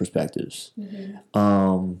people's perspectives.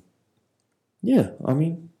 Mm-hmm. Yeah, I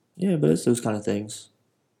mean, yeah, but it's those kind of things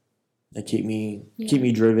that keep me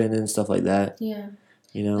driven and stuff like that. Yeah.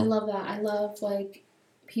 You I know? love that. I love like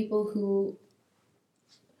people who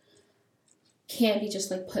can't be just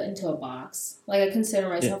like put into a box. Like I consider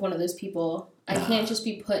myself one of those people. I can't just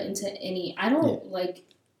be put into any. I don't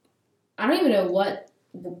I don't even know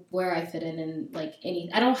where I fit in like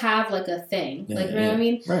any. I don't have like a thing. Yeah, like you know what I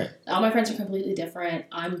mean? Right. All my friends are completely different.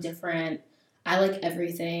 I'm different. I like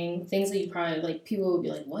everything. Things that you probably like. People would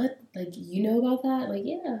be like, "What? Like you know about that?" Like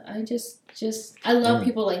yeah. I love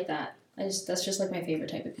people like that. That's just like my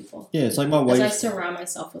favorite type of people. Yeah, it's like my wife. I surround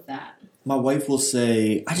myself with that. My wife will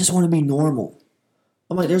say, "I just want to be normal."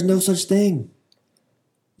 I'm like, "There's no such thing.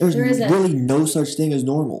 There's really no such thing as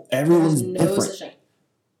normal. Everyone's different." Such thing.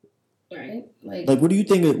 Right? Like, what do you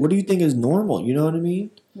think? What do you think is normal? You know what I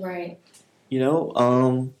mean? Right.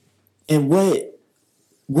 And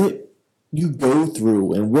what you go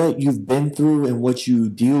through and what you've been through and what you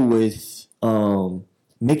deal with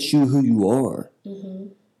makes you who you are. Mm-hmm.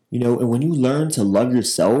 And when you learn to love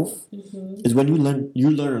yourself, is when you learn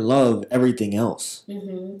to love everything else.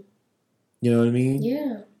 Mm-hmm. You know what I mean?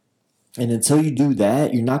 Yeah. And until you do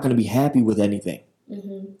that, you're not going to be happy with anything.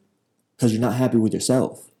 Mm-hmm. Because you're not happy with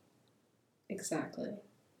yourself. Exactly.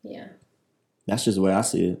 Yeah. That's just the way I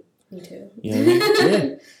see it. Me too. You know what I mean?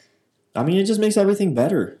 Yeah. I mean, it just makes everything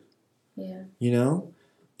better. Yeah.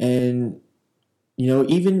 And,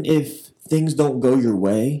 even if things don't go your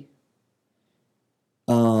way,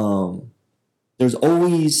 there's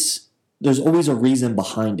always a reason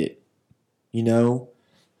behind it.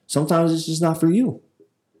 Sometimes it's just not for you.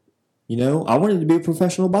 I wanted to be a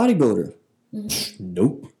professional bodybuilder. Mm-hmm.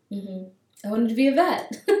 Nope. Mm-hmm. I wanted to be a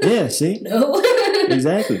vet. Yeah, see? No.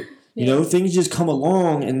 Exactly. Yeah. Things just come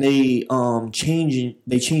along and they change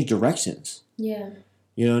directions. Yeah.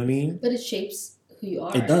 You know what I mean? But it shapes who you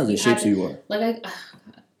are. It does. It shapes who you are. Like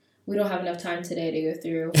we don't have enough time today to go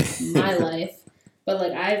through my life. But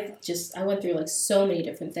like I went through like so many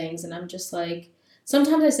different things and I'm just like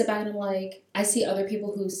sometimes I sit back and I'm like I see other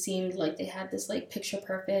people who seemed like they had this like picture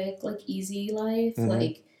perfect, like easy life. Mm-hmm.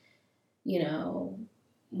 Like,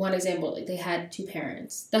 one example, like they had two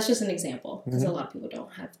parents. That's just an example because a lot of people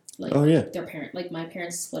don't have like their parent. Like my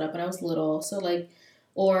parents split up when I was little, so like,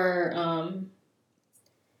 or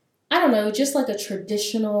I don't know, just like a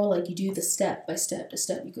traditional like you do the step by step to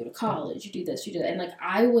step. You go to college, you do this, you do that, and like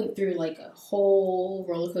I went through like a whole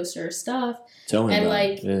roller coaster of stuff. Tell me and about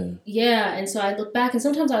like it. Yeah, and so I look back and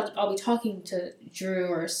sometimes I'll be talking to Drew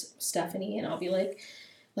or Stephanie and I'll be like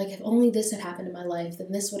if only this had happened in my life,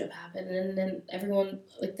 then this would have happened. And then everyone,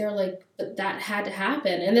 like, they're like, but that had to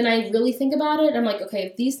happen. And then I really think about it. I'm like, okay,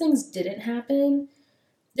 if these things didn't happen,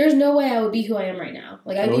 there's no way I would be who I am right now.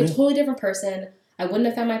 Like, I'd be a totally different person. I wouldn't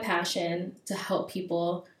have found my passion to help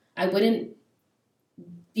people. I wouldn't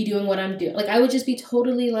be doing what I'm doing. Like, I would just be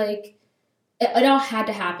totally, like, it all had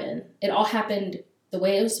to happen. It all happened the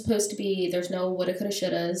way it was supposed to be. There's no woulda, coulda,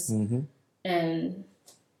 shouldas. Mm-hmm. And,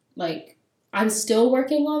 like, I'm still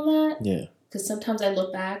working on that. Yeah. Because sometimes I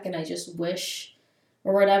look back and I just wish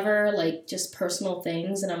or whatever, like just personal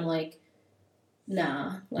things. And I'm like,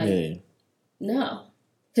 nah. Like, no.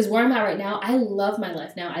 Because where I'm at right now, I love my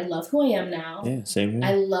life now. I love who I am now. Yeah, same here.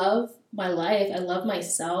 I love my life. I love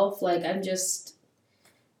myself. Like,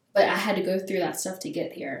 but I had to go through that stuff to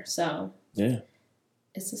get here. So. Yeah.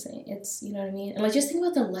 It's the same. It's, you know what I mean? And like, just think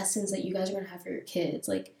about the lessons that you guys are going to have for your kids.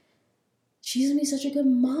 Like, she's gonna be such a good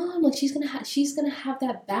mom. Like she's gonna have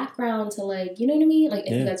that background to like, you know what I mean? Like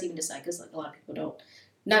if you guys even decide, because like a lot of people don't,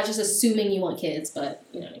 not just assuming you want kids, but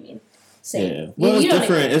you know what I mean. Same. Yeah. Well, it's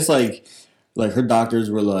different. I mean? It's like her doctors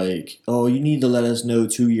were like, "Oh, you need to let us know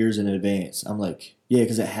 2 years in advance." I'm like, "Yeah,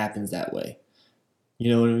 because it happens that way." You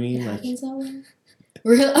know what I mean? It happens that way.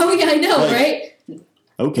 Really? Oh yeah, I know, right?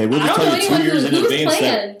 Okay, we'll just tell you 2 years in advance.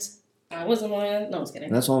 Planned. I wasn't planned. No, I was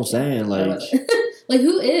kidding. That's what I'm saying. Like. Like,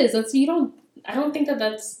 who is? I don't think that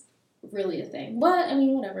that's really a thing. But, I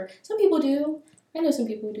mean, whatever. Some people do. I know some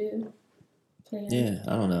people do. Yeah,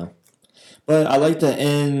 I don't know. But I like to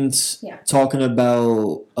end talking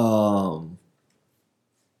about, or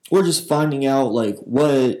just finding out, like,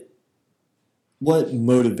 what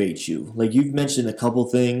motivates you. Like, you've mentioned a couple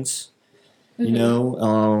things, but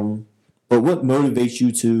what motivates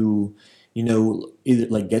you to either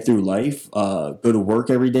like get through life, go to work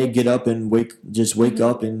every day, get up and wake Mm-hmm.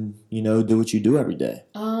 up and, do what you do every day?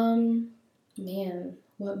 Man,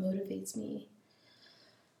 what motivates me?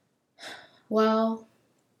 Well,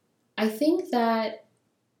 I think that,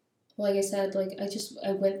 like I said, like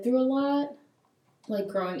I went through a lot, like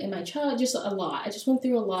growing in my child, just a lot. I just went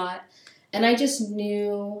through a lot, and I just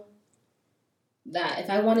knew that if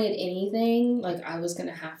I wanted anything, like I was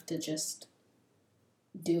gonna have to just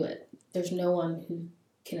do it. There's no one who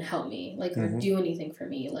can help me, like, or do anything for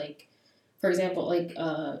me. Like, for example, like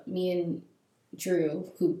me and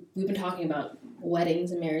Drew, who we've been talking about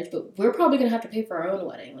weddings and marriage, but we're probably gonna have to pay for our own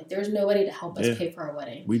wedding. Like, there's nobody to help us pay for our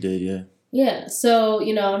wedding. We did, yeah. Yeah. So,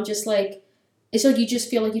 I'm just like, it's like you just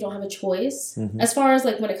feel like you don't have a choice as far as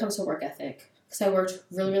like when it comes to work ethic. Because I worked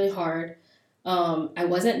really, really hard. I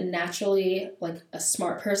wasn't naturally like a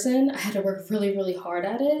smart person. I had to work really, really hard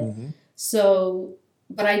at it. So,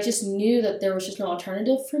 but I just knew that there was just no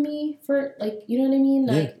alternative for me for like, you know what I mean?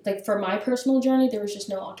 Like for my personal journey, there was just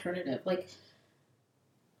no alternative. Like,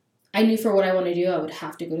 I knew for what I want to do, I would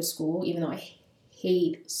have to go to school, even though I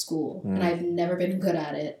hate school and I've never been good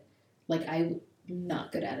at it. Like, I'm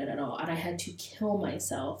not good at it at all. And I had to kill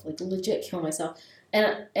myself, like legit kill myself.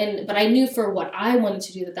 But I knew for what I wanted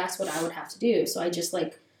to do that that's what I would have to do. So I just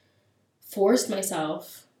like forced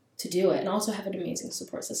myself to do it, and also have an amazing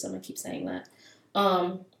support system. I keep saying that.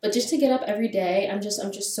 But just to get up every day, I'm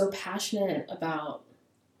just so passionate about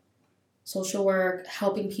social work,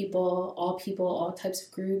 helping people, all types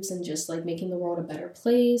of groups, and just like making the world a better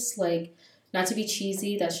place. Like, not to be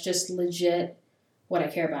cheesy, that's just legit what I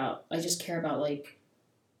care about. I just care about like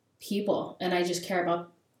people, and I just care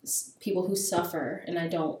about people who suffer, and I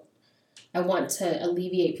want to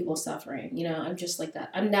alleviate people's suffering. I'm just like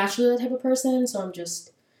that. I'm naturally that type of person, so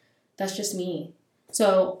that's just me.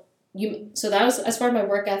 So that was as far as my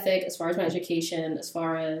work ethic, as far as my education, as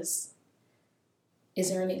far as, is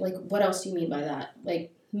there any, like, what else do you mean by that?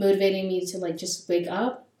 Like, motivating me to like just wake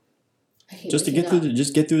up? I hate just to waking get through up.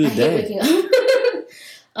 just get through the day. I hate waking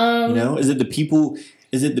up. Is it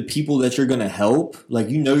the people that you're gonna help? Like,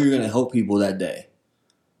 you're gonna help people that day.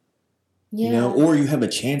 Yeah. Or you have a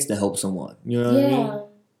chance to help someone. You know what I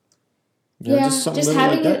mean? Just something just little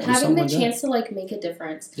having like that. having the chance to like make a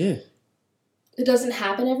difference. Yeah. It doesn't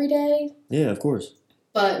happen every day. Yeah, of course.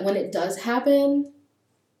 But when it does happen,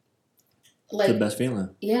 like, it's the best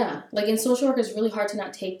feeling. Yeah, like in social work, it's really hard to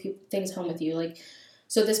not take things home with you. Like,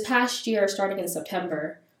 so this past year, starting in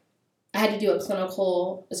September, I had to do it's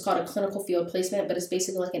called a clinical field placement, but it's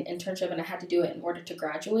basically like an internship, and I had to do it in order to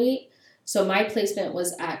graduate. So my placement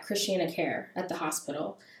was at Christiana Care at the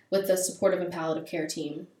hospital with the supportive and palliative care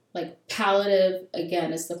team. Like, palliative,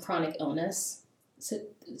 again, is the chronic illness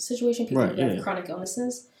situation, people who have chronic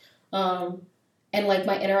illnesses. And like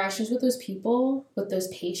my interactions with those people, with those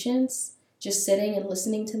patients, just sitting and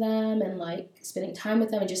listening to them and like spending time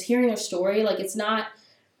with them and just hearing their story. Like, it's not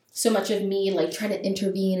so much of me like trying to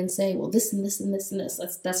intervene and say, well, this and this and this and this.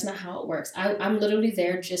 That's not how it works. I'm literally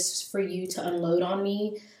there just for you to unload on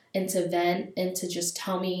me and to vent and to just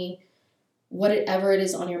tell me whatever it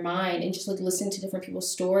is on your mind, and just like listening to different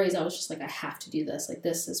people's stories. I was just like, I have to do this. Like,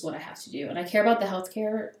 this is what I have to do. And I care about the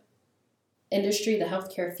healthcare industry, the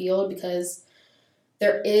healthcare field, because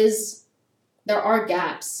there are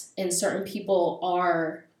gaps, and certain people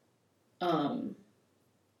are I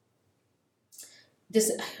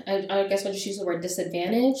guess I'll just use the word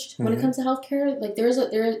disadvantaged when it comes to healthcare. Like,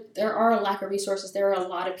 there are a lack of resources. There are a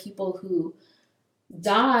lot of people who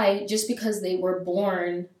die just because they were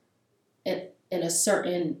born in a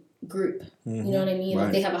certain group. You know what I mean? Right.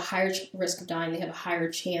 Like, they have a higher risk of dying. They have a higher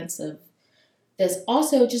chance of this.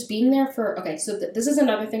 Also, just being there for, okay, so this is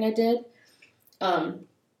another thing I did.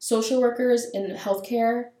 Social workers in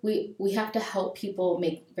healthcare, we have to help people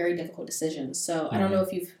make very difficult decisions. So I don't know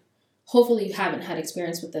if hopefully you haven't had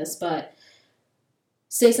experience with this, but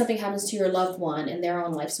say something happens to your loved one and they're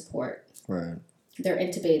on life support. Right. They're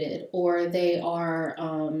intubated, or they are,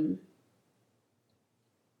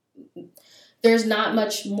 there's not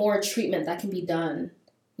much more treatment that can be done.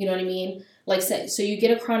 You know what I mean? Like, so you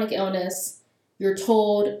get a chronic illness, you're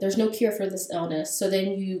told there's no cure for this illness, so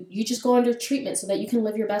then you just go under treatment so that you can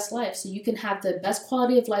live your best life, so you can have the best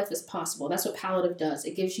quality of life as possible. That's what palliative does.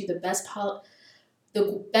 It gives you the best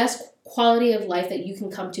quality of life that you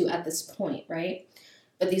can come to at this point, right?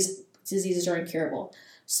 But these diseases are incurable.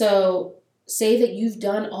 So say that you've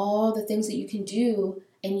done all the things that you can do,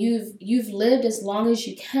 and you've lived as long as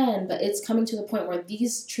you can, but it's coming to the point where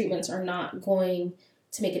these treatments are not going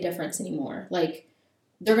to make a difference anymore. Like,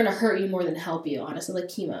 they're going to hurt you more than help you, honestly, like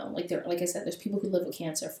chemo. Like I said, there's people who live with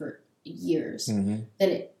cancer for years.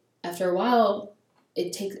 Then after a while,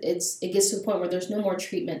 it gets to the point where there's no more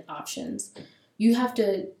treatment options. You have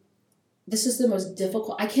to. This is the most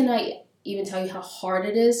difficult. I cannot even tell you how hard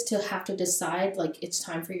it is to have to decide, like, it's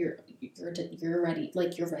time for you're ready,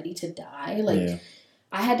 like, you're ready to die. Like,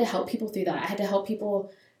 I had to help people through that. I had to help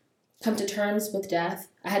people come to terms with death.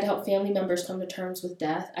 I had to help family members come to terms with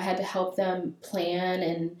death. I had to help them plan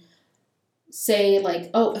and say,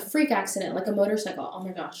 like, oh, a freak accident, like a motorcycle. Oh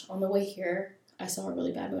my gosh, on the way here, I saw a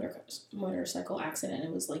really bad motorcycle accident.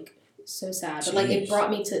 It was, like, so sad. But, like, it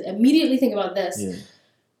brought me to immediately think about this. Yeah.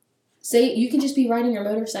 Say you can just be riding your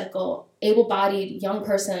motorcycle, able-bodied young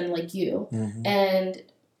person like you, and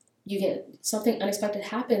you get something unexpected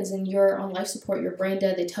happens and you're on life support, you're brain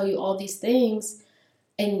dead, they tell you all these things,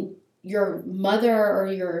 and your mother or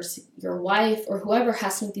your wife or whoever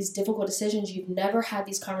has to make these difficult decisions. You've never had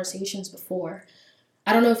these conversations before.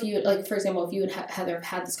 I don't know if you, like, for example, if you would have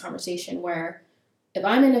had this conversation where if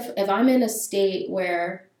I'm in a state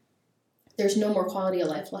where there's no more quality of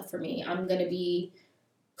life left for me, I'm going to be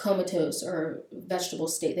comatose or vegetable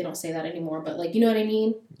state. They don't say that anymore, but, like, you know what I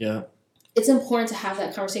mean? Yeah. It's important to have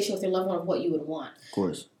that conversation with your loved one of what you would want. Of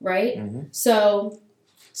course. Right? So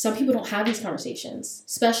some people don't have these conversations,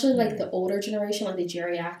 especially, like, the older generation, like the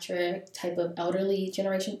geriatric type of elderly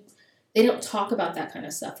generation. They don't talk about that kind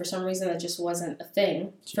of stuff. For some reason, that just wasn't a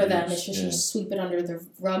thing for them. It's just you sweep it under the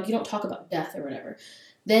rug. You don't talk about death or whatever.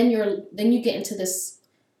 Then you get into this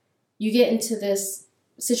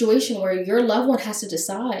situation where your loved one has to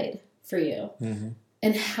decide for you.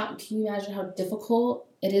 And how can you imagine how difficult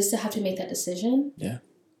it is to have to make that decision? Yeah.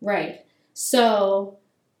 Right. So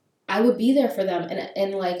I would be there for them,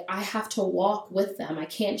 and like, I have to walk with them. I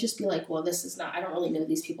can't just be like, well, I don't really know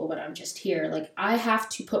these people, but I'm just here. Like, I have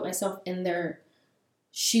to put myself in their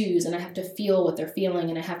shoes, and I have to feel what they're feeling,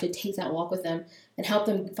 and I have to take that walk with them and help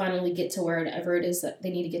them finally get to wherever it is that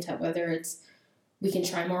they need to get to, whether it's we can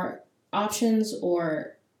try more options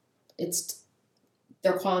or it's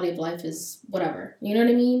their quality of life is whatever. You know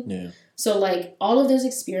what I mean? Yeah. So, like, all of those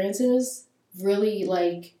experiences really,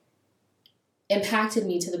 like, impacted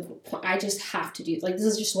me to the point I just have to do, like, this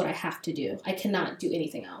is just what I have to do. I cannot do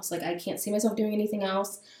anything else. Like, I can't see myself doing anything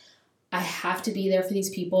else. I have to be there for these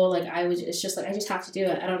people. Like, it's just like, I just have to do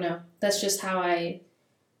it. I don't know. That's just how I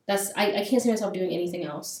can't see myself doing anything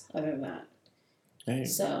else other than that. Hey,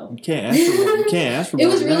 so you can't ask for it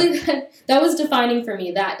was really that was defining for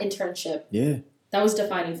me, that internship. Yeah. That was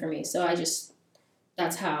defining for me. So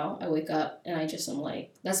that's how I wake up, and I'm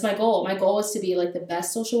like, that's my goal. My goal is to be, like, the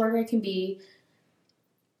best social worker I can be.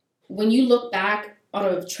 When you look back on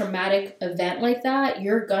a traumatic event like that,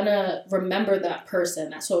 you're gonna remember that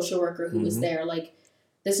person, that social worker who was there. Like,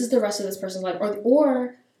 this is the rest of this person's life.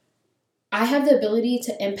 Or I have the ability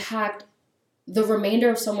to impact the remainder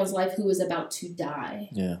of someone's life who is about to die.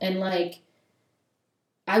 Yeah. And, like,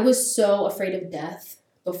 I was so afraid of death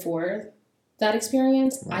before that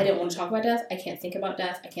experience. Right. I didn't want to talk about death. I can't think about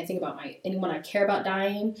death. I can't think about anyone I care about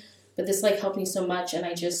dying. But this, like, helped me so much, and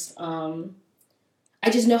I just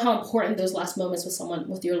know how important those last moments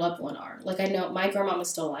with your loved one are. Like, I know my grandma is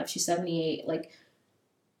still alive. She's 78. Like,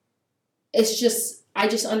 it's just, I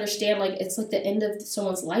just understand, like, it's like the end of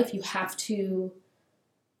someone's life. You have to,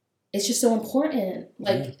 it's just so important.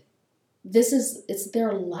 Like, it's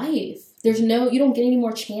their life. You don't get any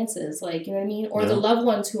more chances. Like, you know what I mean? Or the loved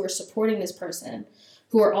ones who are supporting this person,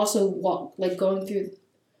 who are also going through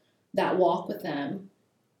that walk with them.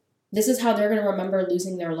 This is how they're going to remember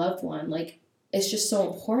losing their loved one. Like, it's just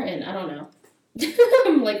so important. I don't know.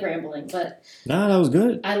 I'm, like, rambling, but. No, that was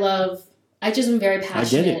good. I just am very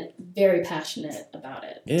passionate. Very passionate about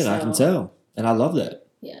it. Yeah, so. I can tell. And I love that.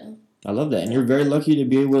 Yeah. I love that. And you're very lucky to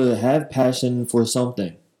be able to have passion for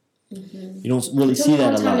something. Mm-hmm. You don't really see that a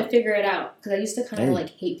lot. It took a long time to figure it out, because I used to kind of like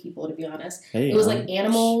hate people, to be honest. It was like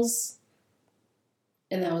animals,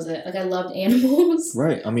 and that was it. Like, I loved animals.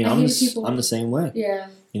 Right. I mean, I'm the same way. Yeah.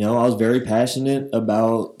 You know, I was very passionate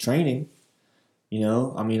about training. You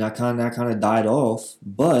know, I mean, I kind of died off,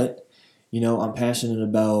 but, you know, I'm passionate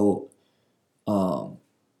about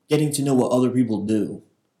getting to know what other people do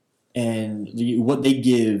and what they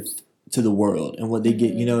give to the world and what they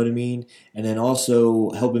get, you know what I mean? And then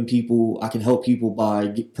also helping people, I can help people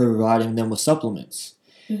by providing them with supplements.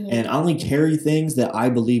 Mm-hmm. And I only carry things that I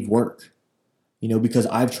believe work, you know, because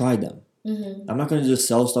I've tried them. Mm-hmm. I'm not going to just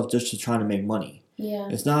sell stuff just to try to make money. Yeah.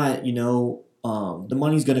 It's not, you know, the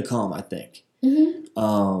money's going to come, I think.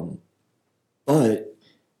 Mm-hmm. But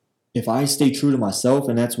if I stay true to myself,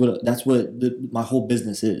 and that's what my whole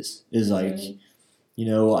business is like, you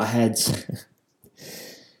know, I had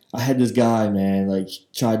this guy, man, like,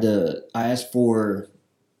 I asked for,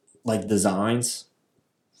 like, designs,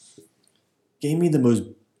 gave me the most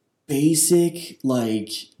basic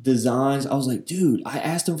like designs. I was like, dude, I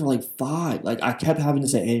asked him for like 5. Like I kept having to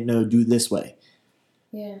say, hey, no, do this way.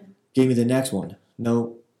 Yeah. Gave me the next one.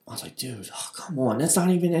 No. I was like, dude, oh, come on. That's not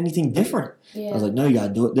even anything different. Yeah. I was like, no, you got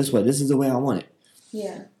to do it this way. This is the way I want it.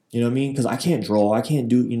 Yeah. You know what I mean? Because I can't draw. I can't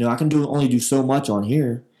do, I can only do so much on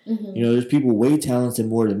here. Mm-hmm. There's people way talented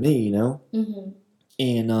more than me, Mm-hmm.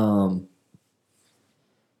 And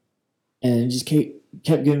it just kept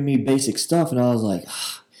giving me basic stuff. And I was like,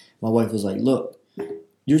 my wife was like, look,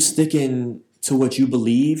 you're sticking to what you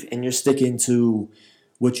believe and you're sticking to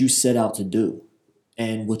what you set out to do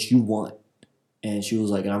and what you want. And she was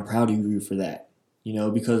like, and I'm proud of you for that.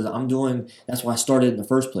 Because that's why I started in the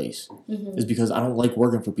first place. Mm-hmm. Is because I don't like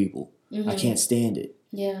working for people. Mm-hmm. I can't stand it.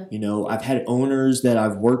 Yeah. I've had owners that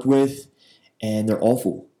I've worked with and they're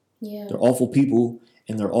awful. Yeah. They're awful people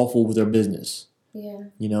and they're awful with their business. Yeah.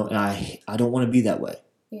 And I don't want to be that way.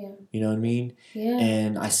 Yeah. You know what I mean? Yeah.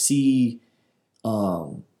 And I see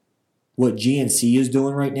what GNC is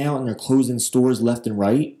doing right now and they're closing stores left and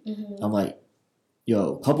right. Mm-hmm. I'm like,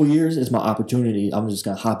 yo, a couple years is my opportunity. I'm just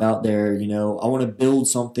going to hop out there. I want to build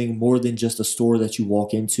something more than just a store that you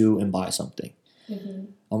walk into and buy something. Mm-hmm.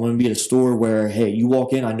 I want to be at a store where, hey, you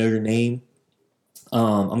walk in, I know your name.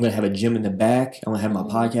 I'm going to have a gym in the back. I'm going to have my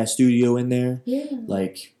podcast studio in there. Yeah.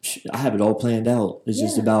 Like, I have it all planned out. It's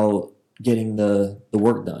just about getting the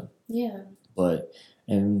work done. Yeah.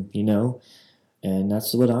 And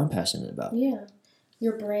that's what I'm passionate about. Yeah.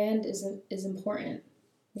 Your brand is important.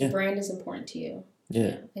 Your brand is important to you.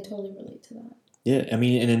 Yeah. I totally relate to that. Yeah. I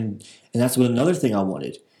mean, and that's what another thing I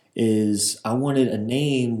wanted is I wanted a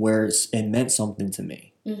name where it meant something to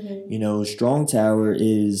me. Mm-hmm. Strong Tower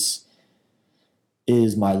is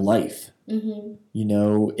my life. Mm-hmm.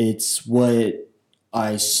 It's what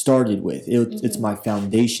I started with. It's my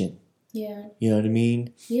foundation. Yeah. You know what I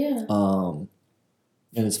mean? Yeah.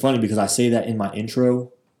 And it's funny because I say that in my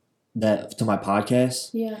intro to my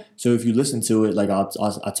podcast. Yeah. So if you listen to it, like I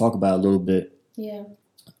talk about it a little bit. Yeah.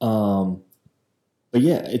 But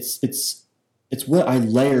yeah, it's what I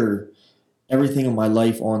layer everything in my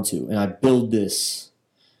life onto, and I build this,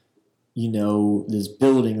 this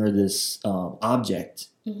building or this object.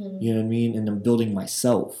 Mm-hmm. You know what I mean? And I'm building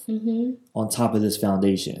myself on top of this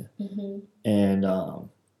foundation. Mm-hmm. And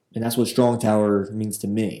that's what Strong Tower means to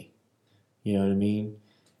me. You know what I mean?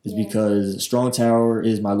 It's because Strong Tower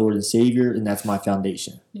is my Lord and Savior, and that's my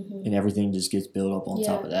foundation. Mm-hmm. And everything just gets built up on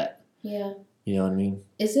top of that. Yeah. You know what I mean?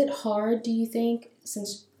 Is it hard, do you think,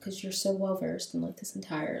 because you're so well versed in like this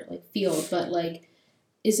entire like field, but like,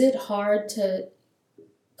 is it hard to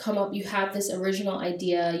come up? You have this original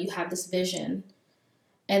idea, you have this vision,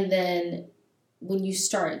 and then when you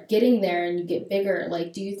start getting there and you get bigger,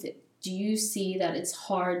 like, do you see that it's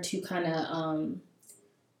hard to kind of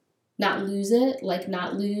not lose it, like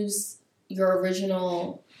not lose your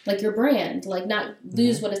original, like your brand, like not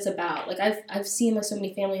lose what it's about? Like I've seen like so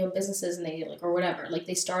many family-owned businesses and they like, or whatever, like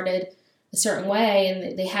they started a certain way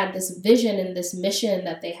and they had this vision and this mission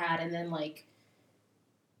that they had, and then like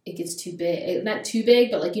it gets too big, not too big,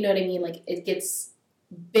 but like, you know what I mean? Like it gets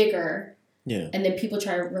bigger. Yeah. And then people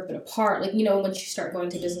try to rip it apart. Like, once you start going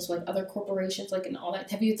to business with like other corporations, like and all that,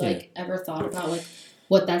 have you like ever thought about like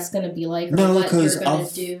what that's going to be like, or no, what you're going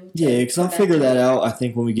to do? Yeah, because I'll figure that out, I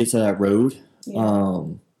think, when we get to that road. Yeah.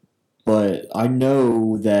 But I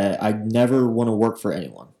know that I never want to work for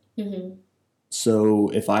anyone. Mm-hmm. So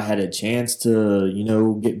if I had a chance to,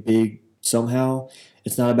 get big somehow,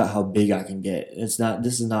 it's not about how big I can get. This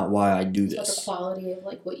is not why I do this. It's about the quality of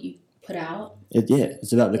like what you put out.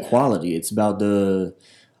 It's about the quality. It's about the,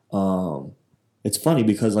 it's funny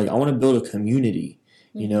because like I want to build a community,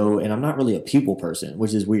 and I'm not really a people person,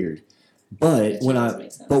 which is weird. But when I'm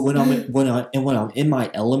in my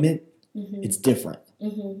element, it's different.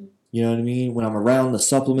 Mm-hmm. You know what I mean? When I'm around the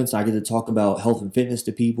supplements, I get to talk about health and fitness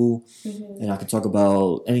to people, and I can talk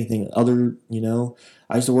about anything other.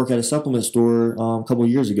 I used to work at a supplement store a couple of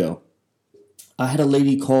years ago. I had a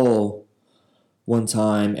lady call one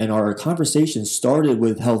time, and our conversation started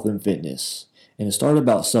with health and fitness, and it started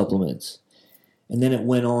about supplements, and then it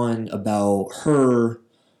went on about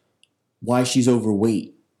why she's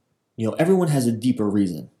overweight. Everyone has a deeper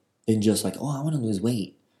reason than just like, oh, I want to lose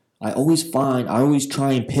weight. I always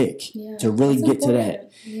try and pick to really get to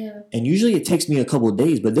that. Yeah. And usually it takes me a couple of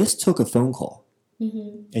days, but this took a phone call.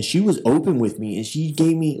 Mm-hmm. And she was open with me, and she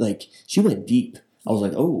gave me, like, she went deep. I was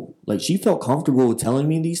like, oh, like, she felt comfortable with telling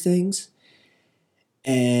me these things.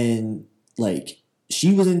 And, like,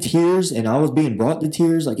 she was in tears, and I was being brought to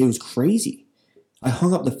tears. Like, it was crazy. I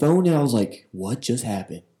hung up the phone, and I was like, what just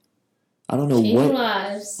happened? I don't know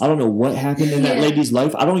what happened in that lady's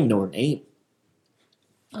life. I don't even know her name.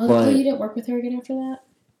 Oh, you didn't work with her again after that?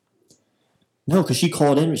 No, because she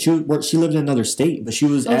called in. She lived in another state, but she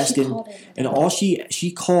was asking, and all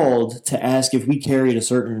she called to ask if we carried a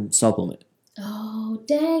certain supplement. Oh,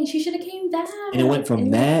 dang! She should have came back. And it went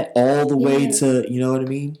from that all the way to, you know what I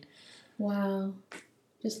mean? Wow.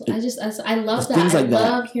 I love that. Things like I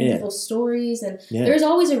love hearing people's stories, and there's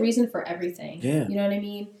always a reason for everything. Yeah. You know what I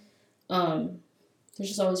mean? There's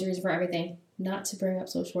just always a reason for everything. Not to bring up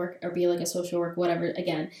social work or be like a social work, whatever,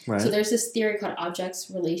 again. Right. So there's this theory called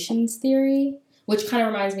objects relations theory, which kind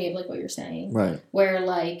of reminds me of like what you're saying. Right. Where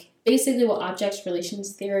like basically what objects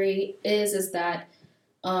relations theory is that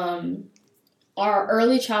our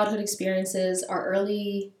early childhood experiences, our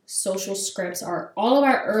early social scripts, all of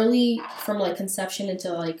our early, from like conception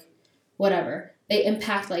into like whatever, they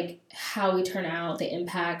impact like how we turn out. They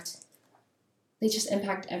just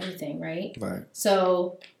impact everything, right? Right.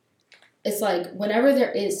 So it's like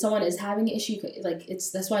whenever someone is having an issue, like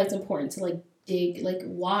that's why it's important to like dig, like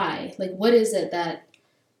why, like what is it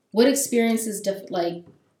what experiences like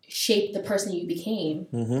shape the person you became.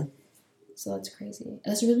 Mm-hmm. So that's crazy.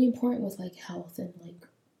 That's really important with like health and like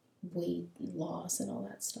weight loss and all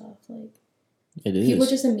that stuff. Like it is. People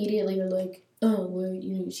just immediately are like, oh, well,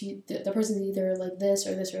 the person's either like this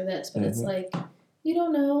or this or this, but it's like you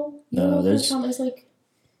don't know. You don't know if trauma is like.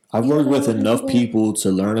 I've worked with enough people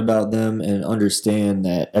to learn about them and understand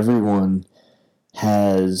that everyone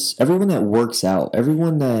that works out,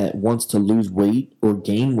 everyone that wants to lose weight or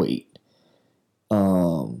gain weight,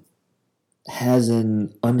 has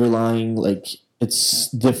an underlying, like, it's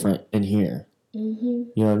different in here. Mm-hmm.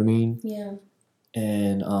 You know what I mean? Yeah.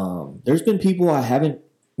 And there's been people I haven't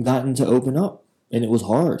gotten to open up, and it was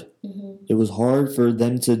hard. Mm-hmm. It was hard for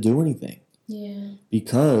them to do anything. Yeah.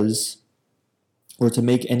 Or to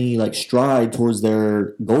make any like stride towards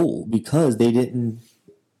their goal, because they couldn't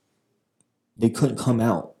come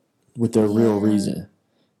out with their real reason.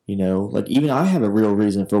 You know, like even I have a real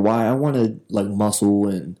reason for why I wanted like muscle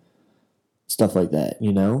and stuff like that,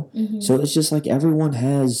 you know? Mm-hmm. So it's just like everyone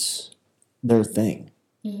has their thing.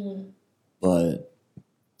 Mm-hmm. But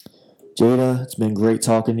Jada, it's been great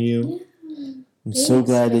talking to you. Yeah. I'm so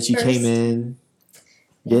glad that you came in.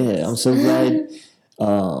 Yeah, I'm so glad.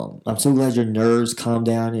 I'm so glad your nerves calmed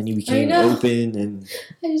down and you became open, and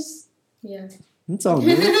it's all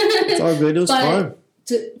good. It's all good. It was fun.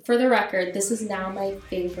 For the record, this is now my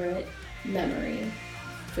favorite memory.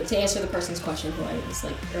 To answer the person's question who I was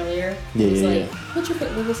like earlier, what's your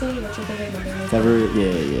favorite memory?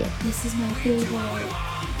 This is my favorite.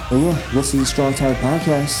 Well, yeah, this is the Strong Tide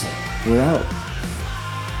Podcast. We're out.